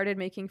like started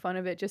making fun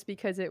of it just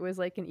because it was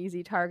like an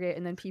easy target,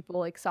 and then people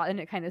like saw it and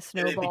it kind of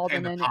And it snowballed,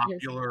 became and the then it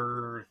just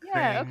popular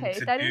Yeah, thing okay,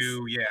 to that do. is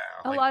Yeah.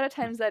 a like- lot of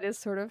times that is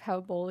sort of how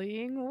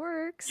bullying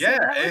works. so Yeah,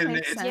 that would and make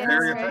it's sense,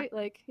 very right?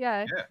 Like,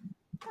 yeah. Yeah.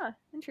 Huh,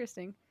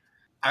 interesting.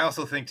 I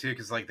also think too,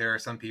 because like there are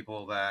some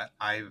people that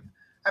I've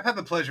had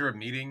the pleasure of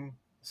meeting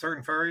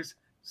certain furries.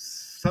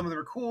 Some of them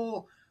are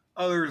cool,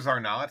 others are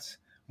not.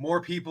 More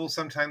people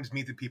sometimes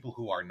meet the people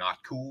who are not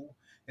cool,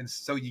 and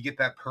so you get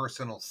that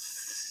personal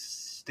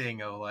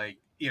sting of like,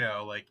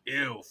 like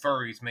ew,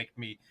 furries make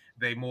me.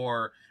 They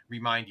more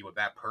remind you of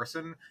that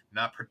person,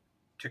 not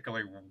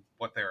particularly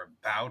what they're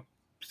about.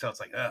 So it's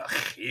like, ugh,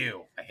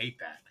 ew, I hate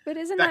that. But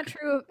isn't That that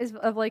true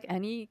of like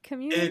any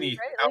community?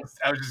 Right? Like,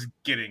 I was just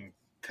getting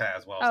to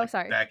as well. Oh, Like,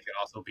 sorry. That could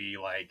also be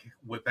like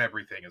with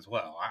everything as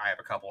well. I have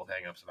a couple of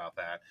hang-ups about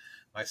that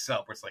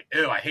myself, where it's like,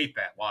 ew, I hate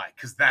that. Why?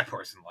 Because that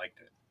person liked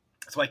it.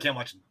 That's why I can't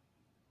watch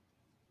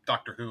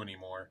Doctor Who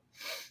anymore.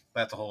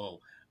 That's a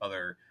whole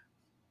other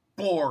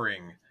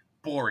boring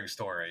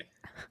story.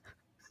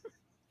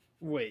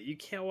 Wait, you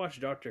can't watch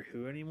Doctor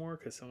Who anymore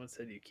because someone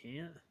said you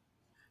can't?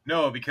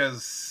 No,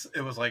 because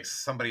it was like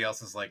somebody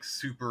else's like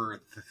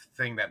super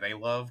thing that they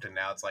loved, and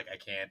now it's like I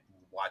can't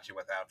watch it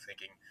without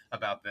thinking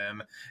about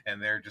them,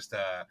 and they're just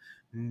a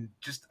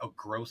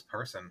gross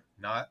person,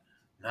 not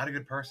a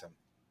good person.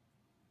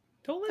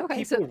 Don't let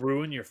Okay, people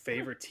ruin your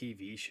favorite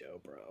TV show,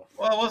 bro.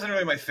 Well, it wasn't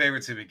really my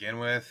favorite to begin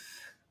with.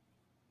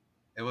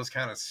 It was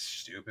kind of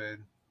stupid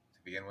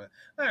to begin with.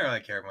 I don't really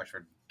care much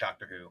for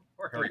Doctor Who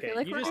or Harry. I feel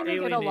like you we're just gonna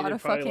get a lot alienated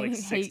of probably fucking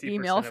like hate 60%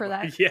 email of for our-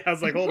 that. Yeah, I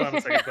was like, hold on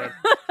a second, bud.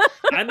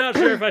 I'm not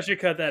sure if I should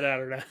cut that out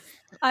or not.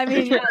 I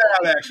mean, Cut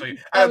that out, actually.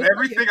 I Out of was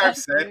everything thinking I've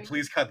that said, too.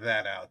 please cut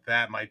that out.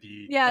 That might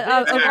be. yeah, I think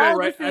of that's all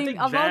right. the I things, think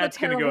of all the that's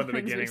gonna terrible go in the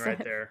things we beginning right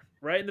said. there.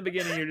 Right in the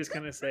beginning, you're just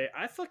gonna say,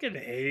 "I fucking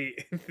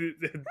hate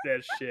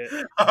that shit."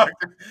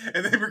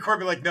 And then record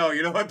me like, no,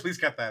 you know what? Please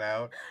cut that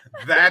out.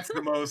 That's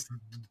the most.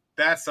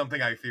 That's something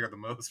I fear the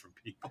most from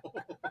people.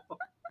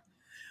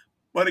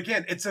 But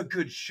again, it's a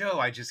good show.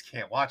 I just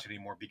can't watch it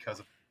anymore because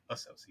of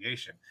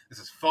association. This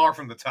is far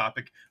from the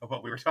topic of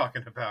what we were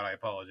talking about. I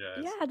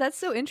apologize. Yeah, that's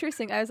so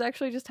interesting. I was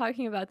actually just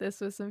talking about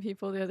this with some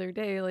people the other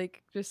day,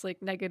 like just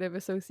like negative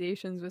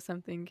associations with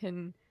something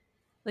can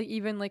like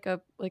even like a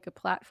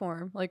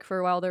platform. Like for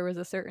a while there was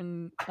a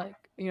certain like,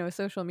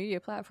 social media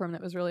platform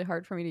that was really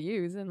hard for me to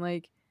use and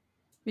like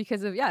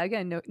because of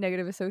again,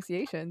 negative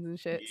associations and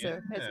shit. So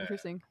it's Yeah.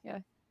 interesting. Yeah.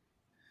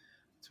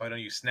 So I don't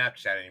use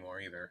Snapchat anymore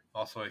either.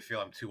 Also, I feel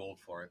I'm too old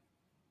for it.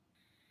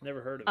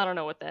 Never heard of I it. don't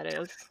know what that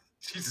is.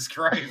 Jesus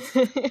Christ.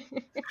 Either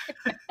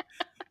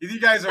you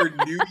guys are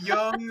new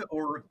young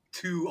or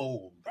too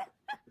old.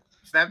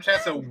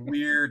 Snapchat's a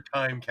weird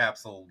time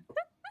capsule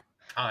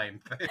time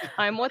thing.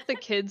 I'm what the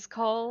kids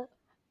call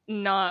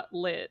not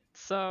lit,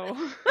 so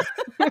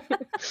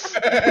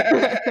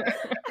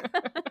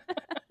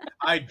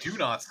I do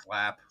not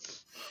slap.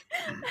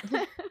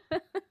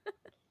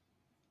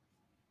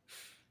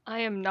 I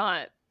am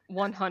not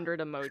 100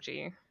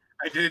 emoji.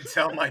 I did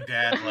tell my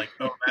dad, like,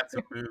 oh, that's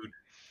a mood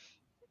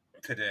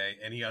today,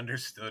 and he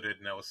understood it,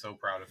 and I was so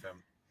proud of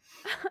him.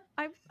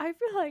 I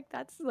feel like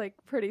that's like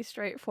pretty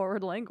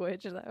straightforward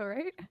language though,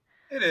 right?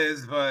 It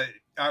is, but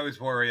I always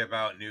worry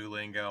about new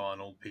lingo on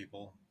old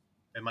people.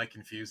 It might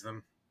confuse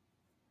them.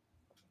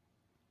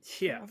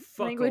 Yeah,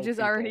 fuck Language old is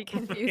already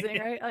people. confusing,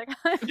 right? Like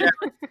Yeah.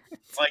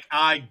 Like,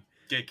 I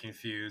get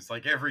confused.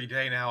 Like, every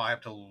day now I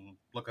have to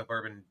look up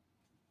Urban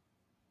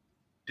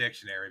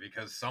Dictionary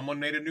because someone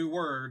made a new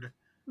word.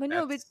 But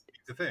no, but That's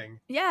the thing.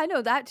 yeah, I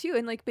know that too.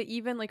 And like, but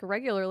even like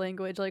regular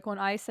language, like when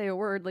I say a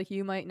word, like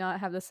you might not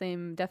have the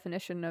same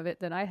definition of it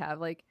than I have.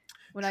 Like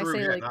when True, I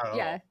say yeah, like, not at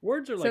yeah, all.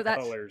 Words are So like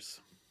that's-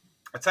 colors.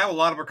 That's how a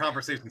lot of our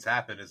conversations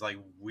happen, is like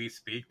we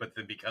speak, but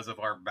then because of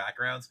our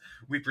backgrounds,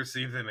 we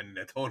perceive them in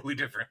a totally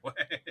different way.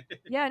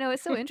 yeah, no,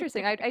 it's so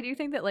interesting. I do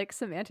think that like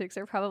semantics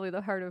are probably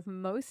the heart of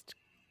most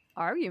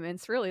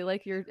arguments, really.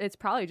 Like it's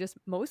probably just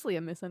mostly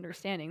a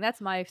misunderstanding. That's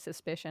my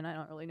suspicion. I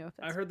don't really know if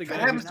that's I heard the That guy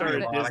who happens to me a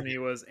started lot. Disney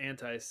was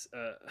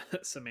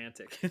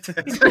anti-semantic.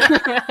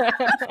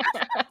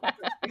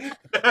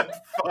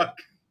 Fuck.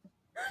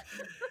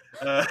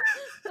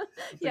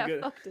 yeah,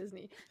 good- fuck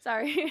Disney.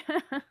 Sorry.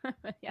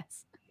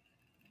 Yes.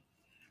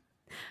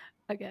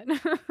 Again.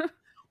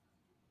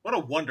 What a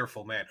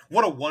wonderful man.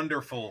 What a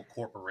wonderful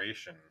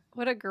corporation.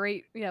 what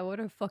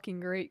a fucking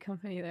great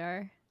company they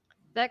are.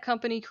 That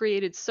company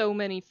created so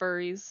many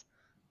furries.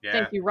 Yeah.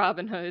 Thank you,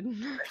 Robin Hood.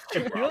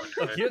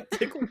 You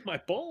tickled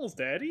my balls,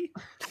 Daddy.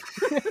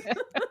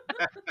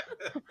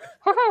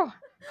 I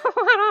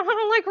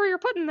don't like where you're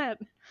putting that.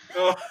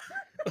 Oh,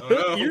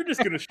 no. You're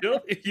just gonna shut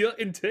up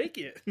and take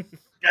it.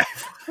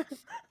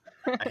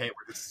 I hate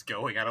where this is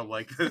going. I don't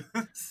like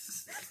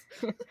this.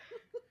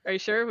 Are you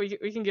sure? We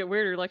can get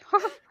weirder. Like,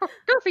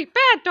 Goofy,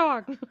 bad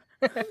dog.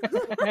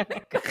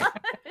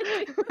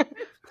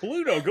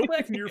 Pluto, go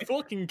back in your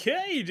fucking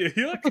cage.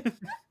 Yuck.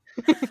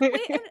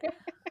 Wait, and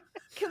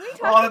can we talk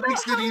Oh, that about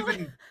makes it how-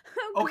 even.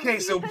 how Okay,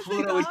 so Goofy has a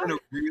Pluto isn't dog?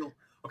 a real.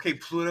 Okay,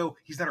 Pluto,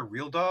 he's not a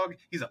real dog.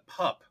 He's a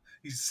pup.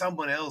 He's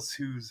someone else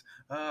who's.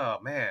 Oh,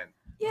 man.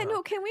 Yeah,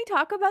 no, can we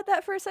talk about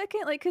that for a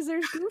second? Like, because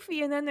there's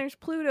Goofy and then there's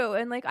Pluto,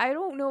 and like, I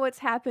don't know what's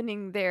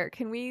happening there.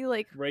 Can we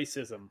like?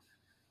 Racism.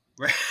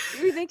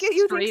 You think it?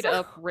 You Straight think so?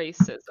 up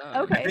racism.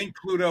 Okay. I think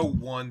Pluto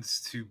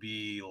wants to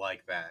be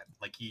like that.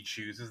 Like, he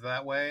chooses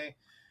that way.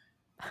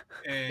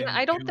 And Yeah,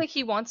 I don't Goofy- think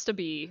he wants to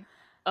be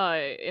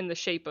in the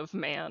shape of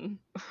man.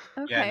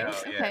 Okay. Yeah, no,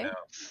 okay. yeah, no.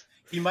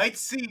 He might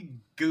see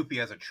Goofy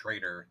as a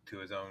traitor to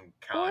his own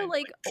kind. Or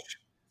like,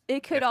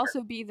 it could different.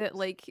 also be that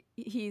like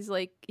he's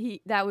like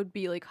that would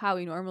be like how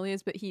he normally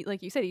is, but he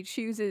like you said he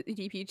chooses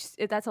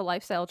that's a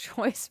lifestyle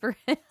choice for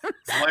him.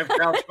 it's a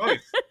lifestyle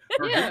choice.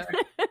 For Yeah.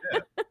 Goofy.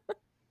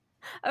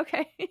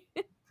 Okay.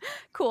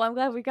 Cool. I'm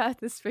glad we got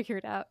this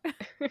figured out.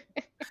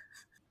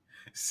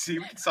 See,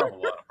 we can solve a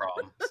lot of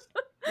problems.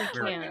 We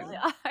Really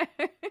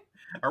can.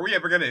 Are we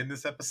ever going to end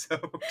this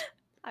episode?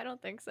 I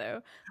don't think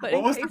so. But What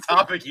in was the case-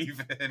 topic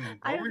even?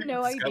 I What were have we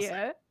no discussing?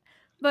 idea.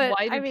 But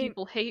Why do I mean,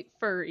 people hate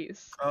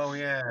furries? Oh,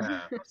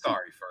 yeah. I'm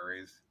sorry,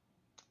 furries.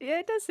 yeah,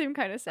 it does seem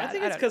kind of sad. I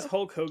think it's don't because know.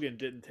 Hulk Hogan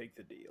didn't take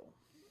the deal.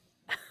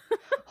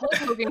 Hulk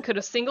Hogan could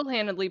have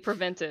single-handedly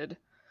prevented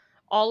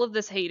all of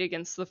this hate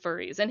against the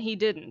furries, and he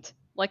didn't,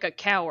 like a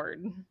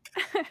coward.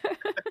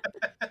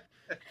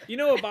 You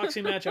know a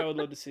boxing match I would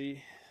love to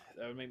see?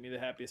 That would make me the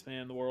happiest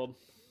man in the world.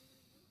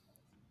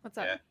 What's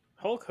up? Yeah.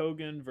 Hulk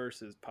Hogan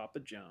versus Papa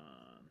John.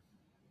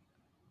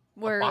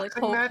 Where like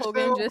boxing Hulk match,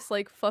 Hogan though? just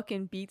like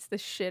fucking beats the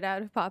shit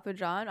out of Papa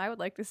John. I would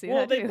like to see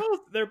Well, that too.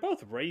 they're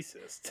both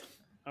racist.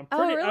 I'm Oh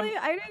pretty, really?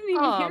 I didn't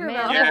even Aw, hear man,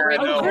 about Yeah, that.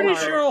 I know. I'm pretty Hulk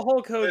sure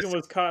Hulk Hogan Listen,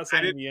 was caught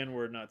saying didn't- the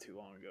N-word not too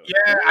long ago.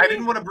 Yeah, I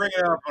didn't want to bring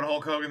it up, but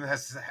Hulk Hogan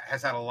has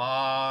had a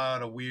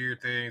lot of weird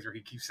things where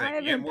he keeps I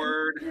saying the haven't-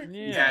 N-word.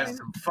 He Yeah. has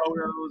some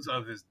photos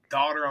of his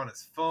daughter on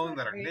his phone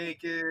that are Really?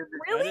 naked.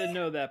 I Really? didn't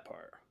know that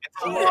part.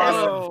 It's a lot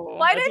of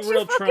Why That's a didn't you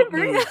real fucking Trump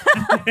bring move.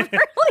 that up because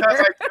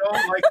earlier? I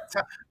don't like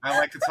I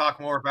like to talk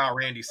more about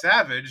Randy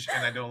Savage,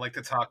 and I don't like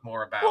to talk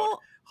more about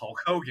Well, Hulk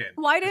Hogan.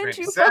 why 'Cause didn't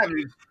Randy you Savage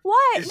fucking...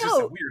 What? is just a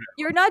No, weirdo.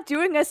 you're not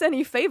doing us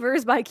any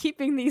favors by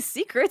keeping these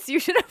secrets. You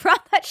should have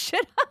brought that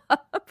shit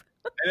up.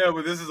 I know,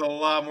 but this is a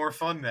lot more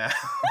fun now.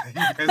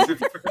 You guys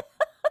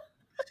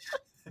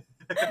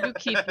You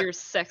keep your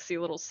sexy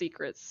little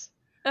secrets.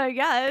 I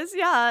guess,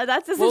 yeah.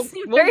 That doesn't We'll,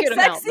 seem we'll very get 'em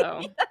out, sexy.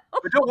 though.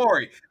 But don't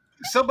worry,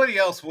 somebody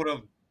else would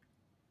have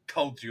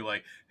told you,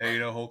 like, hey,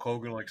 Hulk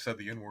Hogan like said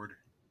the N-word.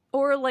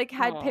 Or like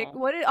had Aw.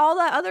 what did all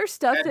that other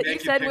stuff Had that you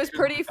naked said was pictures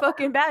pretty of the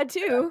fucking bad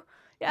too.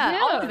 Yeah,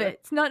 all of Yeah. it.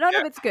 It's none of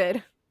Yeah. it's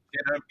good.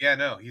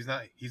 No, he's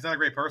not a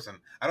great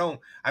person. I don't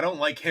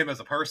like him as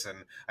a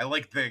person. I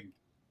like the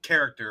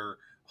character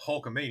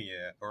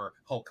Hulkamania or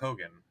Hulk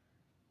Hogan.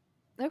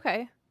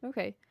 Okay.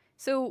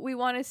 So we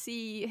want to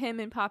see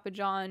him and Papa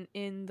John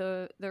in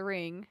the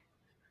ring,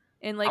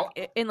 in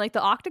like in like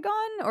the octagon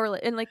or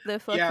in like the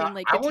fucking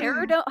like I the Terror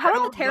wouldn't- Dome. How I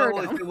about the don't Terror know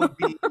if Dome? it would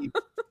be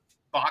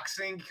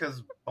boxing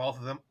because both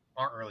of them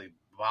aren't really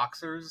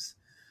boxers.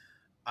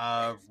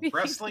 Speaking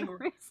Wrestling, of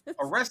races.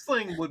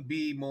 wrestling would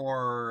be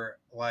more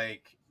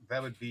like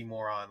that. Would be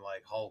more on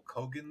like Hulk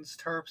Hogan's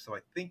turf. So I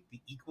think the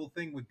equal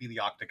thing would be the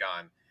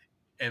octagon,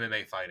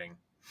 MMA fighting.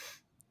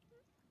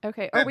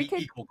 Okay, or That'd we be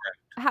could. equal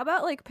ground. How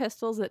about like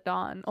Pistols at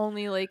Dawn?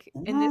 Only like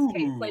in this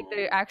case, like Ooh.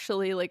 they're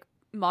actually like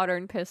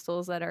modern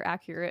pistols that are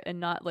accurate and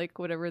not like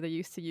whatever they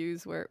used to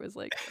use, where it was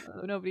like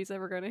nobody's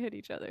ever going to hit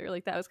each other.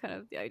 Like that was kind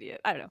of the idea.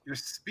 I don't know. You're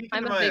speaking.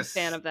 I'm to a my big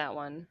fan of that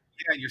one.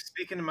 Yeah, you're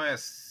speaking to my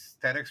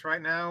aesthetics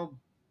right now.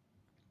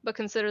 But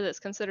consider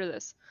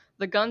this.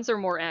 The guns are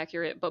more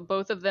accurate, but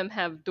both of them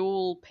have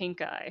dual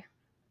pink eye.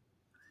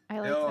 I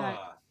like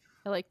that.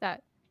 I like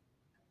that.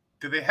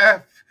 Do they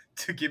have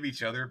to give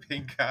each other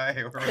pink eye,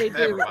 or They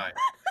never do. mind?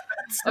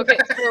 Okay,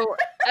 so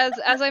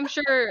as I'm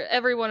sure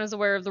everyone is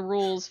aware of the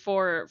rules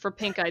for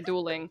pink eye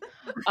dueling,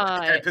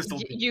 Pistol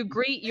duel. you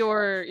greet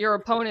your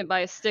opponent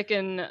by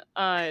sticking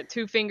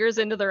 2 fingers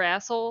into their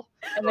asshole,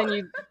 and then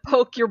you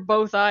poke your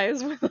both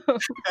eyes with them.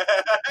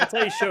 That's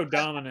how you show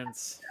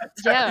dominance.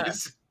 Yeah.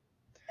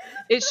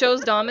 It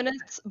shows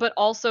dominance, but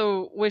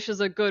also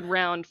wishes a good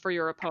round for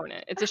your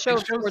opponent. It's a show of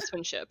shows-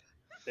 sportsmanship.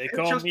 They It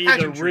call shows me the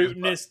pageantry as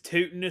rootinest,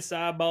 tootinest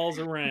eyeballs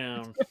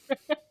around.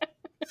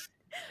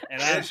 And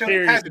Yeah, I'm it shows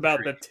serious about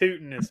the pageantry.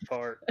 tootinest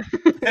part.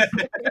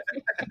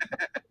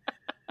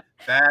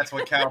 That's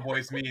what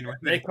cowboys mean when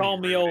They call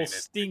me old rootin'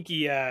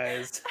 stinky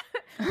eyes.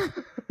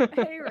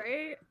 Hey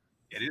Ray.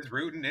 It is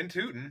rootin' and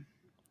tootin'.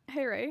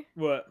 Hey Ray.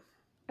 What?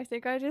 I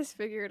think I just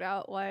figured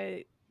out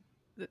why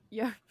the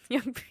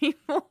young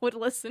people would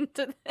listen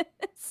to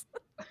this.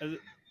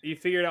 You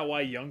figured out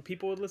why young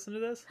people would listen to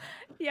this?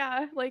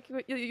 Yeah, like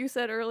what you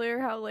said earlier,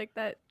 how like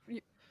that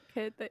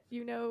kid that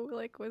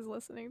like was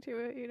listening to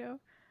it.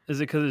 Is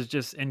it because it's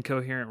just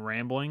incoherent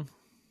rambling?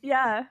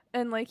 Yeah,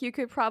 and like you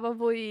could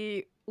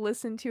probably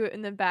listen to it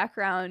in the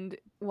background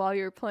while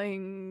you're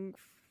playing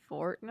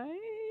Fortnite.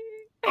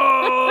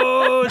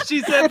 Oh, she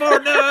said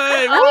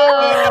Fortnite!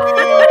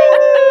 Oh!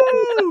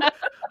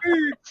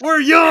 Woo! We're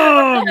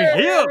young!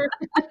 Hip!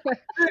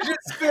 Fidget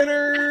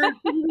spinner.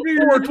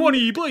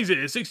 420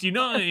 Blazes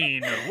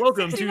 69.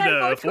 Welcome to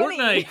 69, the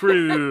 420. Fortnite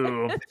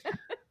crew.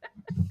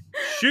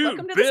 Shoot,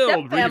 Welcome to the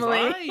build, Step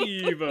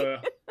Family. revive.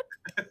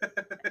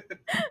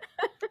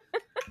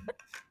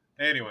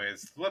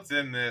 Anyways, let's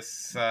end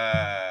this.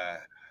 Oh,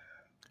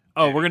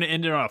 we're gonna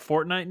end it on a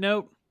Fortnite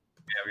note.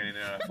 Yeah, we're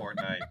gonna do a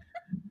Fortnite.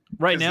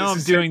 Right 'Cause now, this I'm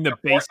is doing the a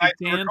basic Fortnite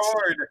dance.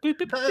 record. Boop,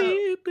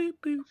 boop, boop,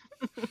 boop,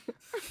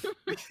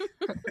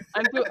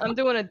 boop. I'm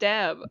doing a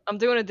dab. I'm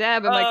doing a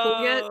dab. Am I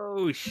cool yet?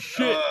 Oh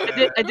shit!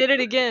 I did it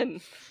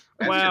again.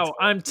 That Wow, shit's-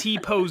 I'm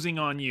T-posing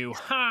on you.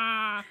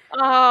 Ha!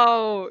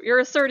 Oh, you're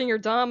asserting your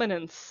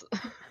dominance.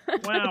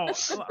 Wow,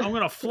 I'm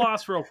gonna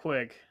floss real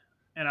quick,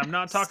 and I'm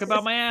not talking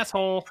about my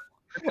asshole.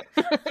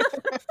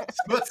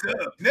 What's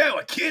up? Now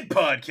a kid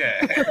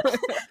podcast.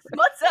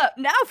 What's up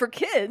now for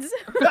kids?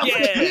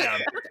 Yeah.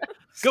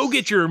 Go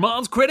get your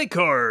mom's credit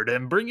card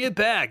and bring it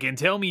back and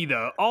tell me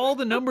all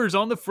the numbers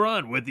on the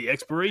front with the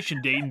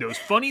expiration date and those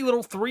funny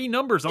little 3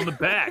 numbers on the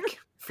back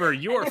for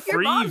your If your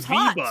free mom's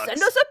hot, V-Bucks.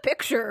 send us a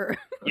picture.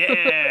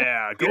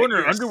 Yeah, go in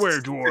her underwear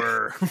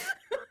drawer.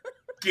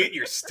 Get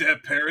your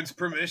step parents'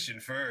 permission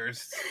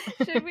first.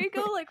 Should we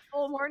go like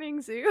full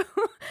morning zoo?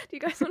 Do you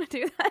guys want to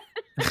do that?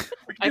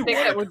 I think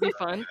that would be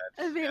fun.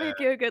 I think would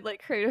be a good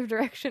like creative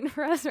direction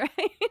for us, right?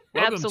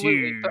 Welcome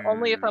Absolutely, but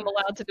only if I'm to-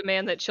 allowed to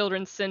demand that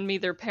children send me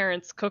their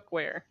parents'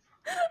 cookware.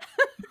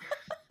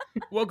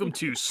 Welcome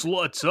to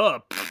Sluts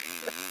Up.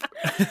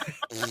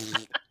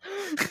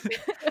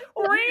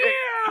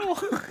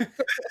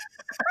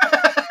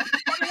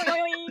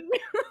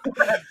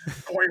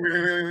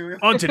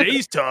 On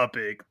today's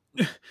topic,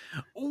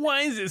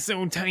 why is it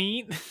so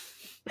tight?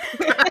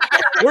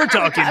 We're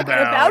talking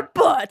about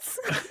butts.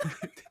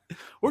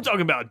 we're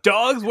talking about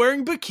dogs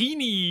wearing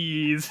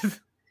bikinis.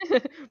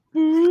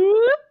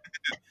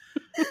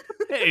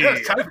 Hey,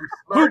 It's time for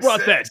who smart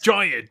brought sex. that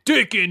giant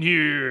dick in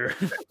here?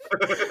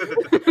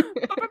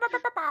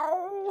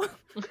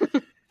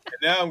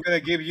 Now I'm gonna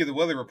give you the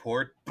weather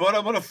report, but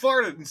I'm gonna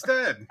fart it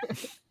instead.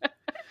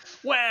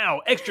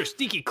 Wow, extra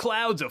stinky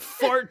clouds of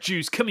fart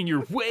juice coming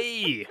your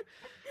way.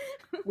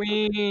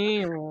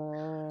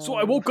 So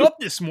I woke up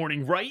this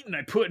morning, right, and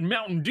I put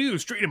Mountain Dew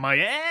straight in my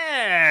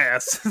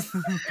ass.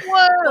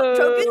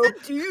 Whoa!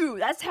 do.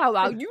 That's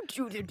how you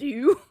do the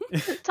do.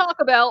 Talk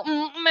about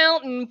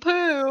mountain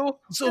poo.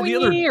 So the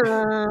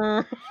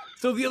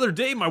other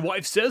day, my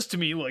wife says to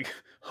me, like,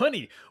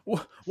 honey,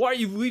 why are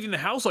you leaving the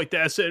house like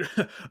that? I said,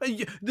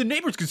 the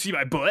neighbors can see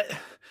my butt.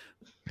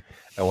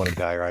 I want to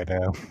die right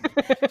now.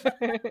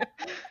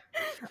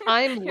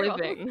 I'm You're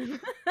living.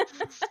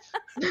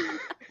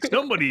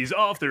 Somebody's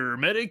off their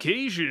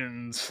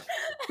medications.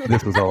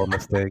 This was all a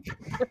mistake.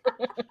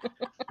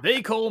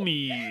 They call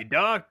me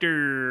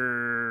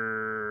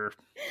Doctor.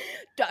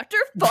 Dr.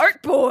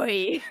 Fart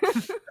Boy.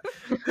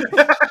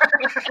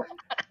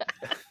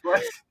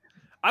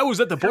 I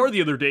was at the bar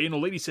the other day, and a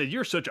lady said,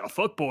 "You're such a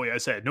fuck boy." I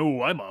said,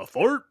 "No, I'm a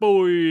fart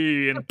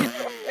boy." And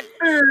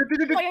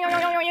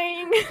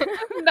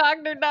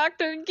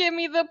Doctor, give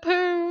me the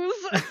poos.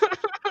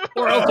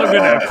 or else I'm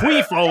gonna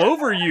queef all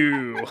over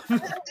you.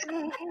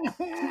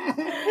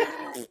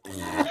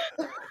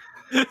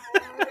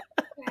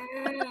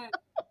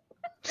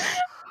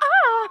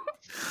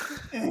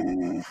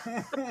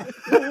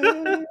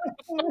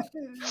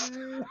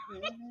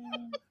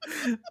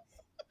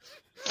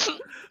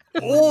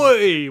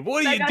 Oi,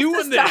 what are That you got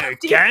doing to there, stop,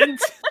 dude.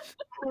 Kent?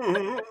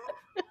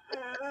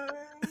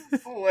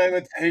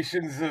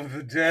 Lamentations of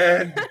the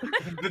dead,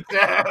 the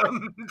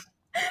damned.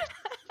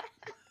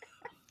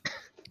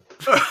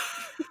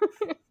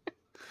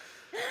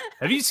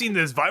 Have you seen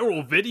this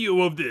viral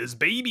video of this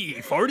baby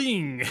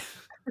farting?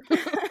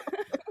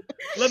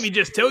 Let me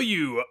just tell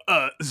you,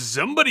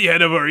 somebody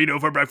had a burrito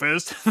for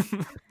breakfast.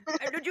 And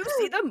did you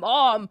see the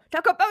mom?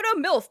 Talk about a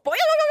MILF. Boing!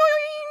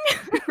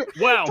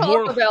 Wow, Talk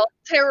more. about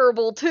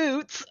terrible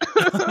toots.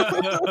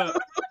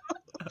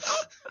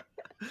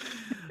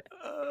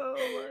 Oh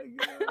my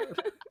god.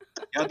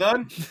 Y'all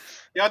done?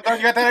 Y'all done?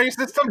 You got that out of your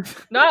system?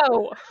 No.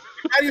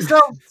 Out of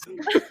yourself?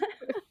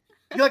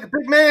 You like a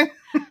big man?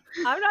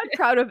 I'm not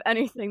proud of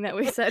anything that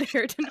we said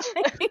here tonight.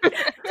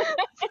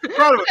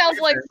 Proud of it. Sounds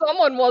like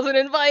someone wasn't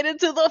invited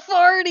to the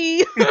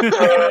party.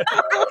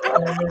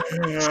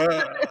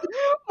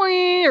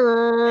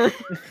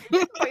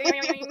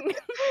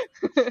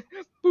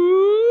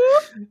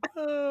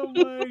 Oh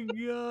my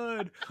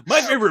god.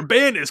 My favorite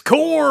band is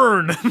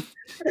Korn.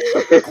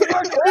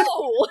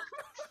 Cornhole!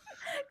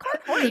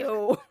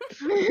 Cornhole!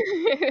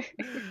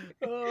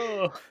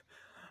 Oh.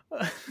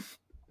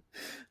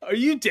 Are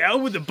you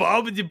down with the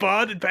bob and the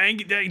bod and bang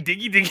and dang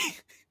diggy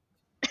diggy?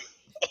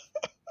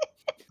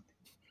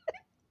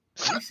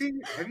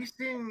 Have you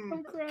seen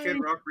I'm crying. Kid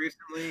Rock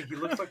recently? He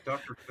looks like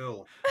Dr.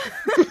 Phil.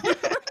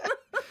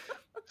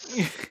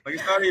 Like,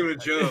 it's not even a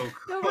joke.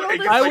 No, but Like,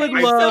 all it's I this would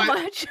like love- so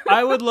much.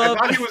 I would I love.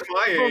 thought he was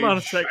my age. Hold on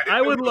a sec. didn't I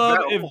know would he was love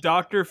that if old.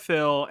 Dr.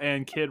 Phil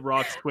and Kid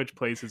Rock switched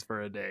places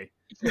for a day.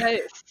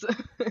 Yes.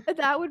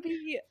 That would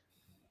be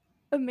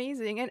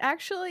amazing. And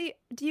actually,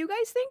 do you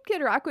guys think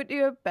Kid Rock would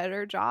do a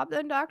better job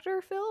than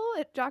Dr. Phil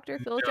at Dr.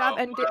 Phil's job?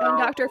 And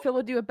Dr. Phil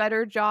would do a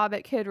better job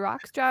at Kid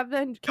Rock's job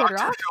than Kid Dr.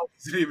 Rock? Phil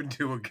doesn't even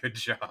do a good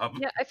job.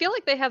 Yeah, I feel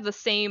like they have the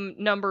same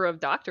number of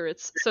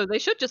doctorates, so they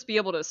should just be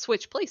able to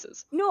switch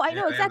places. No, I Yeah,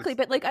 know they have exactly, this-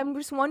 but like I'm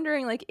just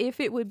wondering like if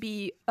it would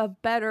be a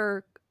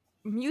better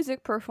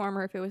music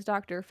performer if it was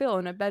Dr. Phil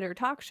and a better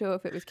talk show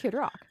if it was Kid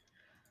Rock.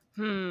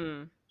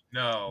 Hmm.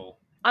 No.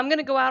 I'm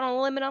gonna go out on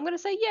a limb and I'm gonna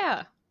say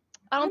yeah.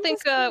 I don't I'm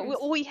think just curious.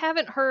 we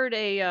haven't heard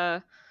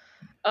a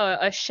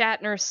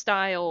Shatner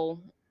style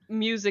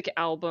music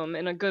album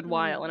in a good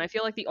while, and I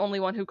feel like the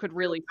only one who could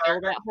really fill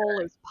that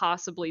hole is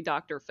possibly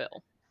Dr. Phil.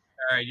 All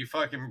right, you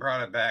fucking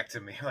brought it back to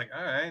me. Like,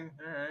 all right.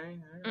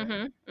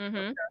 Mm-hmm.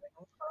 Mm-hmm.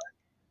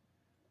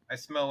 I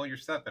smell what you're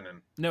stepping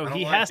in. No, I don't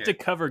he like has to it,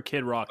 cover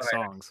Kid Rock but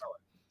I songs. smell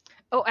it.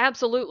 Oh,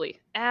 absolutely,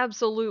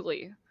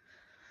 absolutely.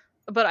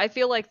 But I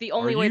feel like the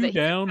only way that he could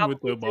down with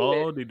the probably do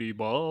ball? Did he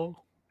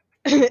ball?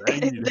 it-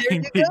 there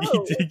you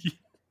go.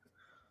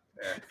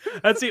 Yeah.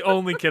 That's the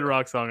only Kid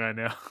Rock song I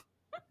know.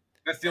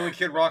 That's the only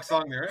Kid Rock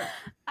song there is.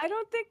 I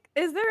don't think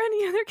is there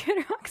any other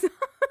Kid Rock song?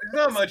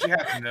 There's not much you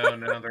have to know.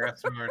 No, the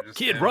rest of them are just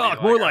Kid gonna be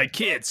Rock, more like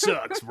Kid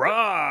Sucks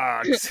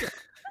Rocks.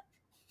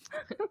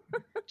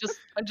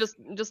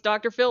 just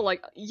Dr. Phil,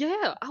 like,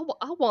 yeah, I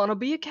want to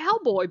be a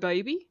cowboy,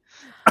 baby.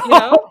 You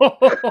know?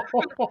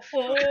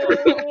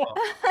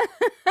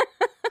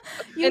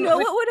 You And know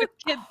with- what would have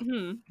with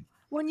kid,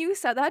 when you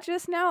said that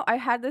just now, I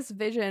had this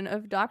vision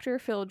of Dr.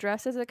 Phil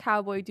dressed as a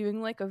cowboy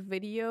doing like a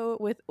video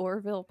with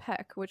Orville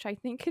Peck, which I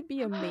think could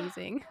be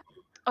amazing.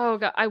 Oh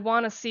god, I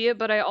want to see it,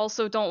 but I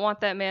also don't want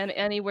that man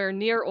anywhere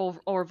near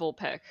Orville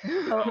Peck.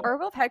 Oh,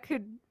 Orville Peck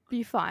could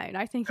be fine.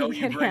 I think No, he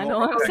you can bring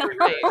handle Orville himself.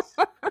 Peck into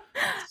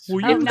this.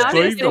 Will I'm you not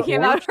save just the thinking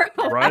about horse,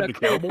 Orville ride Peck.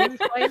 the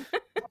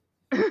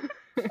cowboy?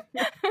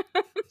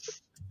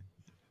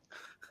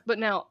 But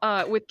now,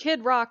 with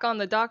Kid Rock on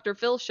the Dr.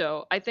 Phil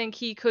show, I think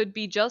he could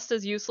be just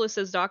as useless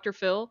as Dr.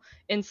 Phil,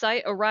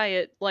 incite a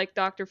riot like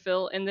Dr.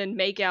 Phil, and then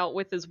make out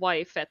with his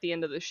wife at the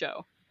end of the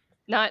show.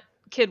 Not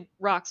Kid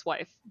Rock's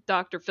wife,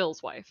 Dr.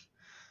 Phil's wife.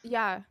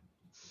 Yeah.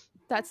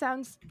 That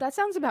sounds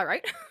about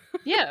right.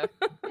 Yeah.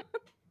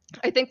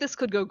 I think this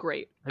could go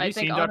great. Have I you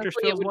think seen Dr.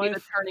 honestly Phil's it would be the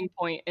wife? turning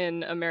point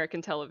in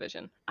American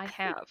television. I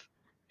have.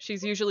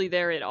 She's usually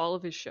there at all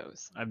of his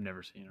shows. I've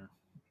never seen her.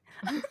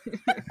 That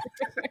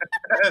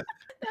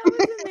was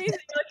amazing.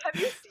 You're like, have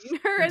you seen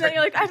her? And then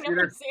you're like, I've Seen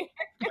never her? seen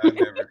her. I've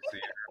never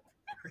seen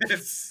her.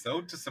 It's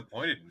so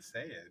disappointed in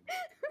saying.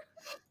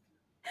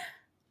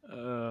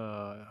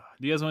 Do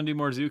you guys want to do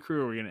more Zoo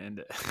Crew, or are we gonna end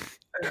it?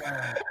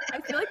 I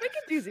feel like we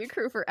could do Zoo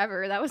Crew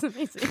forever. That was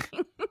amazing.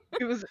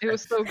 It was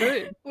so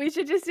good. We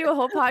should just do a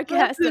whole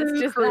podcast that's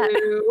just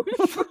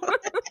that.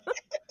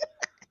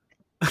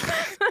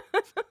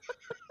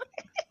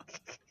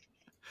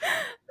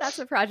 That's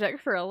a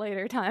project for a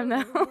later time,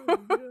 though.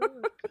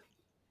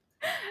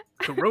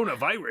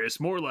 Coronavirus,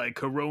 more like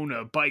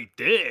Corona bite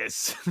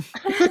this.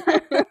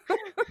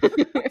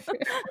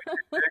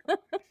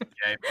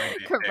 Yeah,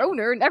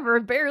 Corona never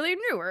barely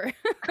knew her.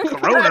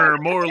 Corona,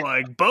 more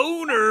like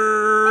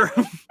boner.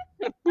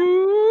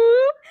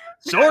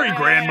 Sorry,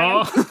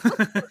 Grandma. Say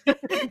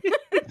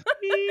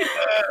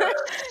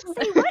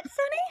what,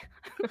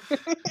 Sonny?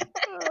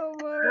 Oh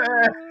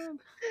my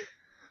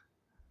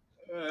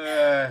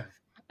God.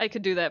 I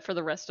could do that for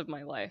the rest of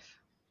my life.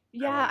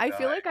 Yeah, I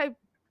feel die. like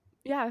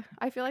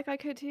I feel like I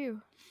could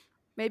too.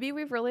 Maybe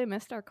we've really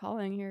missed our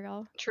calling here,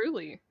 y'all.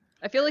 Truly.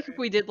 I feel like if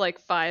we did like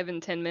 5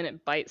 and 10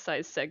 minute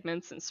bite-sized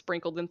segments and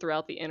sprinkled them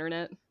throughout the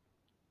internet,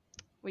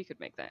 we could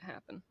make that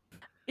happen.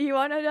 You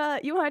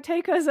wanna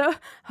take us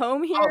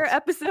home here,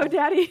 episode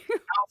daddy?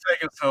 I'll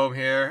take us home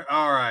here.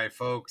 All right,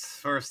 folks.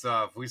 First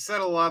off, we said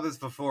a lot of this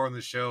before on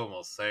the show, and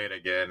we'll say it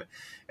again.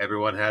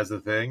 Everyone has a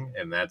thing,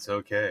 and that's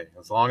okay.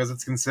 As long as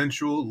it's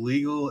consensual,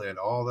 legal, and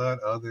all that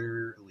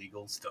other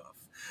legal stuff.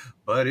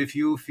 But if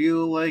you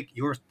feel like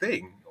your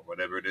thing, or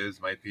whatever it is,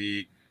 might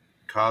be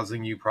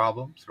causing you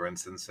problems, for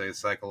instance, say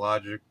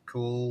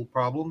psychological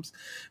problems,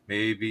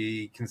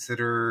 maybe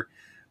consider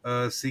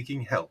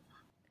seeking help.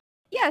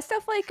 Yeah,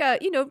 stuff like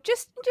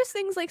just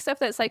things like stuff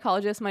that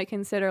psychologists might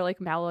consider like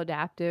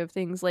maladaptive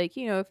things, like,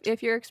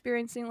 if you're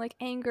experiencing like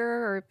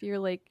anger, or if you're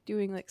like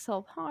doing like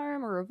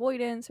self-harm or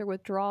avoidance or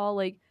withdrawal,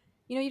 like,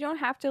 you don't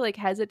have to like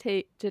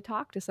hesitate to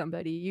talk to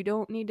somebody. You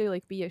don't need to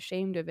like be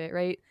ashamed of it,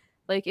 right?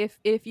 Like if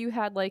you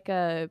had like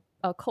a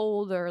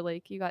cold, or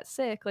like you got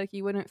sick, like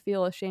you wouldn't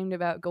feel ashamed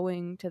about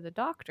going to the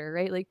doctor,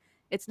 right? Like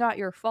it's not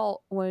your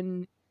fault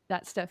when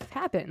that stuff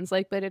happens,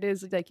 like, but it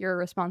is like your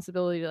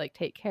responsibility to like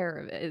take care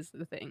of it is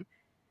the thing.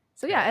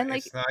 So yeah, and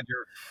like it's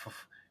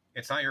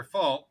not your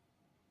fault,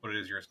 but it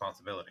is your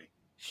responsibility.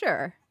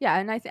 sure, yeah,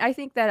 and I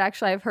think that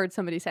actually I've heard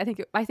somebody say,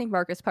 I think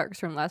Marcus Parks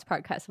from last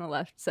podcast on the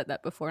left said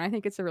that before, and I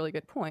think it's a really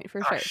good point for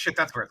Oh sure. shit,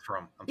 that's where it's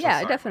from. I'm so Yeah,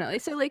 sorry. definitely.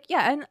 So like,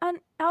 yeah, and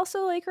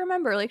also like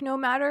remember, like no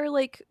matter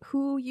like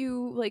who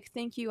you like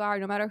think you are,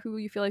 no matter who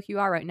you feel like you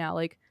are right now,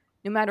 like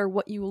no matter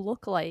what you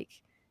look like,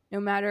 no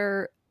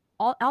matter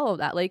all of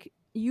that, like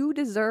you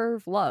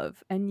deserve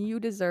love and you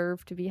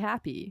deserve to be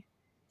happy.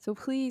 So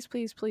please,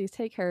 please, please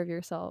take care of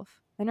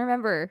yourself. And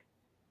remember,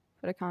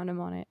 put a condom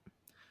on it.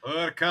 Put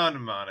a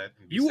condom on it.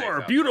 and be You safe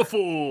are out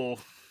beautiful.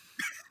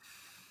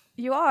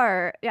 You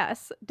are,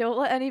 yes. Don't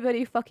let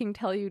anybody fucking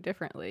tell you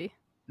differently.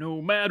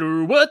 No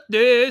matter what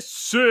they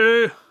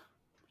say.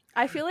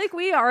 I feel like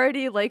we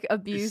already like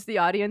abused the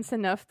audience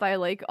enough by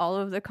like all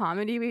of the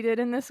comedy we did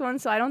in this one,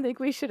 so I don't think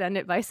we should end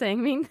it by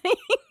saying mean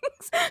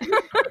things. there.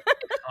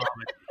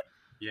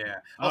 Yeah.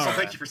 Also, All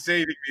thank right. you for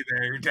saving me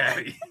there,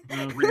 Daddy.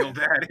 Real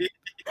Daddy.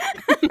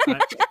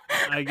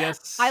 I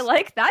guess. I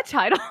like that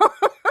title.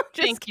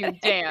 Just Thank you, kidding.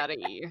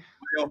 Daddy.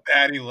 Real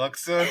Daddy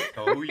Luxa.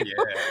 Oh yeah.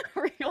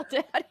 Real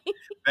daddy.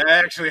 That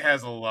actually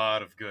has a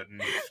lot of good.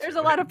 There's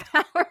a lot of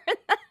power in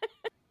that.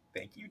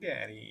 Thank you,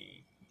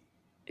 Daddy.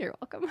 You're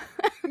welcome.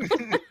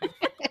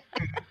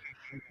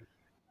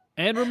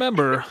 And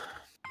remember,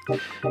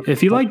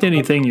 If you liked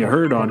anything you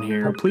heard on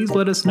here, please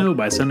let us know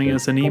by sending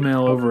us an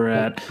email over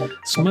at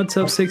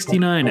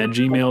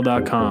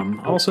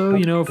smutsup69@gmail.com. Also,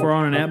 if we're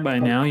on an app by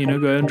now, go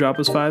ahead and drop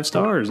us 5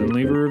 stars and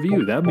leave a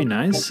review. That'd be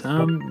nice.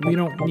 You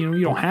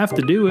don't have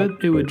to do it.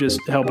 It would just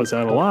help us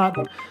out a lot.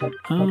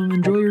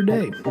 Enjoy your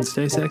day.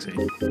 Stay sexy.